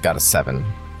got a 7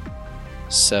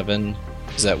 7.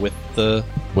 Is that with the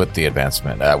with the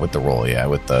advancement, with the roll. Yeah,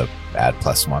 with the add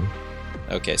 +1.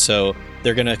 Okay, so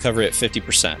they're going to cover it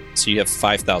 50%. So you have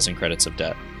 5,000 credits of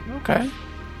debt. Okay.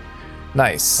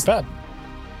 Nice. Not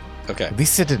bad. Okay. At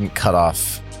least it didn't cut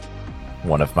off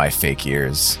one of my fake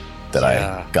ears that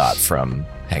Yeah. I got from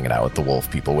hanging out with the wolf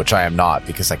people, which I am not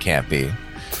because I can't be.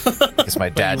 Because my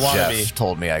dad you wanna Jeff be.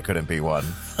 told me I couldn't be one.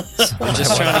 So I'm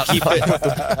just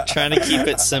trying to keep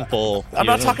it simple. I'm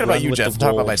not talking about you, Jeff. I'm talking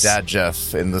about my wolves. dad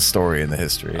Jeff in the story in the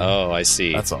history. Oh, I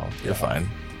see. That's all. You're fine.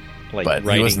 Like but he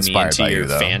writing was me inspired into by your you,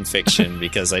 though. fan fiction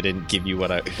because I didn't give you what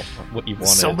you wanted.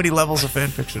 So many levels of fan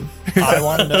fiction. I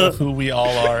want to know who we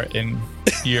all are in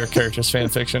your character's fan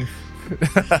fiction.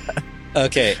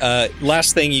 Okay,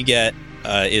 last thing you get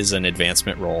is an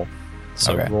advancement roll.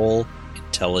 So Okay. roll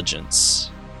intelligence.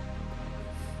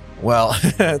 Well,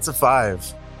 it's a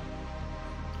 5.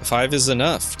 5 is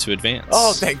enough to advance.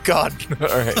 Oh, thank God. All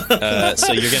right.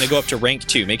 So you're going to go up to rank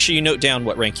 2. Make sure you note down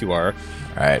what rank you are,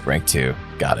 All right, rank 2.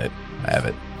 Got it. I have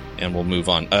it. and we'll move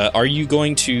on. Are you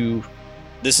going to...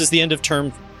 This is the end of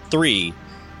term 3.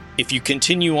 If you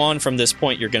continue on from this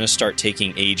point, you're going to start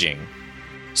taking aging.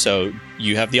 So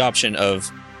you have the option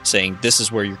of saying this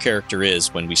is where your character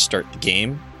is when we start the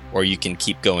game, or you can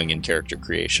keep going in character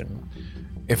creation.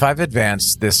 If I've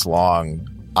advanced this long,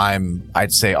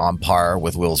 I'd say on par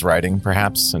with Will's writing,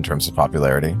 perhaps, in terms of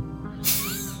popularity.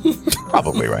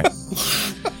 Probably, right?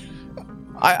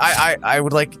 I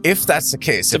would like, if that's the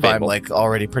case, if I'm Debatable. like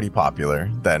already pretty popular,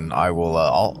 then I will,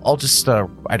 I'll just,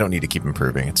 I don't need to keep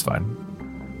improving. It's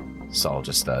fine. So I'll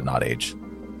just not age.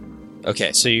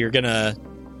 Okay, so you're going to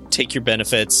take your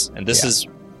benefits, and this Yeah. is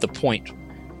the point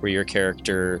where your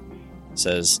character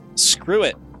says, screw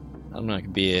it. I'm not going to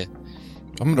be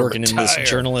I'm gonna working in this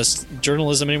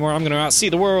journalism anymore. I'm going to out see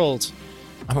the world.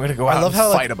 I'm going to go I out love and how,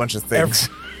 like, fight a bunch of things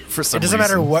for some It doesn't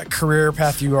matter reason. what career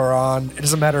path you are on. It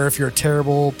doesn't matter if you're a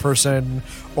terrible person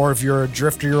or if you're a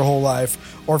drifter your whole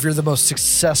life or if you're the most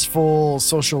successful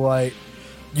socialite.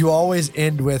 You always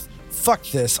end with, fuck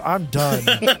this, I'm done.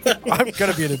 I'm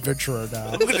going to be an adventurer now.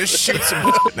 I'm going to shoot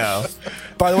some now.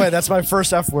 By the way, that's my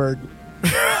first F word.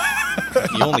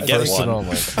 You only get First one. and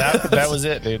only. That was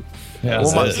it, dude. Yeah,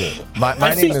 Well, that's it. my I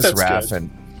name think is that's Raph, good.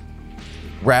 and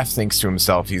Raph thinks to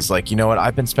himself, he's like, you know what?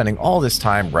 I've been spending all this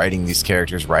time writing these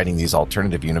characters, writing these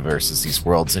alternative universes, these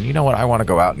worlds, and you know what? I want to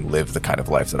go out and live the kind of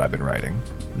life that I've been writing.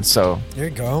 And so There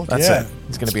you go. that's yeah. it.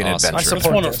 It's going to be an Awesome. I adventure. That's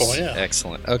support wonderful, this. yeah.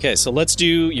 Excellent. Okay, so let's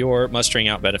do your mustering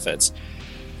out benefits.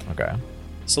 Okay.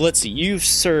 So let's see. You've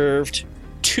served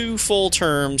 2 full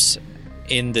terms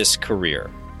in this career.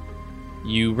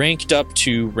 You ranked up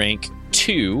to rank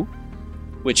 2,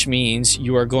 which means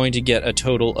you are going to get a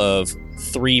total of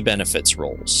 3 benefits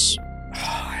rolls. I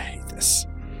hate this.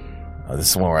 Oh, this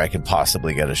is one where I could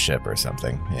possibly get a ship or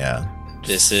something. Yeah.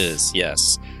 This is,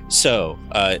 yes. So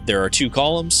there are 2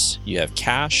 columns. You have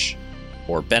cash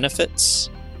or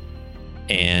benefits,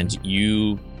 and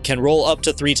you can roll up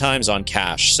to 3 times on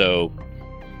cash. So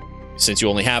since you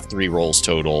only have 3 rolls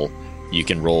total, you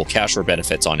can roll cash or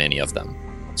benefits on any of them.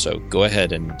 So go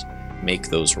ahead and make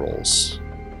those rolls.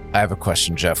 I have a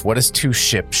question, Jeff. What does 2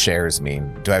 ship shares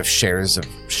mean? Do I have shares of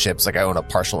ships? Like I own a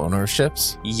partial owner of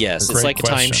ships? Yes, it's Great like a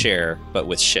question. timeshare, but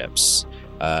with ships.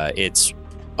 It's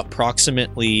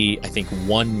approximately, I think,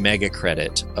 1 mega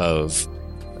credit of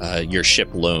your ship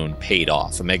loan paid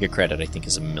off. A mega credit, I think,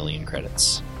 is 1,000,000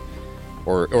 credits.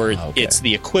 Or Okay. it's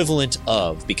the equivalent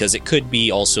of, because it could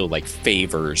be also like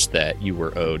favors that you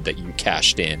were owed that you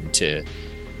cashed in to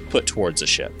put towards a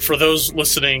ship. For those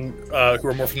listening who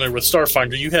are more familiar with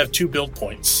Starfinder, you have 2 build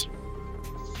points.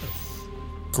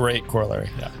 Great corollary.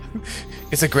 Yeah.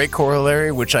 It's a great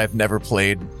corollary, which I've never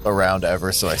played around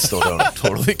ever, so I still don't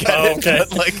totally get Oh, it. okay.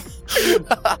 But like,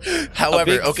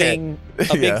 however, a okay.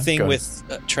 big Yeah, thing go ahead.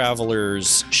 with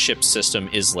Traveler's ship system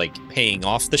is like paying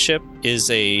off the ship is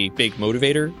a big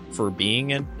motivator for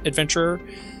being an adventurer,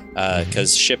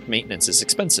 because ship maintenance is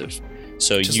expensive.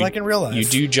 So Just you, like in real life. you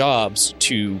do jobs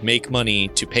to make money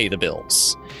to pay the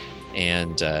bills,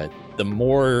 and the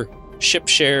more ship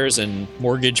shares and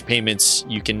mortgage payments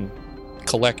you can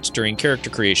collect during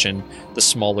character creation, the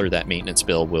smaller that maintenance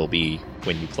bill will be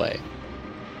when you play.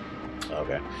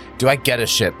 Okay. Do I get a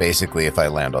ship basically if I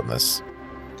land on this?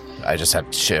 I just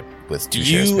have ship with 2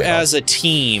 shares. You paid off. as a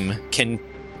team can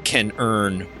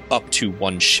earn up to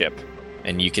 1 ship,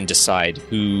 and you can decide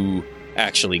who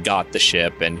actually got the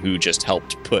ship and who just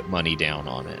helped put money down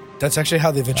on it. That's actually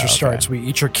how the adventure Okay. starts. We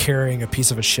each are carrying a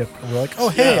piece of a ship. And we're like, oh,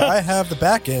 hey, I have the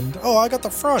back end. Oh, I got the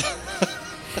front.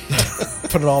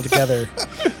 Put it all together.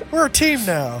 We're a team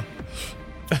now.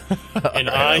 And Alright,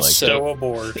 I like stow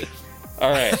aboard.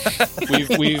 All right, we've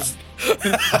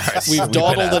Alright, so we've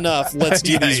dawdled enough. Let's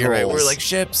do Yeah, these you're rolls. right. We're like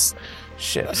ships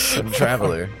and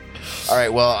traveler. All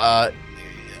right. Well,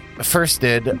 first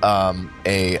did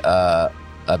a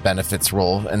benefits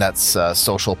roll, and that's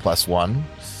social +1.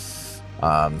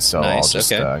 So I'll Nice,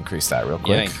 just okay. Increase that real quick.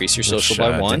 Yeah, increase your social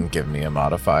which, by 1. Didn't give me a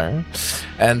modifier,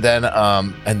 and then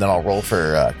I'll roll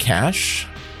for cash.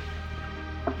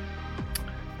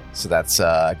 So that's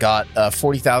got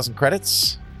 40,000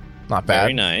 credits. Not bad.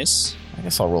 Very nice. I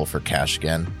guess I'll roll for cash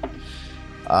again.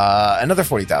 Another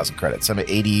 40,000 credits. I'm at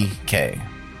 80K.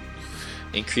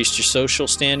 Increased your social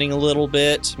standing a little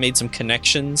bit, made some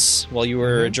connections while you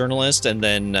were a journalist, and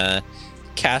then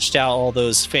cashed out all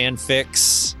those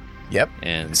fanfics. Yep.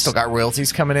 And Still got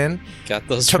royalties coming in. got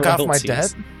those Took off my royalties.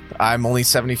 debt. I'm only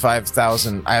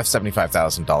 75,000. I have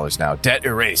 $75,000 now. Debt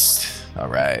erased. All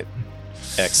right.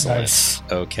 Excellent. Nice.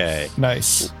 Okay.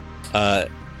 Nice.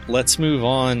 Let's move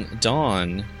on.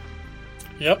 Dawn,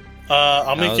 Yep.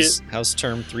 I'll make it. how's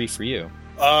term 3 for you?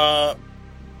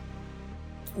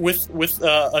 With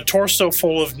a torso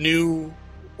full of new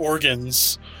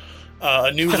organs,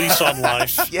 a new lease on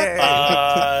life.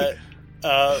 Yay.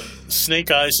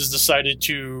 Snake Eyes has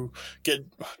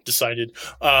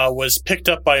was picked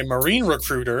up by a Marine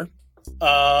recruiter,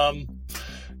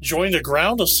 joined a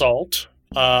ground assault.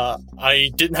 I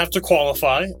didn't have to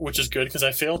qualify, which is good because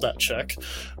I failed that check.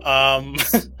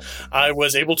 I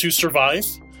was able to survive.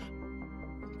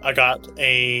 I got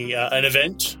an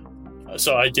event,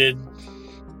 so I did.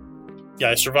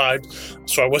 Yeah, I survived,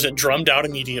 so I wasn't drummed out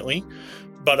immediately.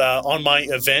 But on my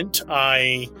event,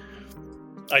 I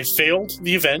failed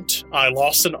the event. I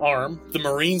lost an arm. The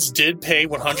Marines did pay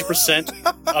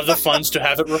 100% of the funds to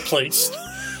have it replaced.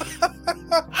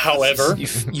 However,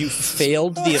 You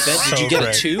failed the event. Did So you get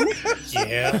great. a 2?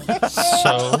 yeah,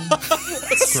 So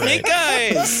Snake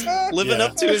Eyes living Yeah.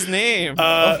 up to his name.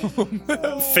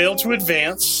 failed to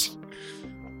advance.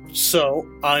 So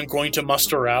I'm going to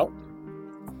muster out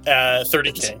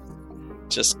 30K.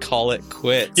 Just call it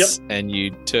quits. Yep. And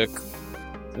you took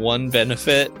 1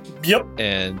 benefit, Yep,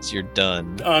 and you're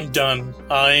done. I'm done.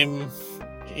 I'm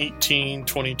 18,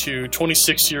 22,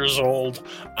 26 years old.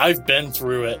 I've been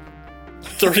through it.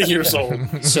 30 years old.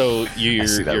 So I you're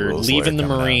see that rules leaving the lawyer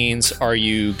coming out. Marines. Are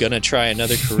you gonna try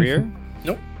another career?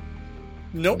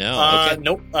 Nope. No, okay.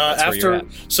 Nope. That's where you're After,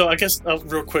 so I guess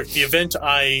real quick, the event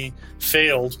I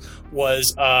failed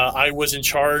was I was in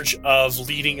charge of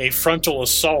leading a frontal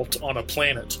assault on a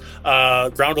planet.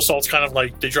 Ground assault's kind of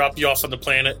like they drop you off on the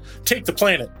planet, take the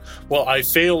planet. Well, I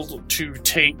failed to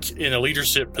take in a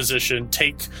leadership position,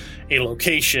 take a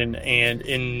location, and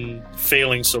in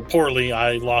failing so poorly,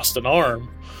 I lost an arm.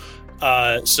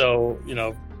 So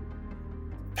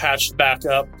patched back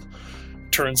up.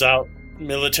 Turns out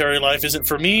military life isn't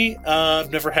for me.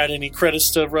 I've never had any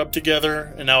credits to rub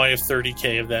together, and now I have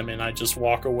 30K of them, and I just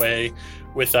walk away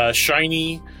with a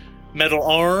shiny metal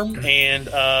arm and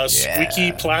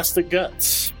squeaky plastic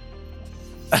guts.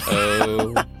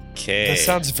 Okay. That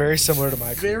sounds very similar to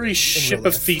my Very Ship real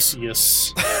of life.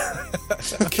 Theseus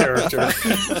character.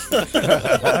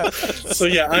 So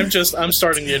yeah, I'm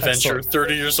starting the adventure. Excellent.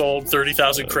 30 years old,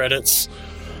 30,000 credits.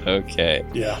 Okay.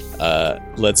 Yeah.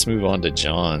 Let's move on to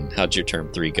John. How'd your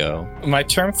term 3 go? my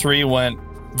term 3 went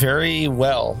very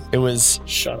well. It was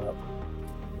Shut up.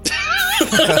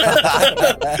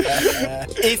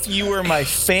 if you were my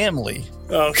family.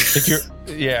 Okay. If you're,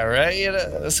 yeah,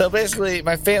 right. So basically,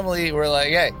 my family were like,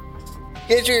 "Hey,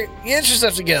 get your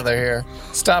stuff together here.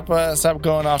 Stop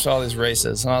going off to all these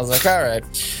races." And I was like, "All right."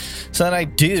 So then I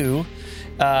do,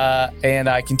 and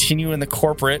I continue in the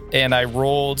corporate, and I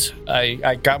rolled.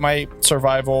 I got my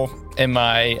survival, and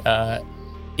my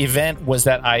event was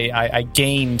that I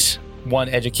gained 1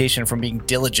 education from being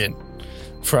diligent.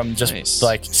 From just Nice.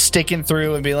 like sticking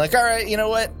through and being like, all right, you know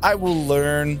what? I will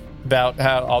learn about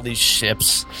how all these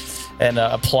ships and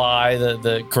apply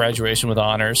the graduation with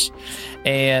honors.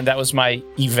 And that was my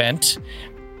event.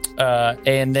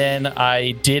 And then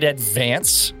I did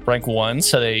advance rank 1.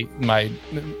 So the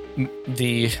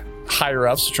higher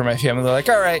ups, which are my family, they're like,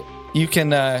 all right, you can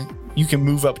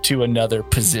move up to another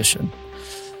position.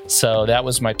 So that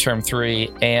was my term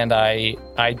 3. And I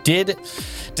did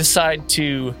decide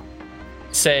to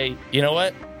say, you know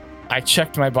what? I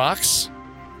checked my box.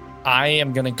 I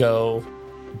am going to go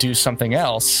do something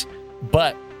else,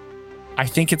 but I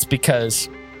think it's because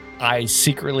I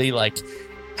secretly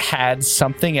had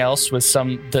something else with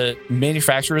the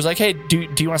manufacturer was like, hey, do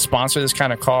you want to sponsor this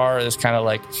kind of car or this kind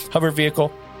of hover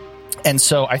vehicle? And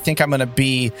so I think I'm going to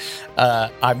be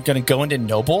I'm going to go into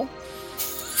Noble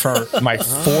for my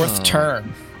 4th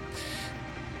term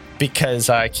because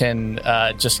I can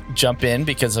just jump in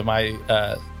because of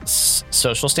my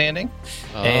social standing.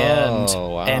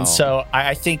 And so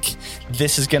I think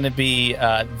this is going to be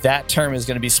that term is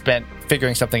going to be spent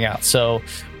figuring something out. So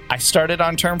I started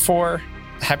on term 4.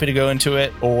 Happy to go into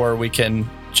it, or we can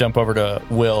jump over to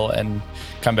Will and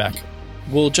come back.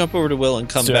 We'll jump over to Will and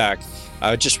come back.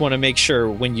 I just want to make sure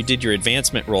when you did your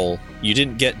advancement roll, you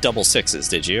didn't get double 6s,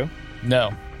 did you?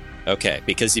 No. Okay,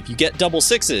 because if you get double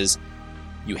 6s,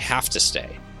 you have to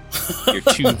stay. You're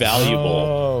too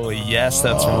valuable. Oh, yes,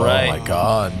 that's right. Oh my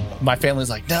god. My family's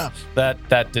like, no,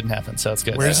 that didn't happen, so it's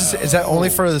good. Where is this? Is that only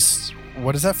for this?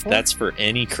 What is that for? That's for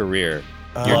any career.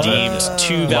 You're Love it. deemed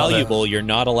too valuable. You're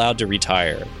not allowed to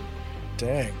retire.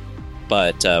 Dang.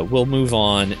 But we'll move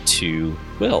on to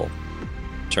Will.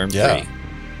 Term 3.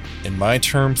 In my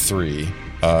term 3,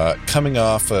 coming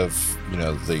off of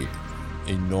the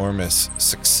enormous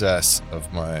success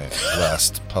of my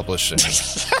last publishing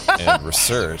and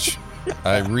research,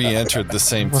 I re-entered the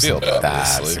same field. That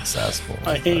Obviously, successful.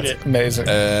 I hate it. Amazing.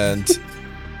 and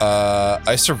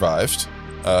I survived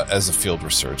as a field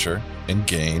researcher and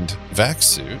gained vac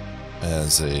suit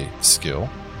as a skill.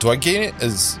 Do I gain it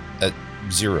at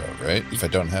 0, right? If I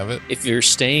don't have it? If you're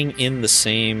staying in the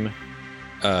same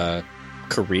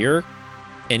career,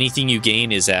 anything you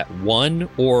gain is at 1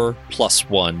 or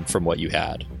 +1 from what you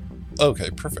had.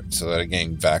 Okay, perfect. So that I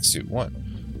gained vac suit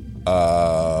 1.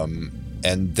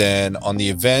 And then on the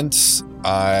events,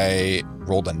 I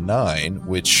rolled a 9,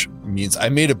 which means I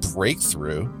made a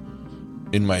breakthrough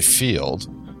in my field,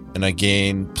 and I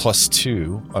gain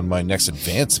 +2 on my next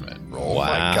advancement roll. Wow. Oh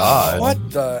my god.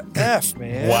 What the F,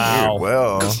 man? Wow.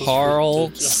 Well,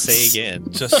 Carl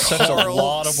Sagan. Just such a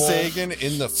laudable Sagan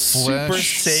in the Super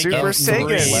flesh. Sagan. Super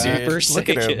Sagan. Dude. Look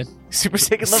at him. Super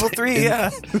Saiyan level 3, yeah.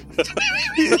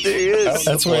 There he is.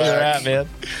 That's where they're at, man.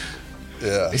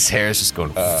 Yeah. His hair is just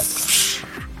going.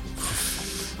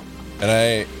 And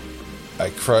I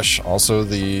crush also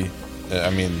the. I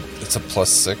mean, it's a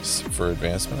 +6 for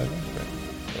advancement, I think.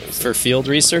 Right? For field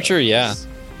researcher, yeah.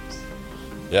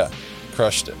 Yeah,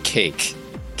 crushed it.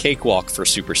 Cakewalk for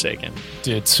Super Sagan.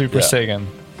 Dude, Super Yeah. Sagan.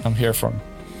 I'm here for him.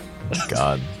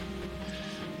 God.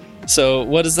 So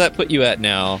what does that put you at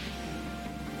now?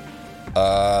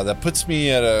 That puts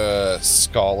me at a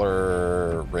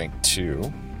scholar rank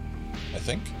 2, I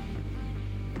think.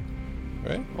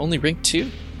 Right? Only rank 2?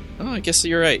 Oh, I guess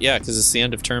you're right. Yeah, because it's the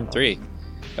end of term 3.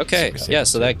 Okay, Super Sagan yeah,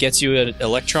 so that gets you an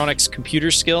electronics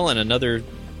computer skill and another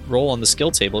roll on the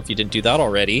skill table if you didn't do that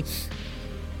already.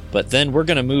 But then we're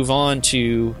going to move on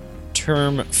to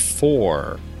term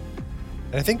 4.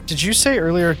 And I think, did you say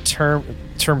earlier term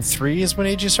 3 is when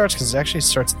AG starts? Because it actually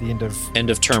starts at the end of End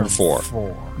of term 4.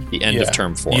 The end Yeah. of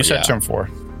term 4. You said yeah. term 4.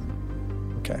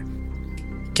 Okay.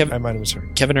 I Kevin, might have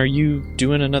misheard. Kevin, are you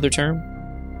doing another term?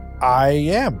 I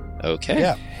am. Okay.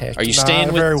 Yeah. Heck, Are you Not staying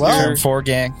with very well. your... term 4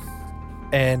 gang.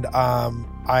 And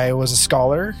I was a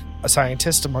scholar, a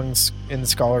scientist in the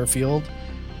scholar field.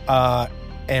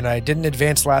 And I didn't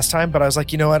advance last time, but I was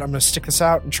like, you know what? I'm going to stick this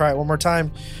out and try it one more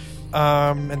time.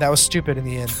 And that was stupid in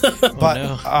the end. But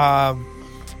no.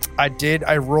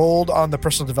 I rolled on the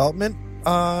personal development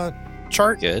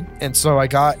chart. Good. And so I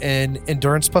got an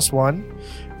endurance +1,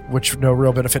 which no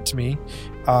real benefit to me.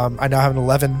 I now have an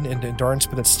 11 in endurance,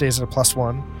 but it stays at a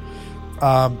 +1.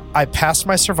 I passed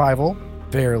my survival,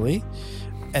 barely.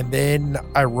 And then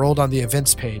I rolled on the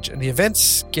events page. And the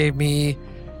events gave me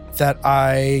that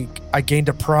I gained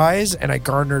a prize and I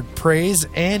garnered praise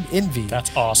and envy.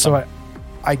 That's awesome. So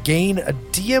I gain a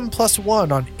DM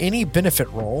 +1 on any benefit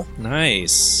roll.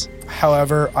 Nice.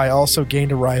 However, I also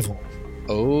gained a rival.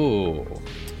 Oh.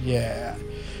 Yeah.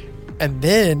 And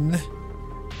then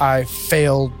I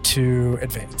failed to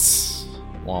advance.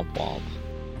 Womp womp.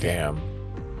 Damn.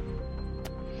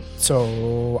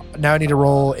 So now I need to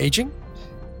roll aging.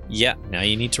 Yeah, now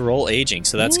you need to roll aging.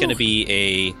 So that's going to be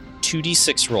a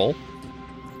 2d6 roll,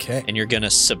 Okay. and you're going to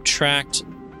subtract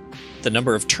the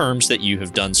number of terms that you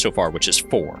have done so far, which is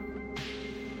 4.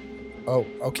 Oh,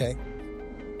 okay.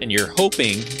 And you're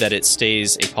hoping that it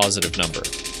stays a positive number.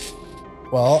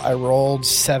 Well, I rolled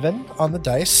 7 on the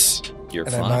dice, You're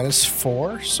and I fine.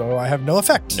 -4, so I have no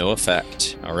effect. No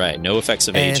effect. All right, no effects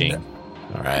of And aging.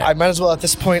 All right. I might as well at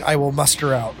this point. I will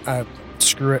muster out.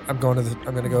 Screw it. I'm going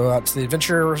to go out to the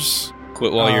adventurers.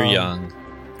 Quit while you're um, young.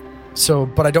 So,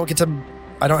 but I don't get to.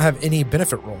 I don't have any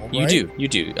benefit roll. You right? do. You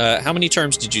do. How many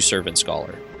terms did you serve in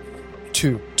Scholar?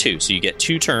 2. 2. So you get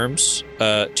 2 terms,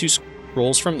 2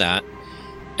 rolls from that.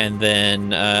 And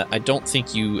then I don't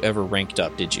think you ever ranked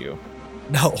up, did you?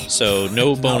 No. So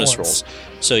no Not bonus once. rolls.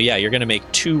 So yeah, you're going to make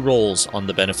 2 rolls on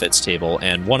the benefits table,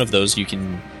 and one of those you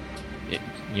can,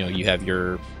 you have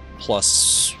your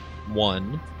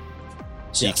 +1,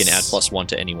 so you can add Yes. +1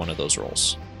 to any one of those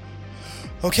rolls.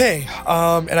 Okay.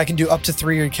 And I can do up to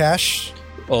 3 in cash,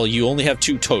 Well, you only have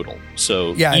 2 total,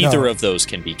 so Yeah, I either know. of those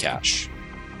can be cash,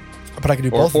 but I can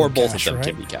do or both. both in of cash, them right?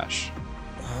 can be cash.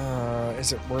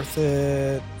 Is it worth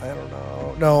it? I don't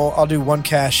know. No, I'll do 1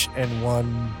 cash and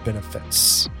 1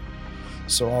 benefits.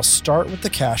 So I'll start with the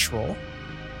cash roll.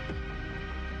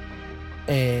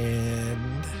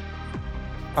 And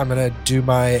I'm going to do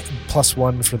my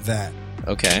 +1 for that.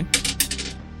 Okay,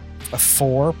 A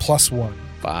 4 + 1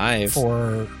 5.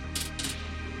 for,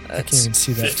 I can't That's, even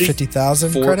see that, 50?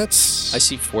 50,000 Four- credits? I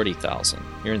see 40,000.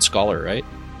 You're in Scholar, right?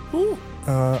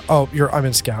 I'm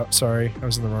in Scout. Sorry, I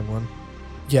was in the wrong one.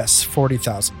 Yes,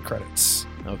 40,000 credits.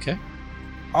 Okay.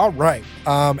 All right.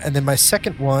 And then my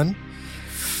second one,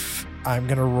 I'm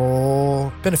going to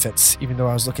roll benefits, even though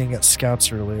I was looking at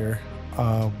Scouts earlier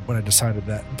when I decided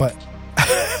that. But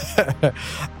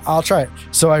I'll try it.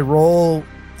 So I roll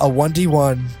a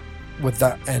 1d1 with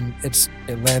that, and it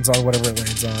lands on whatever it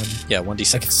lands on. Yeah,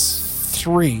 1d6. Like it's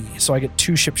 3, so I get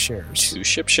 2 ship shares. 2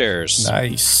 ship shares.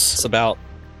 Nice. It's about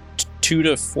 2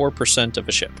 to 4% of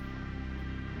a ship.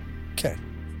 Okay.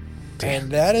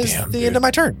 And that is Damn, the dude. end of my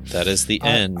turn. That is the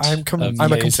end. I'm a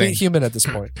Amazing. complete human at this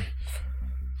point.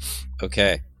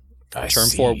 Okay. I Turn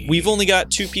see. 4. We've only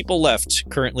got 2 people left,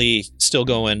 currently still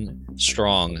going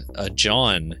strong.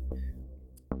 John.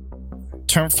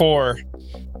 Turn 4,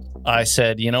 I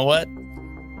said, you know what?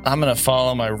 I'm going to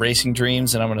follow my racing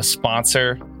dreams and I'm going to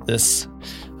sponsor this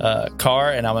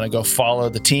car and I'm going to go follow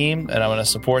the team and I'm going to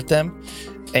support them.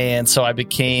 And so I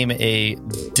became a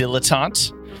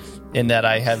dilettante in that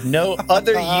I have no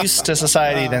other use to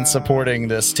society than supporting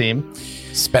this team.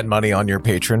 Spend money on your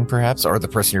patron, perhaps, or the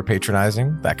person you're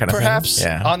patronizing. That kind of Perhaps. thing.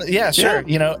 Yeah. Yeah, sure. Yeah.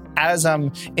 You know, as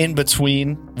I'm in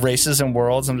between races and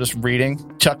worlds, I'm just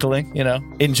reading, chuckling,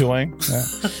 enjoying. Yeah.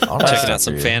 I'll Checking write out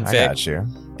some for you. fanfic. I got you.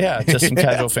 Yeah, just some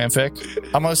casual fanfic.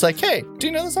 I'm always like, hey, do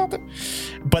you know this author?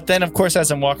 But then, of course,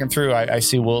 as I'm walking through, I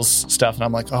see Will's stuff, and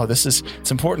I'm like, oh, it's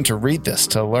important to read this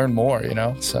to learn more,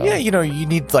 So Yeah, you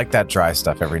need like that dry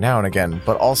stuff every now and again,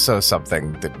 but also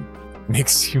something that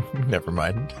makes you. Never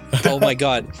mind. Oh my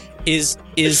god. Is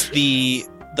the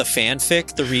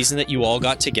fanfic the reason that you all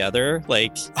got together?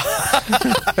 Like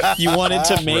you wanted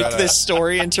to make this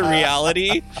story into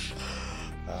reality?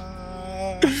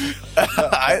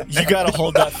 you got to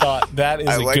hold that thought. That is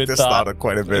I a like good this thought. thought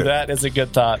quite a bit. That is a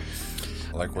good thought.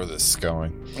 I like where this is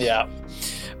going. Yeah.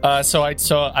 So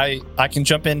I can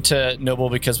jump into Noble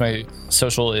because my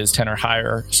social is 10 or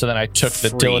higher. So then I took the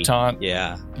Free. dilettante,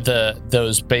 Yeah.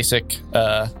 those basic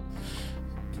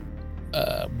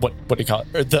what do you call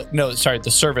it? Or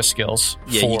the service skills.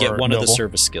 Yeah, you for get one of the Noble.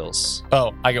 service skills.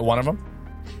 Oh, I get one of them.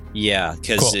 Yeah,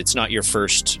 because Cool. it's not your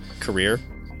first career.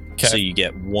 Okay. So you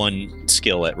get 1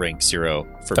 skill at rank 0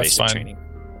 for That's basic fine. training.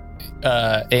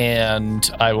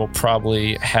 And I will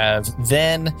probably have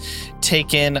then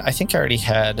taken. I think I already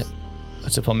had a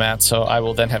diplomat, so I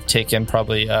will then have taken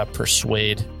probably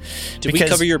persuade. Did we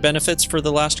cover your benefits for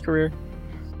the last career?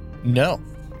 No,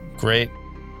 great.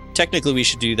 Technically, we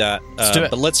should do that. Let's do it.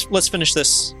 But let's finish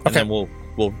this, and Okay. then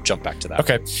we'll jump back to that.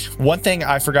 Okay. One thing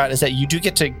I forgot is that you do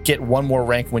get to get one more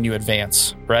rank when you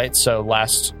advance, right? So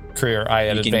last career I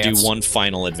had You can advanced. do 1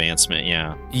 final advancement.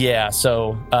 Yeah. Yeah.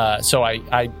 So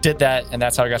I did that, and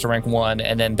that's how I got to rank 1,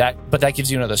 and then that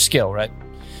gives you another skill, right?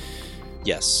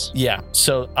 Yes. Yeah.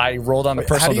 So I rolled on the Wait,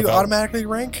 how personal do you development. automatically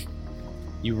rank?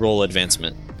 You roll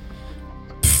advancement.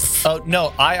 Oh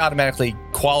no, I automatically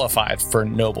qualified for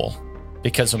noble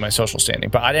because of my social standing,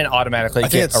 but I didn't automatically I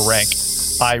think get a rank.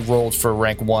 it's- I rolled for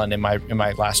rank 1 in my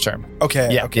last term. Okay.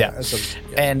 Yeah, Okay. yeah. So-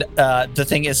 And the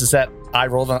thing is that I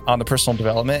rolled on the personal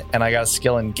development, and I got a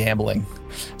skill in gambling.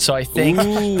 So I think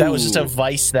that was just a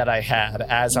vice that I had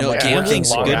as I'm No, like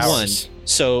gambling's a working long good hours. one.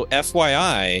 So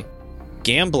FYI,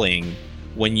 gambling,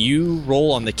 when you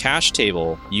roll on the cash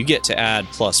table, you get to add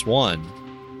 +1.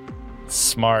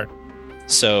 Smart.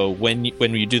 So when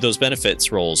you do those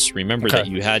benefits rolls, remember Okay. that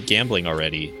you had gambling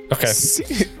already. Okay.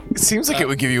 It seems like it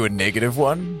would give you a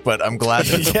 -1, but I'm glad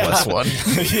that's a Yeah. +1.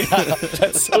 Yeah,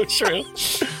 that's so true.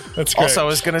 That's great. Also, I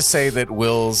was going to say that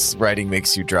Will's writing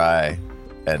makes you dry,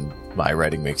 and my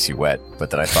writing makes you wet, but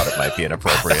that I thought it might be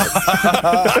inappropriate.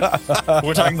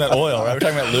 We're talking about oil, right? We're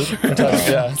talking about lube.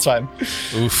 Yeah, it's fine.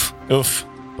 Oof.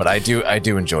 But I do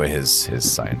enjoy his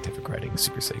scientific writing,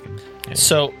 Super Saiyan. Yeah.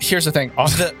 So here's the thing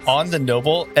on the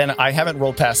noble, and I haven't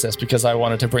rolled past this because I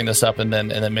wanted to bring this up and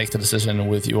then make the decision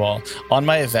with you all. On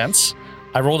my events,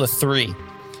 I rolled a 3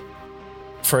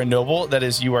 for a noble. That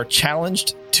is, you are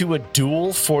challenged to a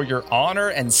duel for your honor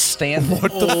and standing.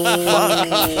 What the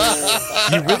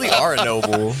fuck? You really are a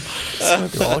noble.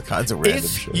 Do all kinds of random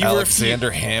shit.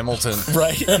 Alexander Hamilton.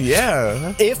 Right?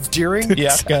 Yeah. If during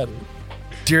Yeah.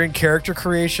 during character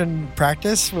creation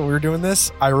practice when we were doing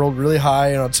this, I rolled really high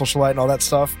and on social light and all that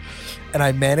stuff, and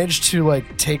I managed to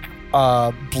like take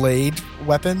blade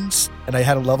weapons, and I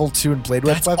had a level 2 in blade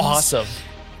That's weapons. awesome.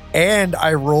 And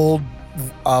I rolled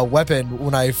a weapon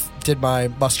when I did my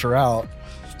muster out,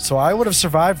 so I would have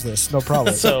survived this, no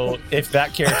problem. So if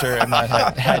that character and I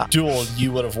had duel,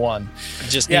 you would have won. You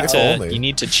just Yeah, need to only. you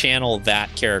need to channel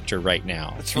that character right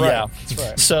now. That's right. Yeah. That's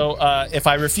right. So if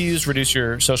I refuse, reduce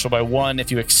your social by 1.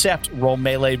 If you accept, roll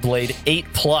melee blade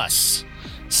 8+.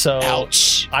 So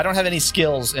Ouch. I don't have any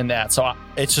skills in that, so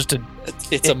it's just a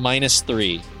It's a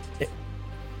 -3.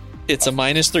 It's a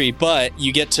 -3, but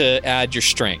you get to add your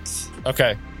strength.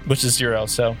 okay, which is 0.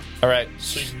 So all right,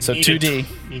 So you 2D.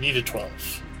 You need a 12.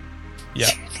 yeah.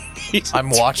 I'm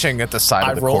watching at the side I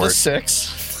of the rolled a court.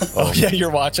 6. Oh yeah, you're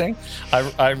watching.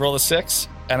 I rolled a 6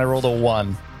 and I rolled a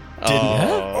 1.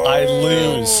 Oh. I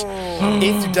lose.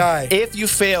 If you die, If you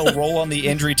fail, roll on the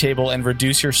injury table and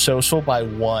reduce your social by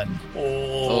 1.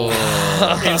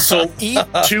 Insult to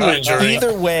injury.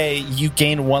 Either way, you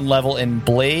gain 1 level in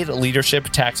blade, leadership,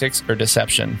 tactics, or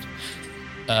deception.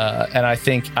 And I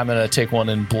think I'm going to take 1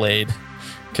 in blade.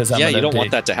 Because Yeah, you don't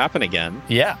want that to happen again.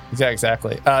 Yeah,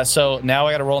 exactly. So now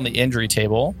I got to roll on the injury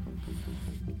table.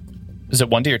 Is it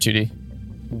 1D or 2D?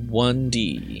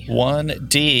 1D.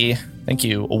 1D. Thank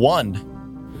you. 1.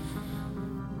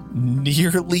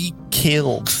 Nearly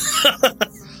killed.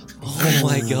 Oh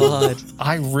my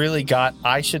god.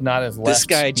 I should not have left This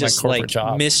guy my just corporate like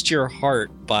job. missed your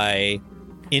heart by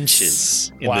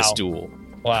inches in Wow. this duel.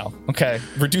 Wow. Okay.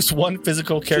 Reduce 1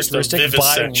 physical Just a characteristic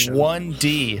by vivisection.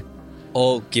 1D.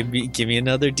 Oh, give me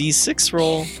another D6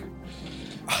 roll.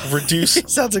 Reduce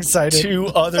sounds exciting. 2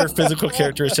 other physical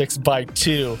characteristics by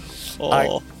 2.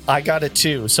 Oh, I got a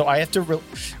 2, so I have to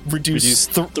reduce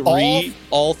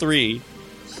all 3.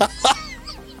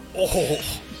 Oh,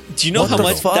 Do you know What how the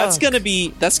much fuck? that's gonna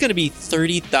be? That's gonna be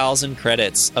 30,000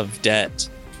 credits of debt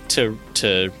to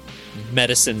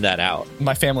medicine that out.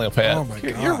 my family will pay it. Oh my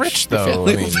god, You're rich, though.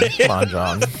 I mean, come on,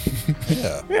 John.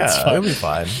 Yeah. Yeah, it'll be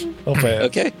fine. They'll pay it.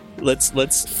 Okay, let's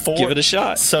 4. give it a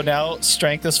shot. So now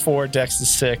strength is 4, dex is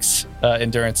 6,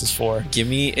 endurance is 4. Give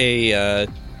me a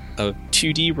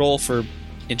 2D roll for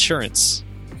insurance.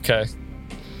 Okay.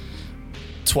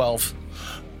 12.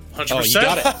 100%. Oh, you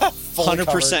got it. Fully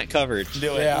 100% covered.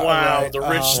 Do it. Yeah. Wow, Alright. the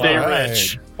rich stay Alright.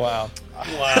 rich. Wow.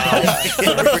 Wow.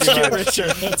 Get richer.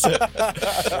 That's it.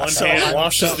 One So hand I'm-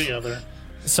 washes the other.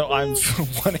 So I'm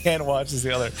one hand watches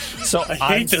the other. So I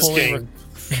I'm hate this fully game.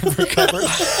 recovered.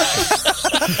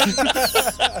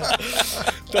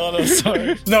 No, no,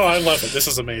 sorry. No, I love it. This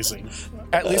is amazing.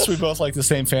 At least we both like the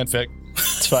same fanfic.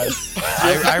 It's fine.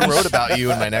 I wrote about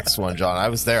you in my next one, John. I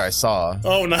was there. I saw.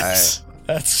 Oh, nice.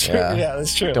 That's true. Yeah. Yeah,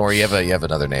 that's true. Don't worry. You have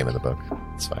another name in the book.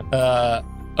 It's fine.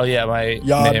 Oh yeah, my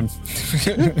Jan. name.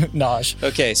 Naj.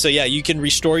 Okay, so yeah, you can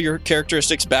restore your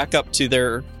characteristics back up to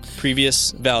their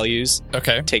previous values.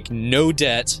 Okay. Take no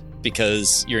debt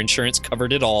because your insurance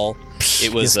covered it all.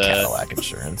 It was It's Cadillac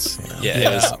insurance. You know? yeah,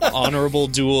 it was honorable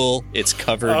duel. It's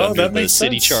covered Oh, under that the makes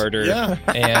city sense. charter. Yeah.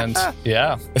 And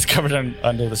yeah, it's covered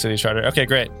under the city charter. Okay,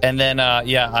 great. And then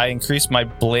I increased my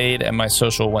blade and my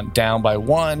social went down by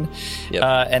 1. Yep.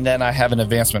 And then I have an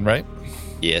advancement, right?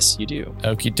 Yes, you do.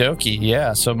 Okie dokie.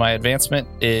 Yeah. So my advancement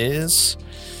is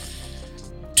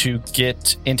to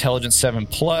get intelligence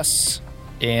 7+,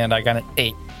 and I got an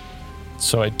 8.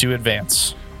 So I do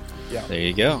advance. There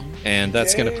you go. And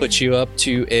that's going to put you up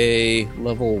to a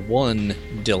level 1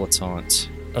 dilettante.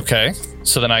 Okay.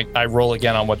 So then I roll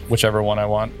again on whichever one I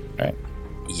want. Right.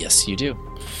 Yes, you do.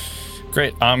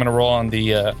 Great. I'm going to roll on the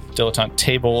dilettante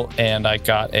table, and I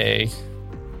got a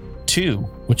 2,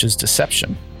 which is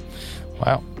deception.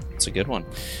 Wow. It's a good one.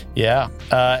 Yeah.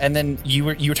 And then you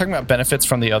were talking about benefits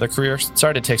from the other careers.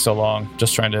 Sorry to take so long.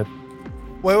 Just trying to.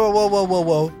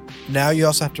 Whoa. Now you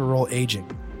also have to roll aging.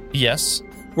 Yes.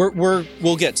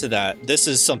 We'll get to that. This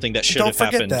is something that should Don't have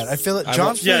forget happened. that. I feel it. I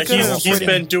John's Yeah, really good at he's avoiding-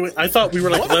 been doing. I thought we were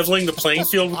like leveling the playing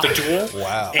field with the duel,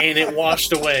 Wow. and it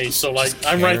washed away. So like,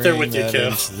 I'm right there with you, Carrying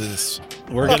that Kev. into this.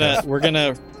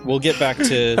 We'll get back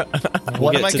to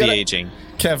What am I the good at? aging.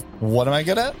 Kev, what am I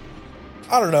good at?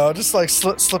 I don't know, just like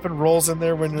slipping rolls in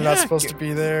there when you're not supposed to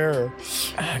be there. Or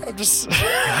I'm just.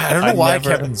 I don't know I why never-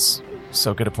 Kevin's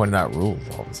so good at pointing out rules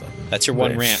all of a sudden. That's your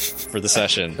one rant for the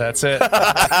session. That's it.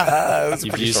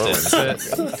 You've used it.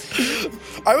 That's it.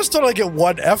 I was told I get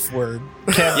one F word.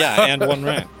 Yeah, and one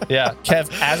rant. Yeah,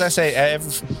 Kev, as I say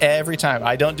every time,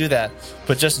 I don't do that,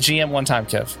 but just GM one time,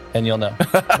 Kev, and you'll know.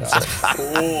 That's it.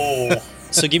 Oh,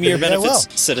 So give me your Yeah, benefits,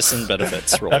 well. citizen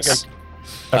benefits rolls.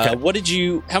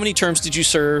 Okay. How many terms did you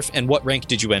serve, and what rank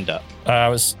did you end up? I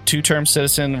was 2-term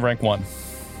citizen, rank 1.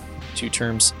 2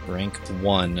 terms, rank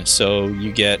 1. So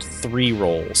you get 3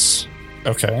 rolls.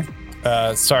 Okay.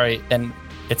 Sorry, and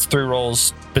it's 3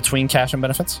 rolls between cash and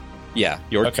benefits? Yeah,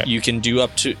 Okay. you can do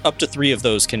up to 3 of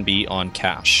those can be on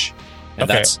cash, and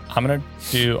Okay, that's I'm going to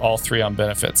do all 3 on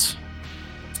benefits.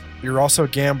 You're also a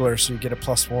gambler, so you get a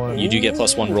 +1. You do get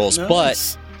 +1 rolls,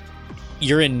 nice.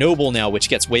 you're in noble now, which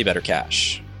gets way better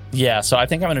cash. Yeah, so I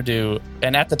think I'm going to do,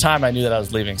 and at the time I knew that I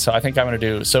was leaving, so I think I'm going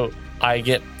to do, so I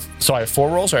have 4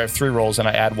 rolls or I have 3 rolls and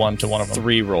I add 1 to one of them?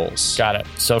 3 rolls. Got it.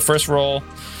 So first roll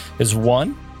is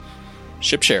 1.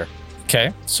 Ship share.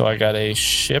 Okay, so I got a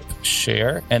ship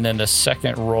share, and then the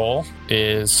second roll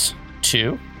is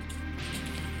 2.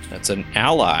 That's an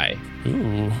ally.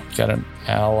 Ooh, got an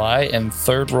ally, and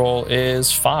third roll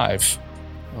is 5.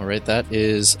 All right, that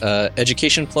is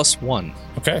education +1.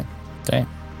 Okay, dang.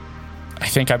 I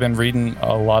think I've been reading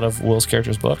a lot of Will's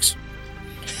characters' books.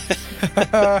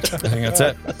 I think that's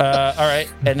it. All right,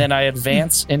 and then I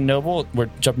advance in Noble. We're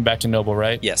jumping back to Noble,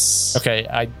 right? Yes. Okay,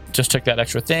 I just took that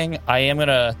extra thing. I am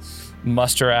gonna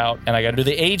muster out, and I got to do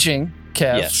the aging,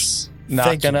 Kev. Yes.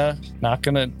 Not gonna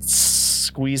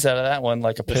squeeze out of that one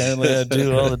like apparently I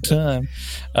do all the time.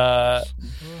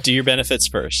 Do your benefits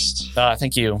first.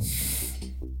 Thank you.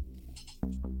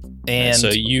 And So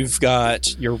you've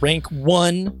got your rank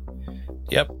 1,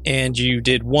 yep. and you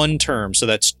did 1 term, so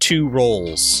that's 2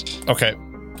 rolls. Okay.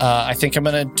 I think I'm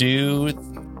gonna do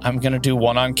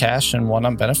 1 on cash and 1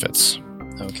 on benefits.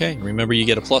 Okay. Remember, you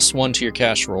get a +1 to your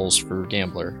cash rolls for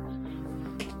gambler.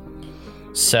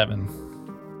 7.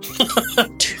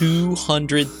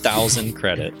 200,000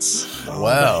 credits.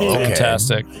 Wow. Okay.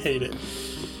 Fantastic. Hate it.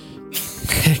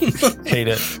 Hate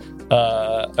it.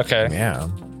 Okay. Yeah.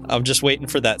 I'm just waiting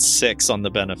for that 6 on the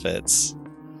benefits.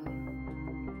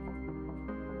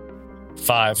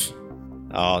 5.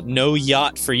 Oh, no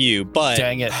yacht for you, but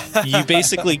Dang it. you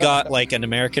basically got like an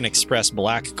American Express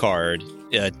black card,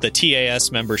 the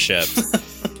TAS membership.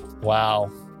 Wow.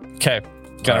 Okay.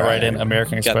 Gotta All write in right.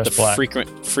 American Got Express the Black.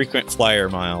 frequent flyer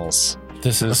miles.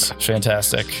 This is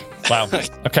fantastic. Wow.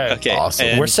 Okay. Okay, Awesome.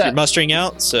 and We're set. You're mustering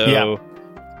out, so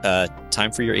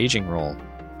time for your aging roll.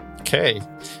 Okay.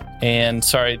 And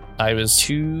sorry, I was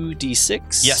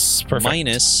 2d6. Yes, perfect.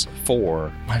 Minus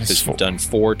 4. Minus Because 4. you've done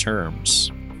 4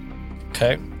 terms.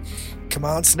 Okay. Come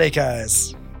on, Snake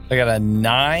Eyes. I got a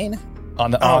 9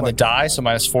 on the my die, so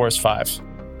minus 4 is 5.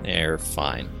 They're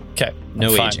fine. Okay.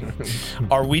 No I'm fine. aging.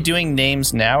 Are we doing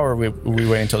names now, or are we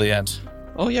waiting until the end?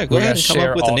 Oh yeah, go We're ahead gonna and come share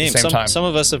up with a all at the name. same time. Some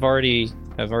of us have already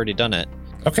done it.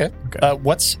 Okay. Okay.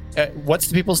 What's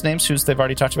the people's names who's they've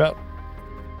already talked about?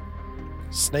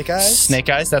 Snake Eyes? Snake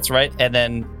Eyes, that's right. And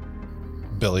then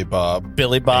Billy Bob,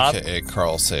 Billy Bob, aka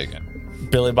Carl Sagan.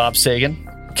 Billy Bob Sagan.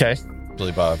 Okay.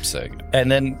 Billy Bob Sagan. And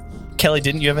then Kelly,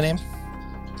 didn't you have a name?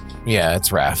 Yeah, it's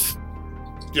Raph.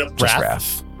 Yep. Just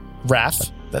Raph? Raph.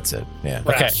 Raph. That's it. Yeah.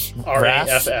 Okay. Raph.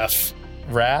 R-A-F-F.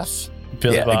 Raph.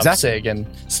 Billy Yeah, Bob exactly. Sagan.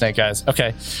 Snake Eyes.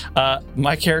 Okay.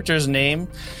 My character's name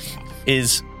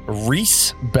is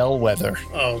Reese Bellwether.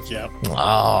 Oh, yeah.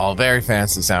 Oh, very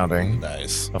fancy sounding.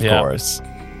 Nice. Of Yeah. course.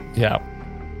 Yeah.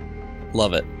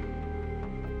 Love it.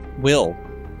 Will,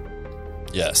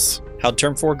 Yes. how'd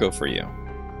term 4 go for you?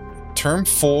 Term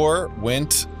 4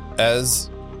 went as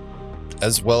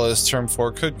well as term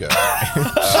 4 could go.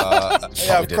 Yeah, of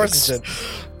Probably course did. it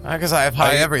did. Because I have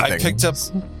high everything. I picked up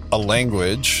a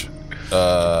language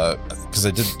because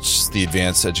I did just the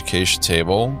advanced education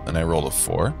table and I rolled a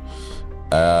 4.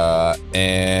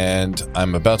 And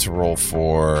I'm about to roll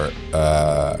for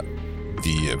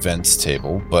the events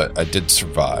table, but I did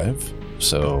survive.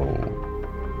 So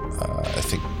I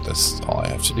think that's all I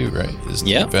have to do, right? Is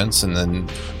the Yeah. events and then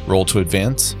roll to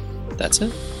advance. That's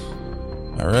it.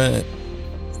 All right.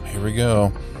 Here we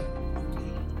go.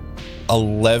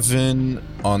 11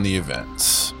 on the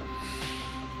events.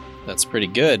 That's pretty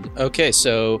good. Okay,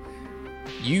 so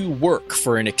you work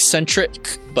for an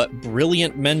eccentric but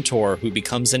brilliant mentor who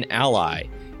becomes an ally.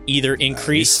 Either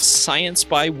increase science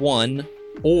by 1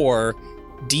 or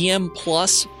DM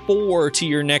 +4 to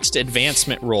your next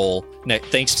advancement roll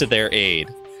thanks to their aid.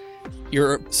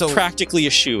 You're practically a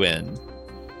shoe-in.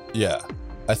 Yeah.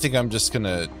 I think I'm just going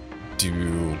to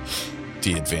do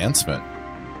the advancement.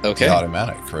 Okay. The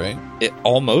automatic, right?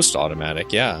 Almost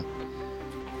automatic, yeah.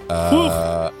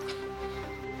 High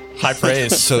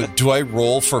praise. So do I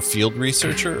roll for field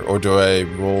researcher or do I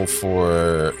roll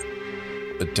for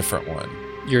a different one?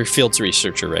 You're a fields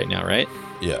researcher right now, right?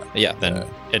 Yeah. Yeah, then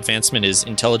advancement is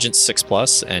intelligence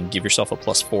 6+, and give yourself a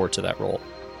 +4 to that roll.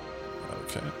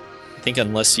 Okay. I think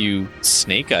unless you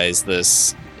snake eyes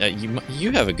this,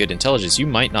 you have a good intelligence. You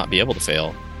might not be able to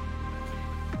fail.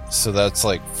 So that's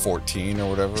like 14 or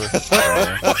whatever. 20.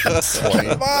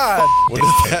 Come on. What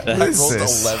is that? What I is rolled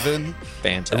this? 11.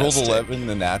 Fantastic. I rolled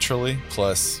 11 naturally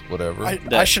plus whatever.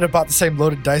 I should have bought the same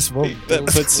loaded dice. That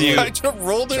puts you. I just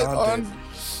rolled it John on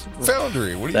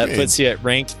Foundry. What do you That mean? puts you at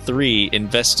rank 3.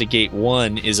 Investigate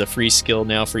 1 is a free skill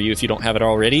now for you if you don't have it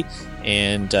already,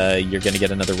 and you're going to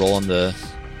get another roll on the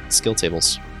skill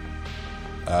tables.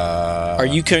 Are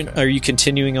you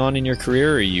continuing on in your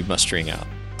career, or are you mustering out?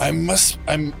 I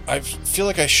feel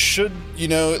like I should,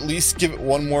 at least give it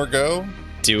one more go.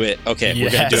 Do it. Okay, we're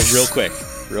going to do it real quick.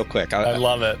 Real quick. I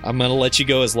love it. I'm going to let you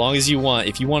go as long as you want.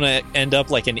 If you want to end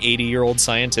up like an 80-year-old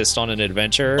scientist on an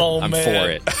adventure, I'm for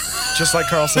it. Just like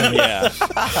Carl said. Yeah.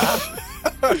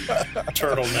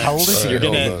 Turtleneck. How old is he?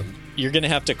 You're gonna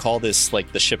have to call this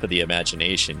like the ship of the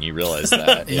imagination. You realize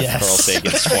that if Yes. Carl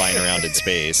Sagan's flying around in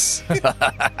space.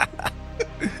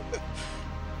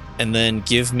 And then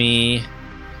give me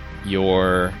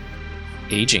your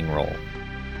aging roll.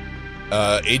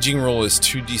 Aging roll is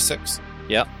 2d6.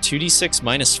 Yep, 2d6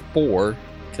 minus 4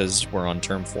 because we're on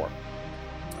term 4.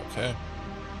 Okay.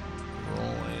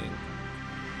 Rolling.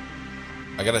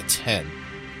 I got a 10.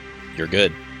 You're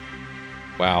good.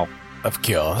 Wow. Of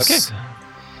course. Okay.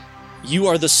 You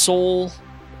are the sole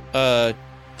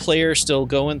player still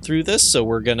going through this, so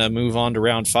we're gonna move on to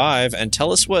round 5 and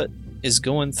tell us what is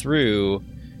going through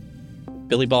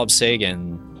Billy Bob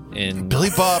Sagan. Billy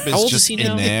Bob How old is is just he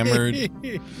now? enamored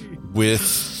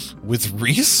with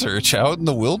research out in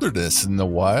the wilderness in the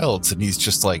wilds, and he's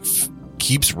just like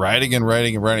keeps writing and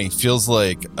writing and writing. He feels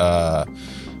like a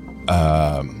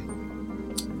Walt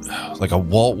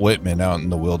Whitman out in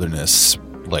the wilderness,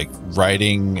 like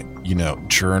writing,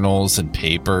 journals and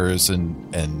papers,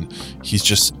 and he's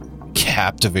just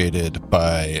captivated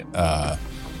by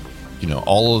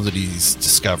all of that he's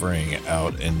discovering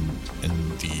out in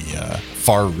the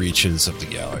far reaches of the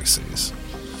galaxies.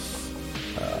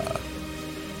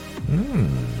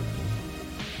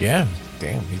 Yeah.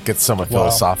 Damn. He gets somewhat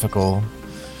philosophical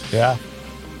Yeah.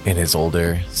 in his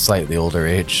slightly older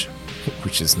age,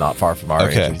 which is not far from our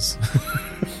ages.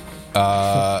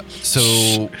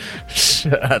 So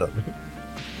I don't know.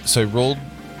 I rolled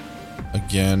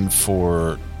again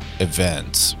for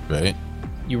events, right?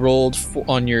 You rolled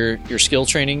on your skill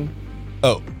training.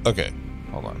 Oh, okay.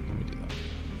 Hold on, let me do that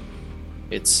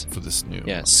It's for this new.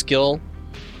 skill,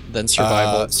 then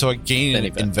survival. So I then gained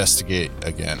event. investigate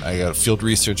again. I got a field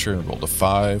researcher and rolled a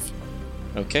 5.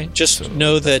 Okay, just So-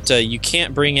 know that you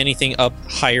can't bring anything up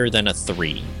higher than a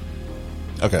 3.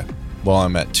 Okay. Well,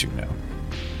 I'm at 2 now.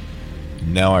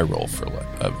 Now I roll for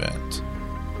event.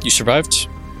 You survived.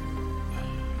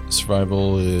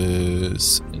 Survival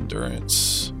is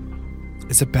endurance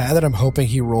Is it bad that I'm hoping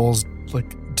he rolls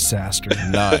like disaster?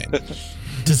 9.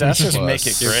 Disasters Plus- make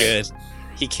it You're great. good.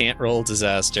 He can't roll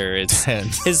disaster. It's 10.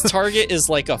 his target is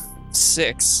like a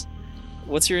 6.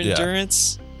 What's your Yeah.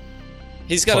 endurance?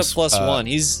 He's got Plus, a +1.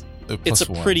 It's Plus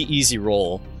a 1. pretty easy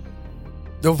roll.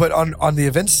 No, but on the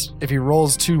events, if he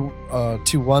rolls two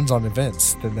ones on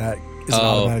events, then that is an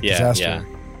automatic disaster.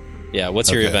 Yeah,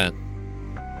 what's your Okay. event?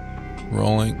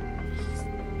 Rolling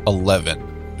 11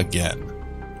 again.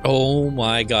 Oh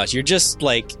my gosh, you're just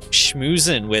like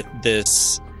schmoozing with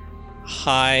this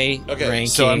high ranking.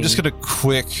 So I'm just gonna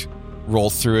quick roll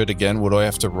through it again. What do I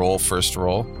have to roll first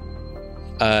roll?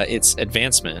 It's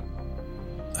advancement.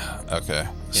 Okay, Yeah.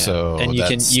 so And you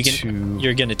can- that's you can- 2.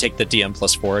 You're going to take the DM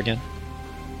 +4 again?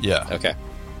 Yeah, Okay.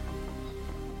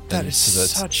 That is So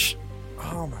that's- such.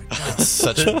 Oh my god! it's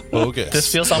such bogus. This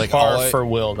feels on Like, par all I- for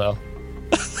Will, though.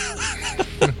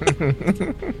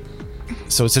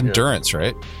 So it's endurance,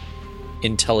 right?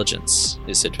 Intelligence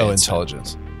is advancement. Oh,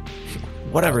 intelligence.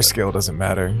 Whatever skill doesn't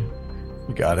matter.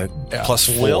 You got it. Yeah. Plus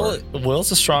 4.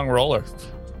 Will's a strong roller.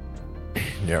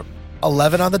 Yep.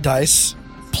 11 on the dice,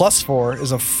 +4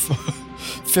 is a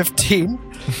 15.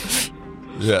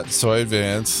 Yeah, so I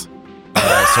advance. So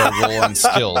I roll on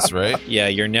skills, right? Yeah,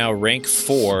 you're now rank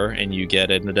 4, and you get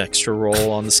an extra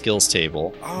roll on the skills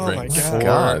table. Oh Rank my four.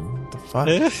 god! God. The Fuck.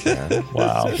 Man.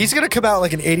 Wow. He's gonna come out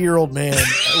like an 80-year-old man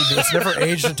that's never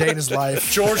aged a day in his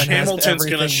life. George and has Hamilton's going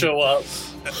to everything- show up.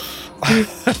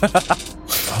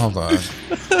 Hold on.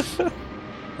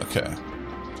 Okay.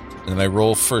 And I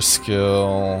roll for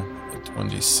skill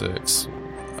 1d6.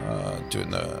 Doing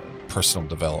the personal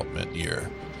development year.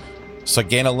 So I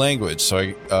gain a language. So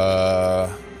I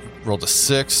rolled a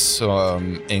 6. So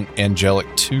I'm angelic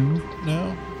 2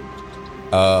 now.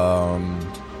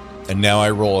 And now I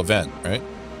roll event, right?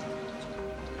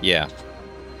 Yeah.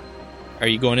 Are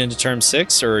you going into term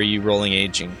 6 or are you rolling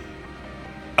aging?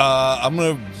 I'm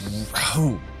gonna.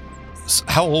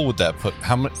 How old would that put?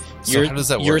 How much? So how does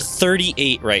that work? You're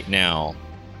 38 right now.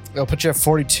 It'll put you at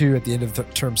 42 at the end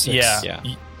of term 6. Yeah.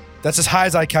 Yeah. That's as high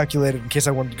as I calculated in case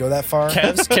I wanted to go that far.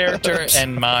 Kev's character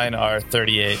and mine are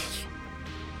 38.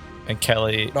 And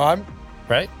Kelly, No, I'm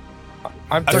right?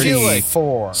 I'm I feel like-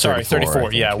 34. Sorry, 34, 34. I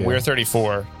think, Yeah, yeah. we're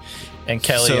 34. And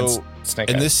Kelly So- and Snake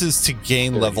and Eyes. this is to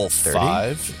gain 30, level 30?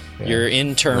 5. Yeah. You're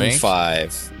in term Rank?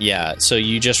 5. Yeah, so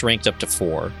you just ranked up to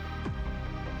 4.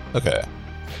 Okay.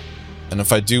 And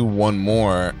if I do one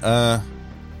more, no,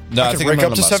 I could think I'm rank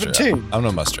gonna up to muster 17. it. I'm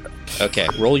gonna muster it. Okay,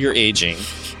 roll your aging.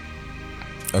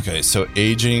 Okay, so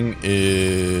aging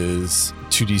is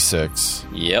 2d6,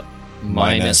 Yep.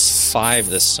 Minus- Minus 5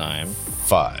 this time.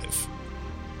 5,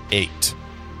 8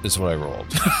 is what I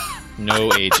rolled.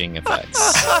 No aging effects.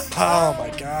 Oh my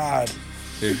god.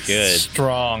 You're good.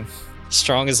 Strong.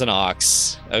 Strong as an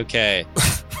ox. Okay.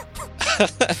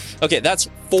 Okay, that's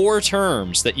 4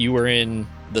 terms that you were in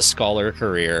the scholar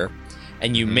career,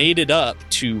 and you made it up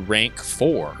to rank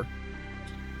 4.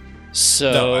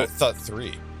 So No, I thought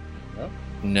 3.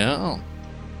 no,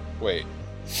 Wait.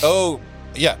 Oh,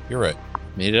 yeah, you're right.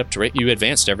 made it up to rank. You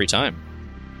advanced every time.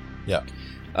 Yeah.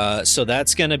 So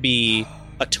that's going to be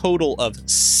a total of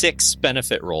 6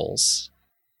 benefit rolls.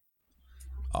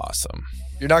 Awesome.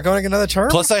 You're not going another turn?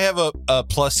 Plus, I have a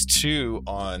 +2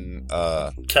 on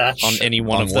Catch. On any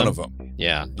one on of them. one of them.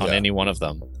 Yeah, on Yeah. any one of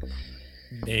them.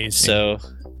 Amazing. So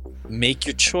make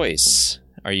your choice.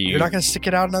 Are you? You're not going to stick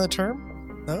it out another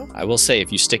term? No? I will say,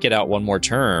 if you stick it out one more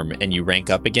term and you rank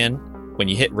up again, when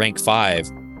you hit rank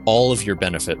 5, all of your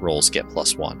benefit rolls get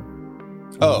 +1.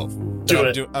 Oh, Do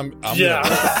it. I'm Yeah.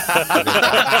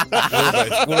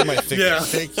 what am I thinking? Yeah.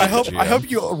 Thank you, I hope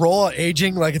GM. you roll on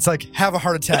aging like it's like have a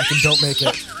heart attack and don't make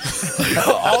it.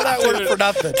 All that work for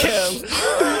nothing.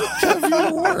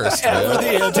 You're worse, Ever man.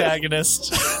 the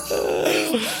antagonist.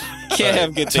 Can't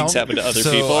have good things happen to other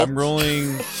so people. I'm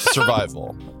rolling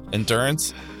survival,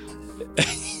 endurance.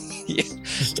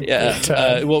 Yeah.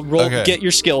 Well, roll. Okay. Get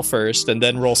your skill first, and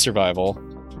then roll survival.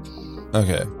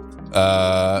 Okay.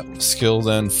 Skill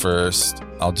then first.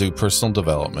 I'll do personal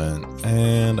development,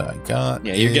 and I got.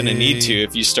 Yeah, you're gonna a need to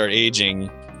if you start aging,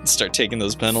 start taking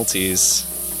those penalties.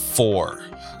 4.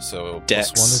 So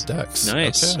Dex. +1 to Dex.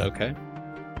 Nice. Okay. Okay.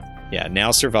 Yeah.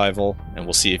 Now survival, and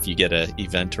we'll see if you get an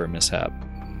event or a mishap.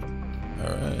 All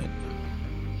right.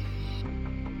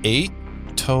 8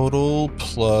 total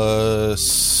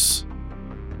plus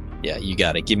Yeah, you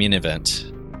got it. Give me an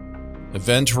event.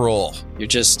 event roll. You're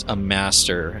just a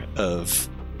master of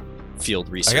field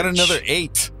research. I got another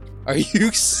 8. Are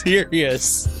you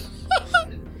serious?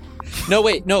 No,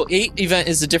 wait. No, 8 event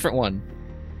is a different one.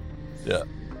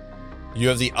 You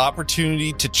have the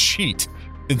opportunity to cheat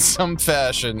in some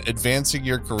fashion, advancing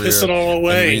your career Piss it all and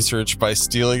away. research by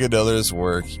stealing another's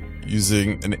work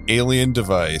using an alien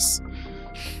device,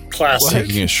 Classic.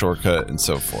 taking a shortcut, and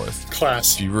so forth. If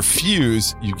Classic. you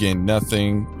refuse, you gain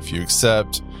nothing. If you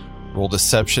accept, roll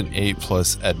deception 8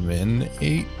 plus admin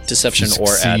 8. Deception If you or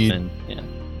succeed- admin. Yeah.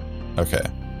 Okay.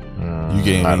 You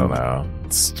gaining- I don't know.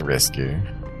 It's risky.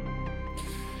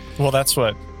 Well, that's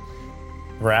what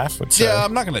Raph would say. Yeah,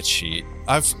 I'm not gonna cheat.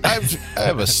 I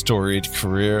have a storied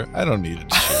career. I don't need to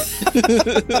cheat.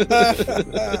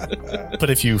 But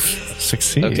if you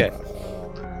succeed. Okay.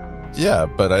 Yeah,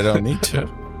 but I don't need to.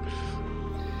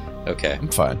 Okay. I'm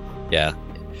fine. Yeah.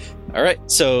 All right.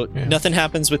 So Yeah. nothing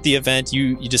happens with the event.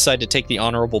 You decide to take the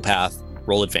honorable path.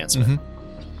 Roll advancement.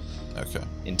 Okay.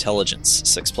 Intelligence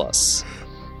 6+.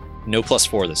 No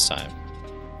 +4 this time.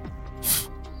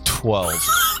 12.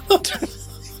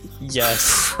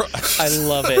 Yes. I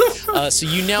love it. So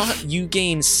you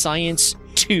gain science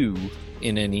 2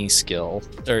 in any skill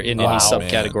or in Wow, any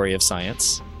subcategory of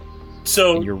science.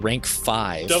 So And you're rank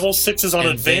 5. double 6s on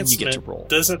and then you get advancement. to roll.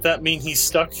 Doesn't that mean he's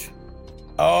stuck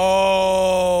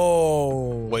Oh.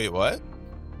 Wait, what?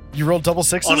 You rolled double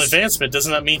sixes? on advancement?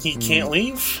 Doesn't that mean he can't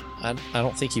leave? I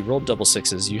don't think he rolled double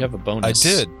 6s. You have a bonus. I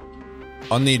did.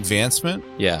 On the advancement,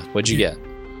 Yeah. What'd you get?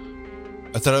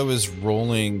 I thought I was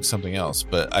rolling something else,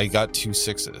 but I got 2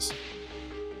 6s.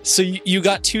 So you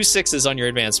got 2 6s on your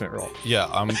advancement roll. Yeah,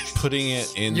 I'm putting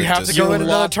it in. You the have to dis- go You're in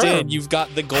another locked turn. in. You've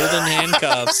got the golden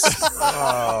handcuffs.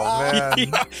 Oh man. You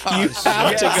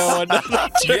have to go another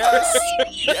turn.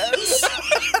 Yes.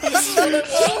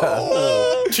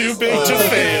 Too big to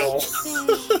fail.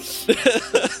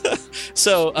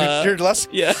 So You're less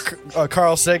yeah.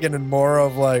 Carl Sagan and more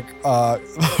of like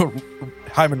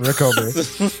Hyman Rickover.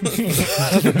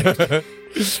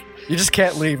 You just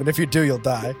can't leave, and if you do, you'll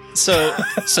die. So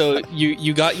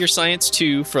you got your science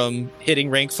 2 from hitting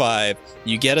rank 5.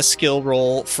 You get a skill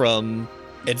roll from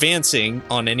advancing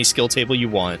on any skill table you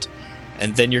want,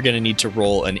 and then you're going to need to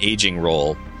roll an aging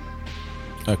roll.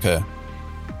 Okay.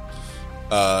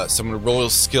 So I'm going to roll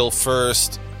skill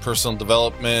first. Personal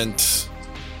development.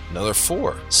 Another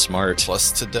 4. Smart.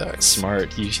 Plus to dex.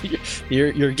 Smart.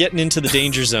 You're getting into the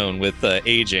danger zone with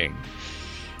aging.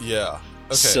 Yeah.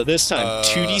 Okay. So this time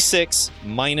 2d6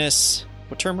 minus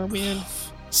what term are we in?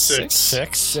 6.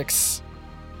 6.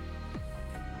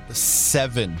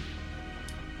 7.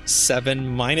 7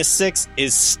 minus 6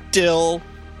 is still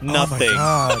nothing. Oh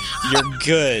my God. You're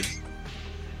good.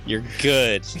 You're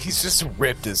good. He's just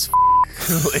ripped as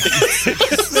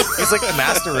he's like the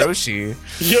Master Roshi.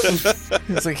 Yep.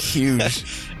 He's like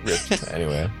huge. Ripped.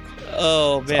 Anyway.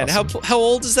 Oh man, awesome. how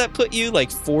old is that put you?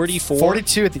 Like 44?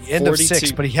 42 at the end 42. of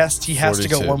 6, but he has to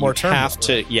go 42. one more You turn. have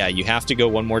to, yeah, you have to go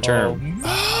one more term.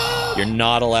 You're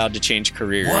not allowed to change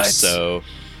careers, What? so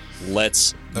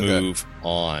let's Okay. move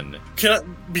on.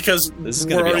 Because This is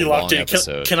we're gonna be a already locked long in.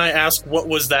 episode. Can I ask what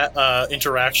was that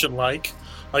interaction like?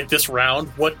 Like this round?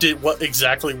 What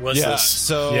exactly was Yeah. this?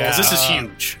 So Yeah. 'Cause this is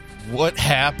huge. what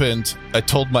happened? I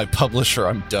told my publisher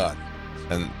I'm done,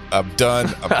 and I'm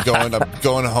done. I'm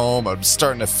going home. I'm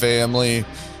starting a family.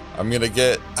 I'm gonna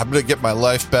get my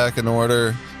life back in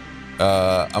order.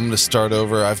 I'm gonna start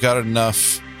over. I've got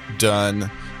enough done,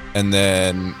 and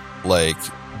then like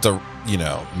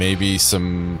maybe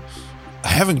some. I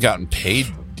haven't gotten paid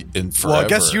in forever. Well, I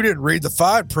guess you didn't read the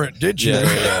fine print, did you?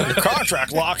 Yeah. Your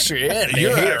contract locks you in.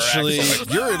 You're here, actually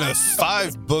you're in a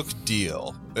 5-book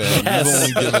deal, and you've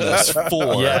only given us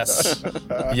 4. Yes.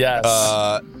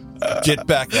 Yes. Get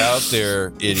back out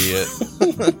there, idiot.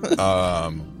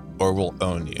 Or we'll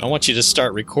own you. I want you to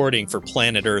start recording for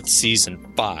Planet Earth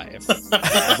Season 5.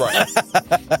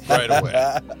 Right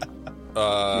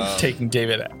away. Taking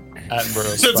David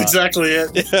Attenborough's That's spot. exactly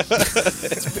it.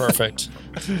 It's perfect.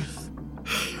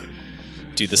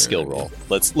 Do the skill roll.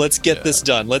 Let's get this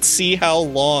done. Let's see how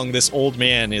long this old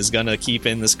man is gonna keep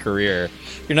in this career.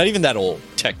 You're not even that old,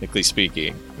 technically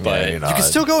speaking, but you're You not. can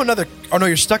still go another. Oh no,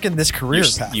 you're stuck in this career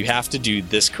path. you have to do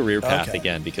this career path Okay.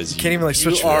 again because You can't even like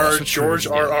You switch. are switch George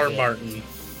careers. R.R. Martin.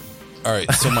 All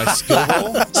right. So my skill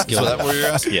roll. Is that what you're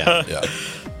asking? Yeah. Yeah.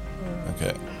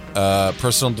 Okay.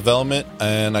 Personal development,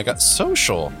 and I got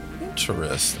social.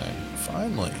 Interesting.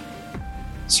 Finally.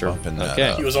 Bumping that Okay.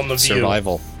 up. He was on the View.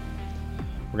 Survival.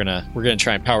 We're gonna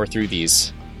try and power through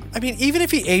these. I mean, even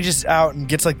if he ages out and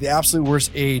gets like the absolute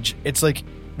worst age, it's like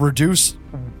reduce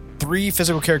 3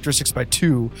 physical characteristics by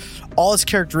 2. All his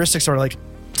characteristics are like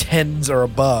 10s or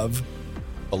above.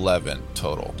 11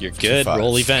 total. You're good. 55.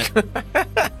 Roll event.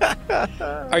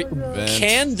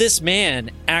 Can this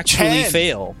man actually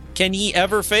fail? Can he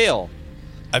ever fail?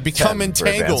 I become 10 for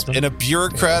entangled advancement. in a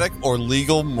bureaucratic or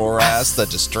legal morass that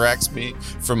distracts me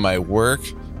from my work.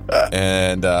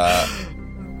 And,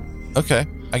 okay.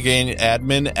 I gain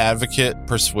admin, advocate,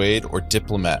 persuade, or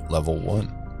diplomat level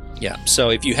 1. Yeah. So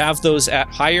if you have those at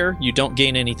higher, you don't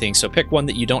gain anything. So pick one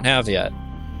that you don't have yet.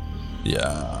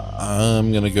 Yeah.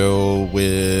 I'm going to go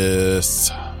with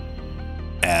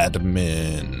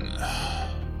admin.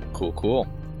 Cool.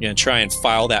 You're gonna try and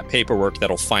file that paperwork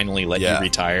that'll finally let you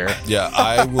retire. Yeah,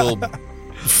 I will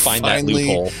Find finally-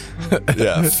 that loophole.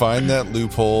 yeah, find that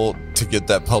loophole to get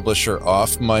that publisher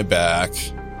off my back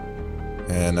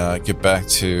and get back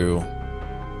to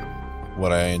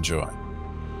what I enjoy.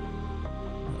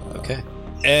 Okay.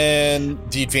 And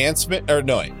the advancement, or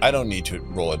no, I don't need to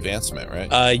roll advancement,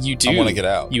 right? You do. I want to get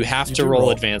out. You have You to do roll roll.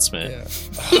 advancement.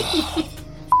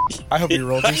 I hope you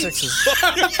roll d6s.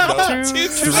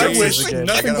 I wish again.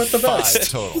 nothing but the 5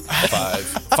 best. total.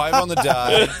 5 on the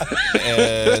die,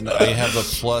 and I have a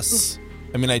plus.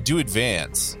 I mean, I do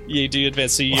advance. You do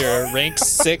advance. So you're a rank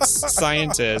 6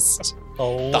 scientist.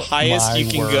 Oh, The highest my you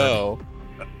can word. go.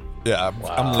 Yeah,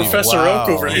 I'm leaving. Professor Wow. Oak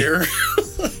over here.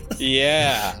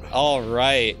 Yeah. All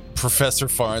right. Professor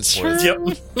Farnsworth. Yep.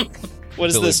 What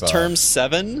is Billy this? Bob. Term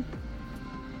 7?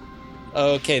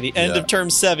 Okay, the end Yeah. of term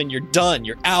 7. You're done.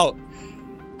 You're out.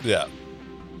 Yeah.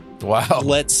 Wow.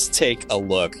 Let's take a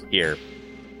look here.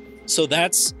 So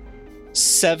that's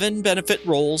 7 benefit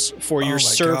rolls for Oh your my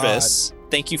service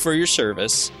thank you for your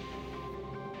service.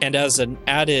 And as an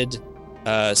added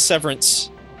severance,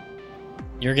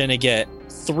 you're going to get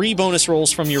 3 bonus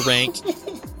rolls from your rank,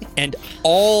 and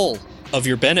all of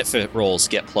your benefit rolls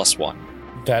get +1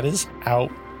 That is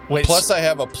out. Wait, Plus, I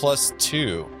have a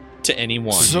 +2. to any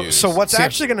one. So what's So-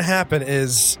 actually going to happen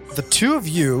is the two of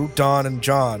you, Don and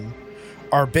John,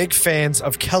 are big fans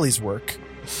of Kelly's work.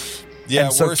 Yeah,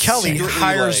 and so we're Kelly secretly,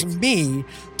 hires like, me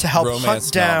to help hunt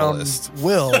romance down novelist.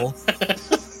 Will.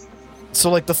 So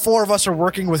like the 4 of us are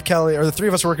working with Kelly, or the 3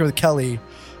 of us are working with Kelly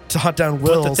to hunt down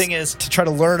Will. But the thing is, to try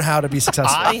to learn how to be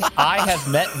successful. I have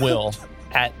met Will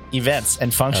at events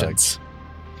and functions.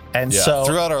 And Yeah, so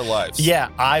throughout our lives. yeah,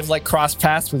 I've like crossed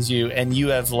paths with you, and you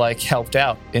have like helped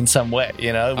out in some way.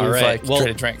 You know, we've right. like Well-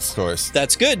 traded drinks. Of course.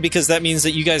 That's good, because that means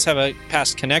that you guys have a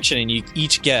past connection and you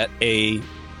each get a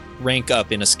rank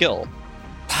up in a skill.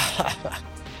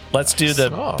 Let's do the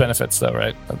So- benefits though,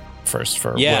 right? First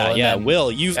for Yeah, Will. And yeah. then-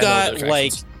 Will, you've and all got the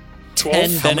like attractions.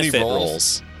 10 How many benefit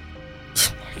rolls?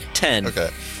 rolls. 10. Okay.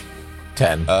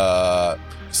 10.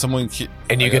 Someone.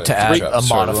 And you get to add a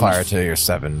modifier to your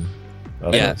 7.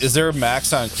 of Yeah. those. Is there a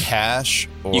max on cash?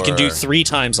 Or... You can do 3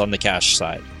 times on the cash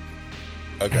side.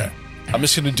 Okay. I'm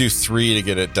just going to do 3 to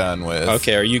get it done with.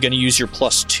 Okay, are you going to use your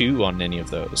 +2 on any of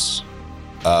those?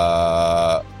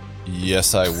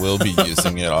 Yes, I will be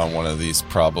using it on one of these,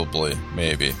 probably.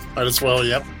 Maybe. Might as well,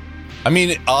 yep. I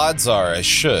mean, odds are I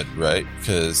should, right?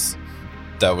 Because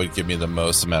that would give me the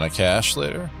most amount of cash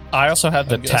later. I also have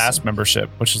the I'm guessing. task membership,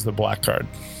 which is the black card,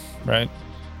 right?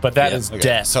 But that Yeah, is Okay,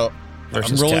 death. So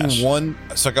versus I'm rolling cash. 1.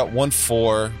 So I got 1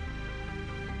 4.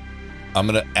 I'm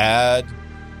going to add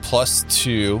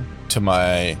 +2 to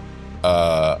my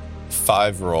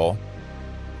 5 roll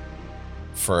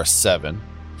for a 7.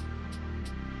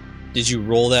 Did you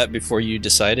roll that before you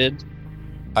decided?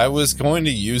 I was going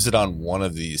to use it on one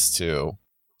of these two.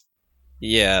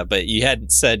 Yeah, but you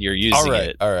hadn't said you're using All right,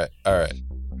 it. all right.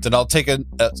 Then I'll take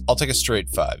a straight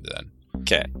 5 then.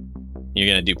 Okay. You're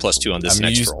going to do +2 on this I'm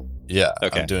next use- roll. Yeah,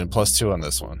 Okay. I'm doing +2 on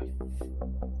this one.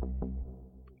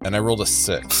 And I rolled a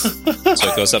 6. So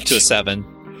it goes up to a 7.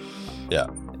 Yeah.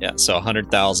 Yeah, so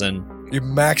 100,000. You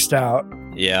maxed out.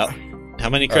 Yeah. How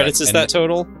many All credits right, is and that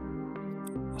total?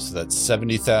 So that's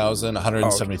 70,000,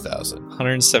 170,000.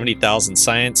 170,000.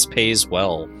 Science pays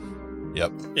well.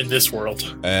 Yep. In this world.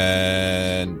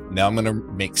 And now I'm going to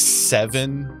make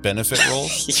 7 benefit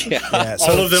rolls. Yeah. Yeah,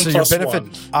 All of them so plus your benefit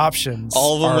 1. options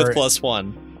All of them are with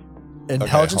 +1.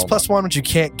 intelligence hold +1, which you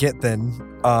can't get then.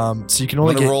 So you can I'm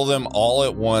only going to get roll them all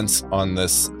at once on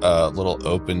this little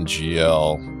open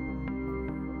GL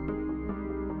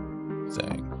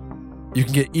thing. you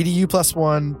can get EDU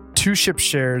 +1, 2 ship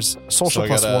shares, social So I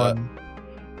got +1,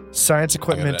 science I got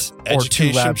equipment, an or 2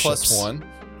 education lab plus ships. 1.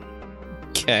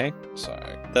 Okay.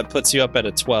 Sorry. That puts you up at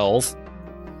a 12.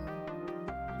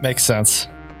 Makes sense.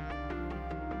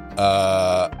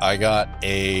 I got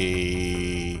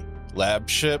a lab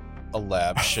ship, a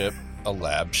lab ship, a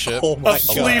lab ship, Oh my A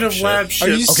fleet of ship. lab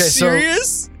ships. Okay, so-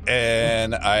 serious?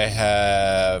 And I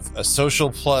have a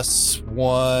social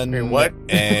 +1. Wait, what?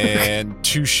 And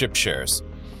 2 ship shares.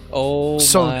 Oh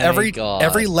So my every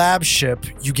God. lab ship,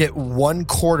 you get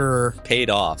 1/4 paid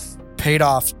off. paid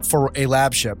off for a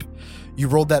lab ship. You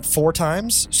rolled that 4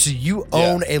 times, so you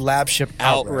own a lab ship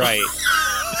outright.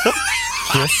 Outright.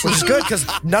 Which is good because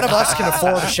none of us can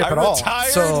afford a ship I at all.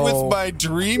 retired So with my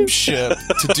dream ship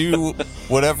to do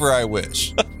whatever I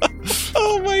wish.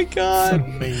 Oh my God.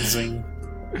 Amazing.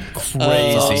 Crazy.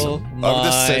 Oh I'm going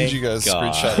to send you guys a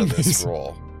God. screenshot of this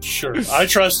roll. Sure. I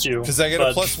trust you. Because I get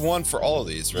a but- +1 for all of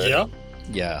these, right? Yeah.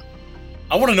 Yeah.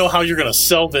 I want to know how you're going to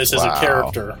sell this as Wow. a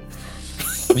character.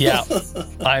 Yeah,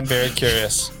 I'm very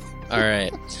curious. All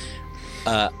right.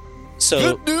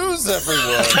 So Good news,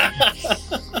 everyone.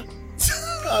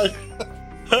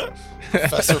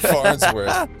 Professor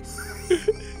Farnsworth.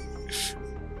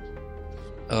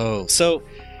 so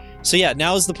yeah,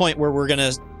 now is the point where we're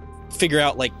gonna figure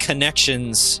out like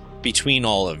connections between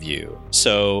all of you.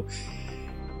 So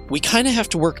we kind of have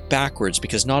to work backwards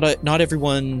because not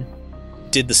everyone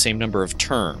did the same number of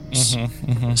terms.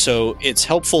 So it's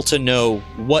helpful to know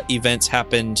what events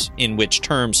happened in which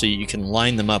term so you can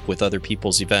line them up with other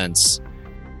people's events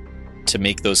to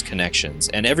make those connections.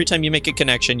 And every time you make a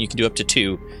connection, you can do up to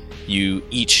 2. You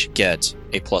each get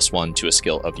a +1 to a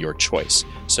skill of your choice.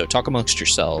 So talk amongst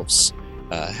yourselves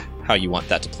how you want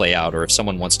that to play out, or if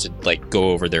someone wants to like go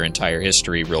over their entire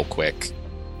history real quick.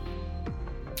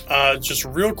 Just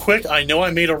real quick, I know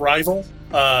I made a rival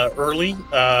early,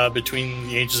 between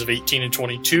the ages of 18 and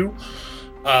 22.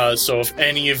 So if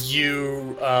any of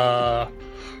you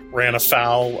ran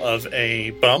afoul of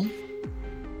a bum,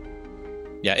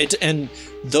 Yeah, and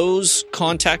those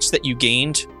contacts that you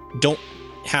gained don't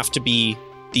have to be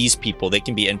these people. They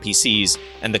can be NPCs,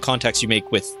 and the contacts you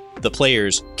make with the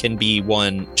players can be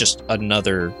just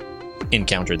another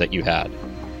encounter that you had.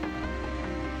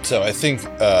 So I think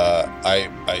I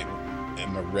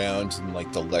am around in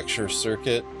like the lecture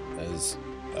circuit, as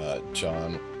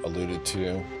John alluded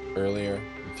to earlier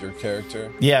with your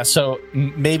character. Yeah, so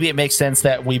maybe it makes sense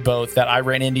that I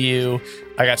ran into you,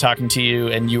 I got talking to you,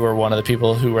 and you were one of the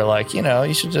people who were like,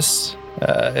 you should just,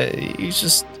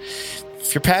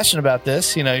 if you're passionate about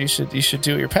this, you should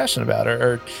do what you're passionate about.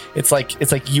 Or it's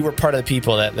like you were part of the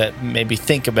people that made me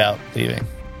think about leaving.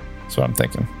 That's what I'm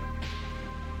thinking.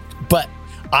 But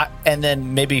and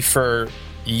then maybe for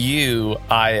you,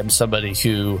 I am somebody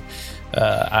who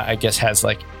I guess has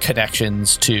like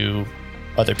connections to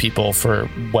other people for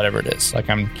whatever it is. Like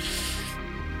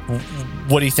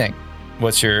what do you think?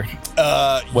 What's your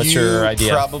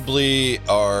idea? Probably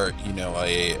are,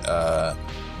 a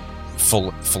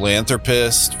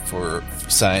philanthropist for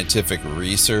scientific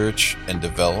research and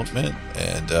development,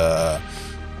 and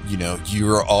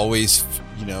you're always,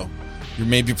 you're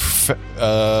maybe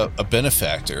a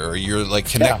benefactor, or you're like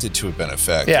connected to a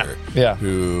benefactor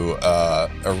who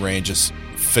arranges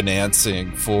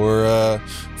financing for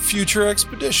future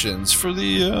expeditions for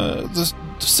the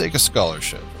sake of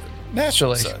scholarship.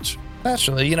 Naturally. Such.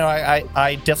 Naturally,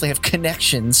 I definitely have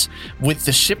connections with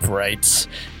the shipwrights,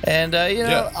 and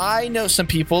I know some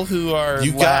people who are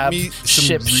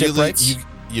shipwrights.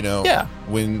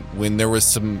 When there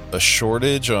was a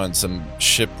shortage on some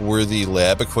shipworthy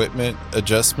lab equipment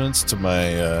adjustments to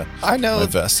my my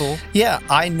vessel. Yeah,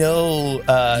 I know.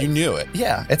 You knew it.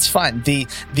 Yeah, it's fine. The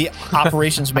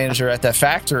operations manager at that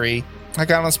factory, I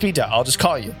got on speed dial. I'll just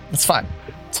call you. It's fine.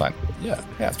 It's fine. Yeah,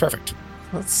 it's perfect.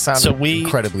 That sounds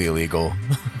incredibly illegal.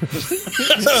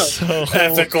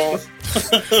 Ethical.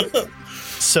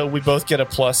 So we both get a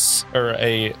plus or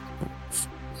a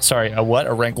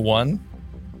rank 1?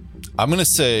 I'm going to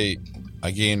say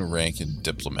I gain rank in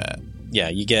diplomat. Yeah,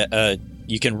 you get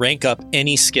you can rank up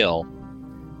any skill.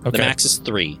 Okay. The max is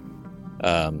 3.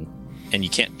 And you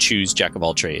can't choose jack of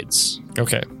all trades.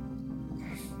 Okay.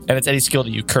 And it's any skill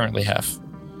that you currently have.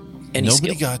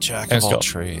 Nobody got jack of all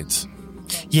trades.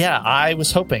 Yeah, I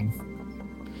was hoping.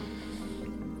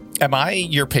 Am I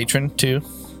your patron too,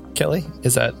 Kelly?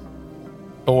 Is that,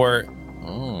 or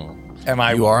am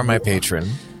I? You are my patron.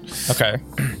 Okay.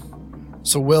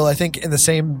 So, Will, I think in the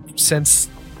same sense,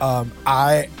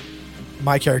 my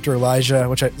character Elijah,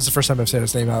 which is the first time I've said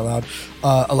his name out loud,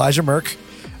 Elijah Merck.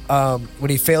 When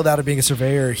he failed out of being a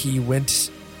surveyor, he went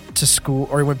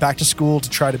back to school to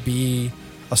try to be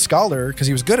a scholar because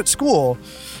he was good at school.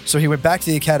 So he went back to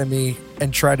the academy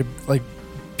and tried to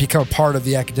become a part of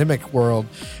the academic world,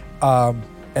 and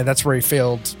that's where he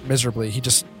failed miserably. He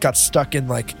just got stuck in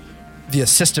the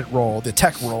assistant role, the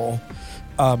tech role,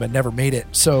 and never made it.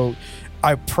 So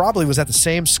I probably was at the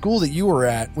same school that you were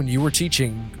at when you were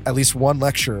teaching at least one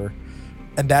lecture,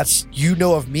 and that's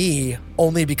of me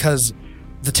only because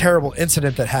the terrible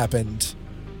incident that happened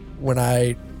when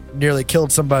I nearly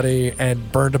killed somebody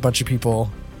and burned a bunch of people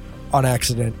on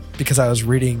accident because I was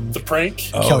reading the prank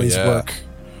Kelly's work.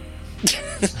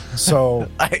 So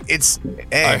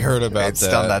I heard about it's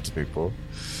done that to people.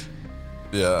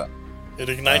 Yeah, it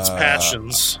ignites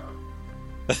passions.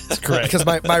 That's correct. Because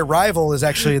my rival is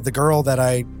actually the girl that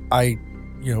I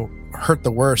hurt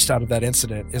the worst out of that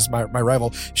incident. Is my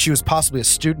rival. She was possibly a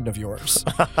student of yours.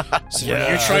 So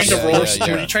you're trying to role.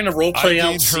 Are you trying to role play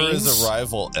out scenes? I gained her as a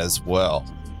rival as well,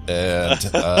 and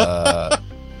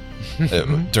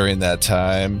during that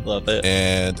time, love it.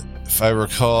 And if I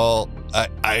recall,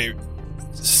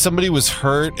 somebody was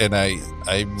hurt, and I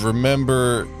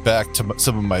remember back to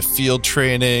some of my field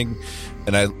training,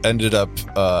 and I ended up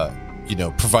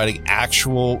providing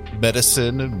actual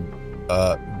medicine and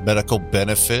medical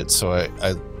benefits. So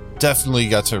I definitely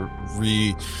got to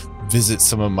revisit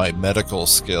some of my medical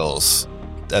skills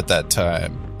at that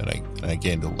time, and I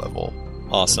gained a level.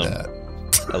 Awesome.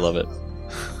 I love it.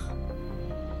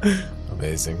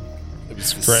 Amazing. It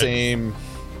was the same.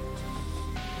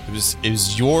 It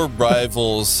was your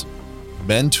rival's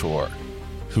mentor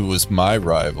who was my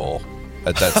rival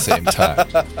at that same time.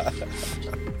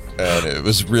 And it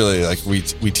was really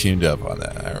we teamed up on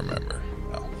that, I remember.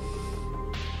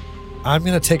 I'm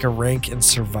going to take a rank in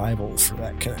survival for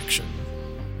that connection.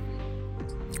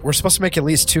 We're supposed to make at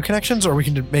least 2 connections, or we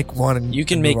can make one and you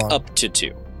can make up to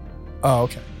 2. Oh,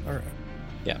 okay. All right.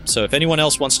 Yeah. So if anyone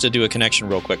else wants to do a connection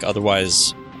real quick,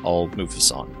 otherwise I'll move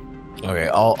this on. Okay,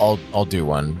 I'll do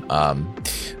one.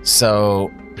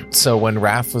 So when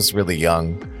Raph was really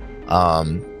young,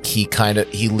 he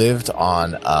lived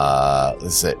on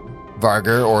is it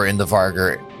Vargr, or in the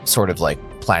Vargr sort of like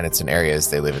planets and areas.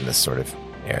 They live in this sort of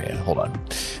area. Hold on.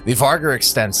 The Vargr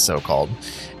Extents, so-called.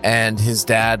 And his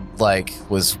dad, like,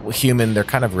 was human. They're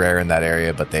kind of rare in that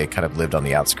area, but they kind of lived on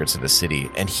the outskirts of the city.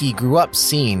 And he grew up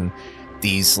seeing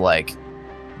these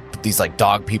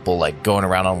dog people, like, going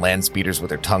around on land speeders with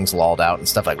their tongues lolled out and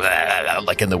stuff like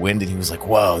in the wind. And he was like,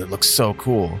 whoa, it looks so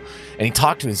cool. And he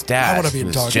talked to his dad, I want to be who a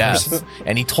was dog Jeff, person.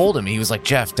 and he told him, he was like,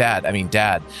 Dad,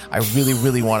 I really,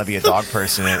 really want to be a dog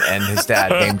person. And his dad,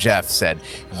 named Jeff, said,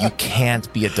 you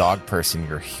can't be a dog person.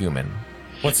 You're human.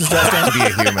 What's his dad's name? To be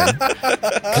a human,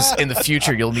 because in the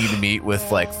future you'll need to meet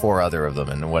with like 4 other of them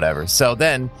and whatever. So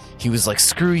then he was like,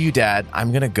 screw you, Dad,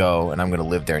 I'm gonna go and I'm gonna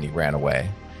live there. And he ran away,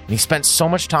 and he spent so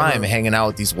much time hanging out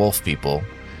with these wolf people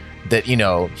that, you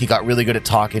know, he got really good at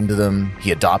talking to them.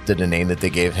 He adopted a name that they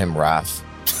gave him, Raph,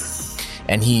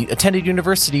 and he attended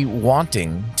university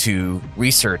wanting to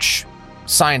research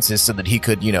sciences so that he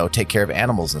could, you know, take care of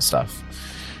animals and stuff.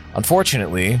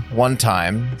 Unfortunately, one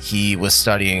time he was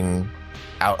studying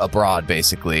out abroad,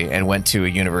 basically, and went to a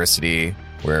university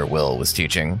where Will was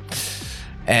teaching,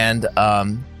 and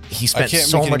he spent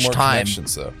so much time.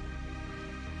 Though.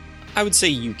 I would say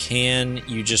you can.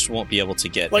 You just won't be able to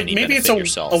get Like any maybe it's benefit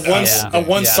yourself. a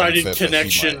one-sided Yeah.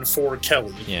 connection for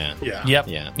Kelly. Yeah. Yeah. Yep.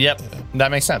 Yeah. Yep.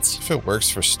 That makes sense. If it works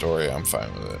for story, I'm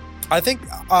fine with it. I think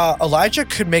Elijah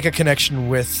could make a connection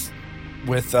with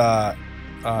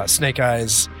Snake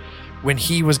Eyes when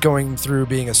he was going through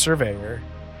being a surveyor,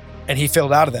 and he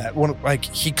failed out of that.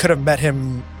 He could have met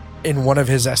him in one of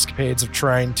his escapades of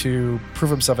trying to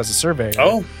prove himself as a surveyor.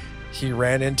 Oh, He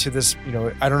ran into this, you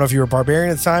know, I don't know if you were a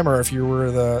barbarian at the time or if you were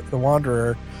the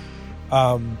wanderer,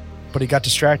 but he got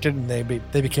distracted and they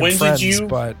became When did friends. you-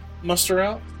 But muster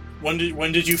out. When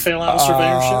did you fail out of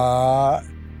surveyorship?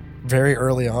 very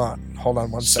early on. Hold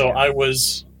on one So second.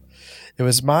 It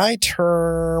was my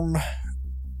term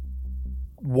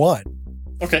 1.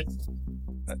 Okay.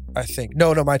 I think.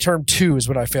 No, my term 2 is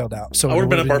when I failed out. So I it would've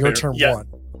would been have a been your barbarian. term Yeah. 1.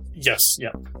 Yes.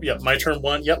 Yeah. My turn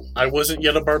 1. Yep. I wasn't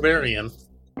yet a barbarian.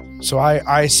 So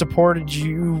I supported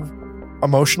you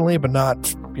emotionally, but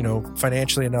not, you know,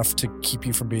 financially enough to keep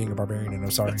you from being a barbarian. And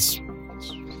I'm sorry.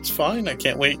 It's fine. I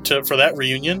can't wait for that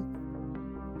reunion.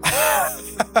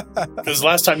 Because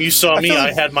last time you saw me,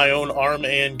 I had my own arm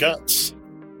and guts.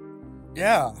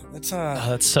 Yeah, that's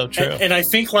That's so true. And I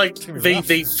think like gonna be rough.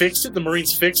 they fixed it. The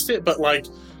Marines fixed it, but like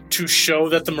to show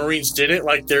that the Marines did it,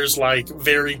 like there's like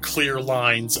very clear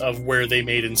lines of where they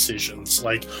made incisions,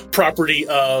 like property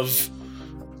of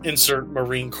insert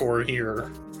Marine Corps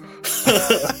here.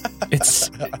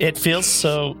 It feels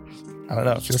so. I don't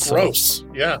know. It feels Gross.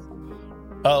 Yeah.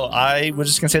 Oh, I was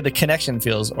just gonna say the connection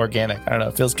feels organic. I don't know.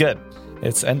 It feels good.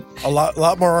 It's and a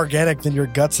lot more organic than your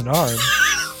guts and arms.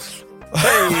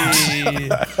 hey,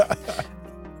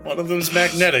 One of them's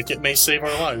magnetic. It may save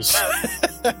our lives.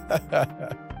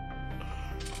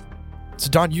 So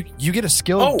Don, you get a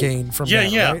skill Oh, gain from Yeah,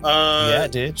 that, yeah. right? yeah,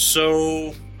 dude.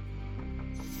 So,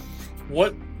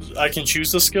 what? I can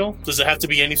choose the skill? Does it have to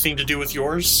be anything to do with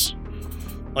yours?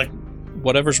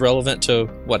 Whatever's relevant to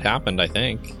what happened, I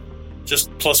think.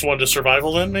 Just +1 to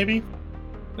survival then, maybe?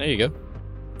 There you go.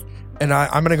 And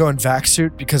I'm going to go in vac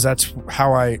suit because that's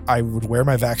how I would wear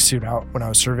my vac suit out when I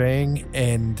was surveying,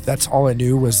 and that's all I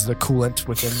knew was the coolant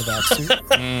within the vac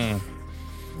suit.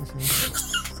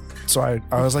 So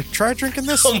I was like, try drinking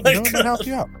this. Oh my It might help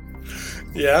you out.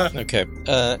 Yeah. Okay.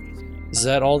 Is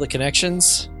that all the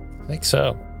connections? I think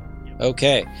so.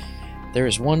 Okay. There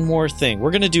is one more thing.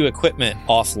 We're going to do equipment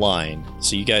offline,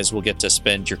 so you guys will get to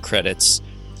spend your credits.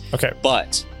 Okay.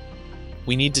 But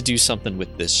we need to do something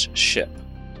with this ship.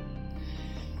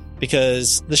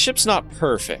 Because the ship's not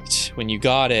perfect. When you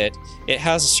got it, it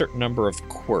has a certain number of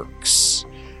quirks.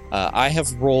 I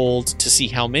have rolled to see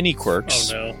how many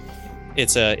quirks. Oh no.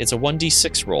 It's a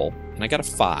 1d6 roll, and I got a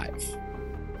 5.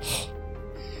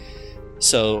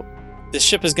 So this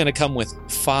ship is going to come with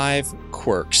 5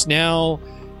 quirks. Now,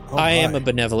 Oh, I am my. a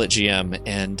benevolent GM,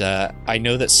 and I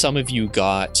know that some of you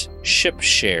got ship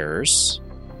shares,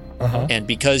 Uh-huh. and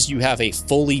because you have a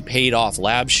fully paid off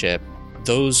lab ship,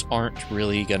 those aren't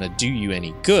really going to do you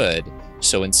any good.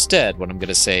 So instead, what I'm going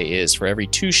to say is for every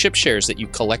 2 ship shares that you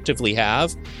collectively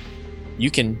have,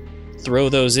 you can throw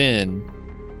those in,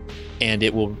 and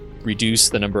it will reduce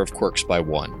the number of quirks by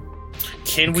 1.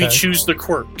 Can we Okay. choose the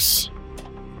quirks?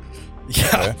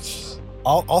 Yeah.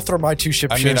 I'll throw my 2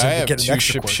 ship I mean, shares I in to have get an 2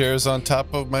 extra ship quirk. shares on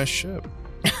top of my ship.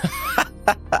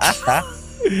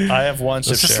 I have one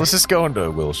ship share. Let's just go into a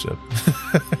Will ship.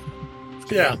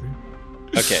 Yeah.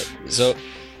 Okay, so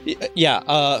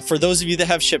For those of you that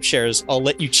have ship shares, I'll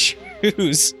let you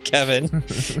choose, Kevin.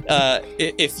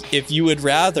 If you would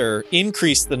rather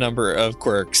increase the number of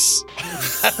quirks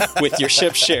with your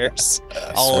ship shares,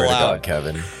 I'll Swear to allow God, it.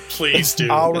 Kevin. Please do.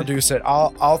 I'll reduce it.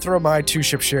 I'll throw my 2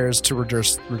 ship shares to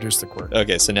reduce the quirk.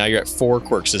 Okay, so now you're at 4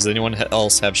 quirks. Does anyone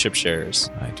else have ship shares?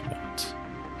 I do not.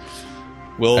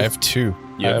 Will I have 2.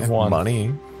 I have 1.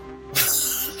 Money.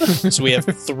 So we have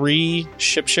 3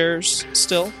 ship shares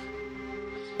still.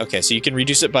 Okay, so you can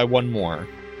reduce it by 1 more.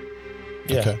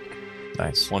 Yeah. Okay.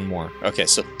 Nice. 1 more. Okay,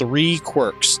 so 3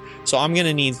 quirks. So I'm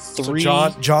gonna need 3.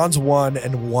 So John's 1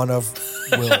 and 1 of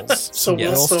Will's. So Yeah.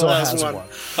 Will still has one.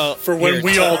 For when here,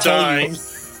 we tell- all tell die. you-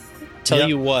 Tell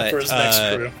you what, For his next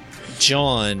crew.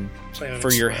 John, Planet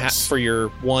for your Express. for your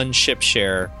 1 ship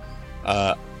share,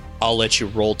 I'll let you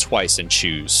roll twice and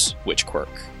choose which quirk.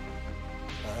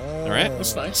 All right.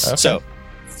 That's nice. Okay. So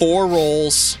 3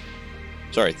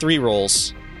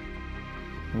 rolls,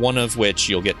 1 of which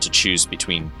you'll get to choose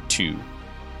between 2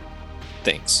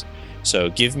 things. So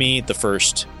give me the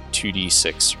first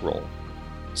 2d6 roll.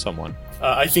 Someone.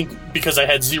 I think because I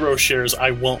had 0 shares, I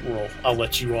won't roll. I'll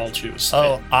let you all choose.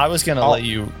 Oh, I was gonna let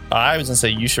you. I was gonna say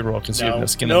you should roll because you have no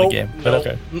skin in the game. But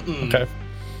okay, Mm-mm. okay.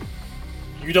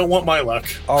 You don't want my luck.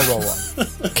 I'll roll 1.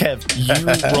 Kev, you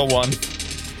roll 1.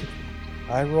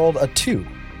 I rolled a 2.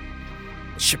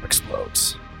 The ship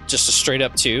explodes. Just a straight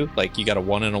up 2, like you got a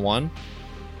 1 and a 1.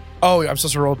 Oh, I'm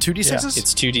supposed to roll 2d6s?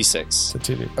 It's 2d6.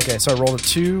 Okay, so I rolled a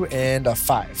 2 and a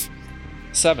 5.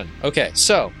 7. Okay,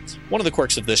 so one of the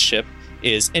quirks of this ship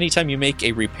is anytime you make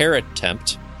a repair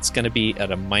attempt, it's going to be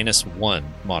at a -1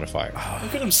 modifier.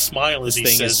 Look at him smile as This he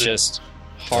thing says is it. just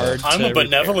hard I'm to a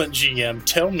benevolent GM.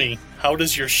 Tell me, how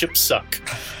does your ship suck?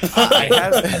 I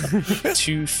have repair.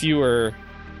 2 fewer.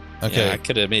 Okay. Yeah, I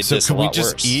could have made So this a can we lot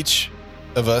just worse. each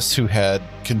of us who had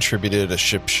contributed a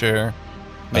ship share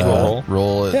Make a roll.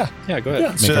 roll it? Yeah. Yeah, go ahead. Yeah,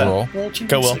 Make So a that- roll. roll 2d6.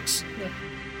 Go, Will.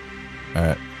 Yeah. All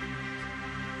right.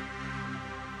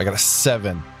 I got a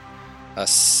 7. A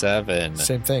 7.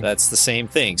 same thing. That's the same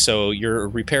thing. So your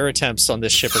repair attempts on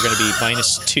this ship are going to be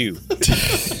 -2.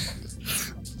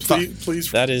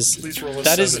 Please That is please roll a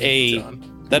that is 7, a-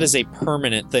 John. that is a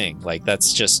permanent thing. Like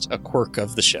that's just a quirk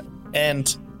of the ship.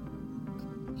 And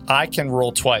I can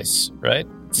roll twice, right?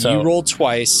 You roll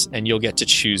twice, and you'll get to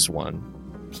choose one.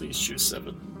 Please choose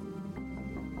 7.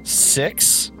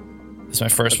 6 is my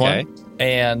first Okay. one,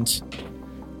 and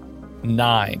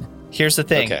 9. Here's the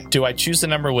thing: Okay. do I choose the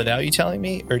number without you telling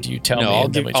me, or do you tell me? No,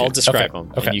 and then we I'll choose? describe Okay.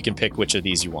 them, Okay. and you can pick which of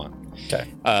these you want. Okay.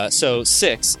 So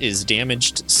 6 is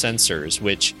damaged sensors,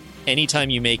 which anytime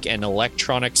you make an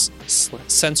electronics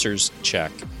sensors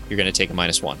check, you're going to take a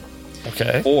 -1.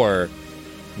 Okay. Or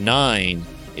 9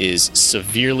 is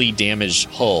severely damaged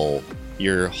hull.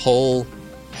 Your hull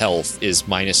health is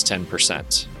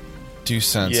 -10%. Do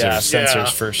sensors. Yeah, sensors Yeah.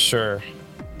 for sure.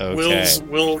 Okay.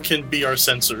 Will can be our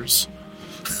sensors.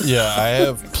 Yeah, I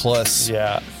have plus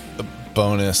Yeah. a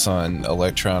bonus on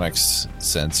electronics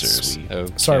sensors. Sweet.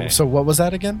 Okay. Sorry, so what was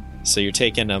that again? So you're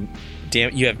taking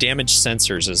you have damaged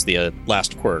sensors as the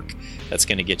last quirk. That's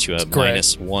going to get you a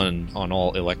Correct. -1 on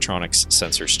all electronics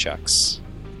sensors checks,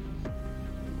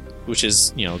 which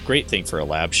is a great thing for a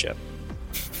lab ship.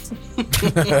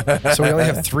 So we only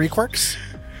have 3 quirks?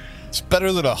 It's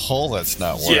better than a hull that's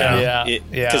not working. Yeah. Yeah.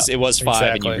 Because it was 5 and you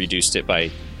exactly. reduced it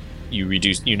by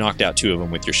you knocked out 2 of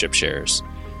them with your ship shares.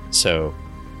 So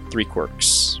 3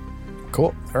 quirks.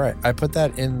 Cool. All right. I put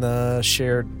that in the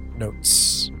shared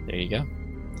notes. There you go.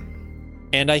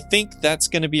 And I think that's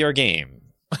going to be our game.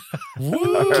 Game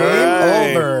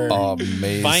over.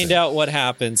 Amazing. Find out what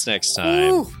happens next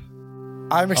time. Woo.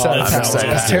 I'm excited. Oh, that's As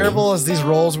exciting. terrible as these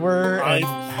rolls were, and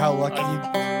I- how lucky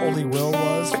only Will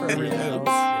was for everything else.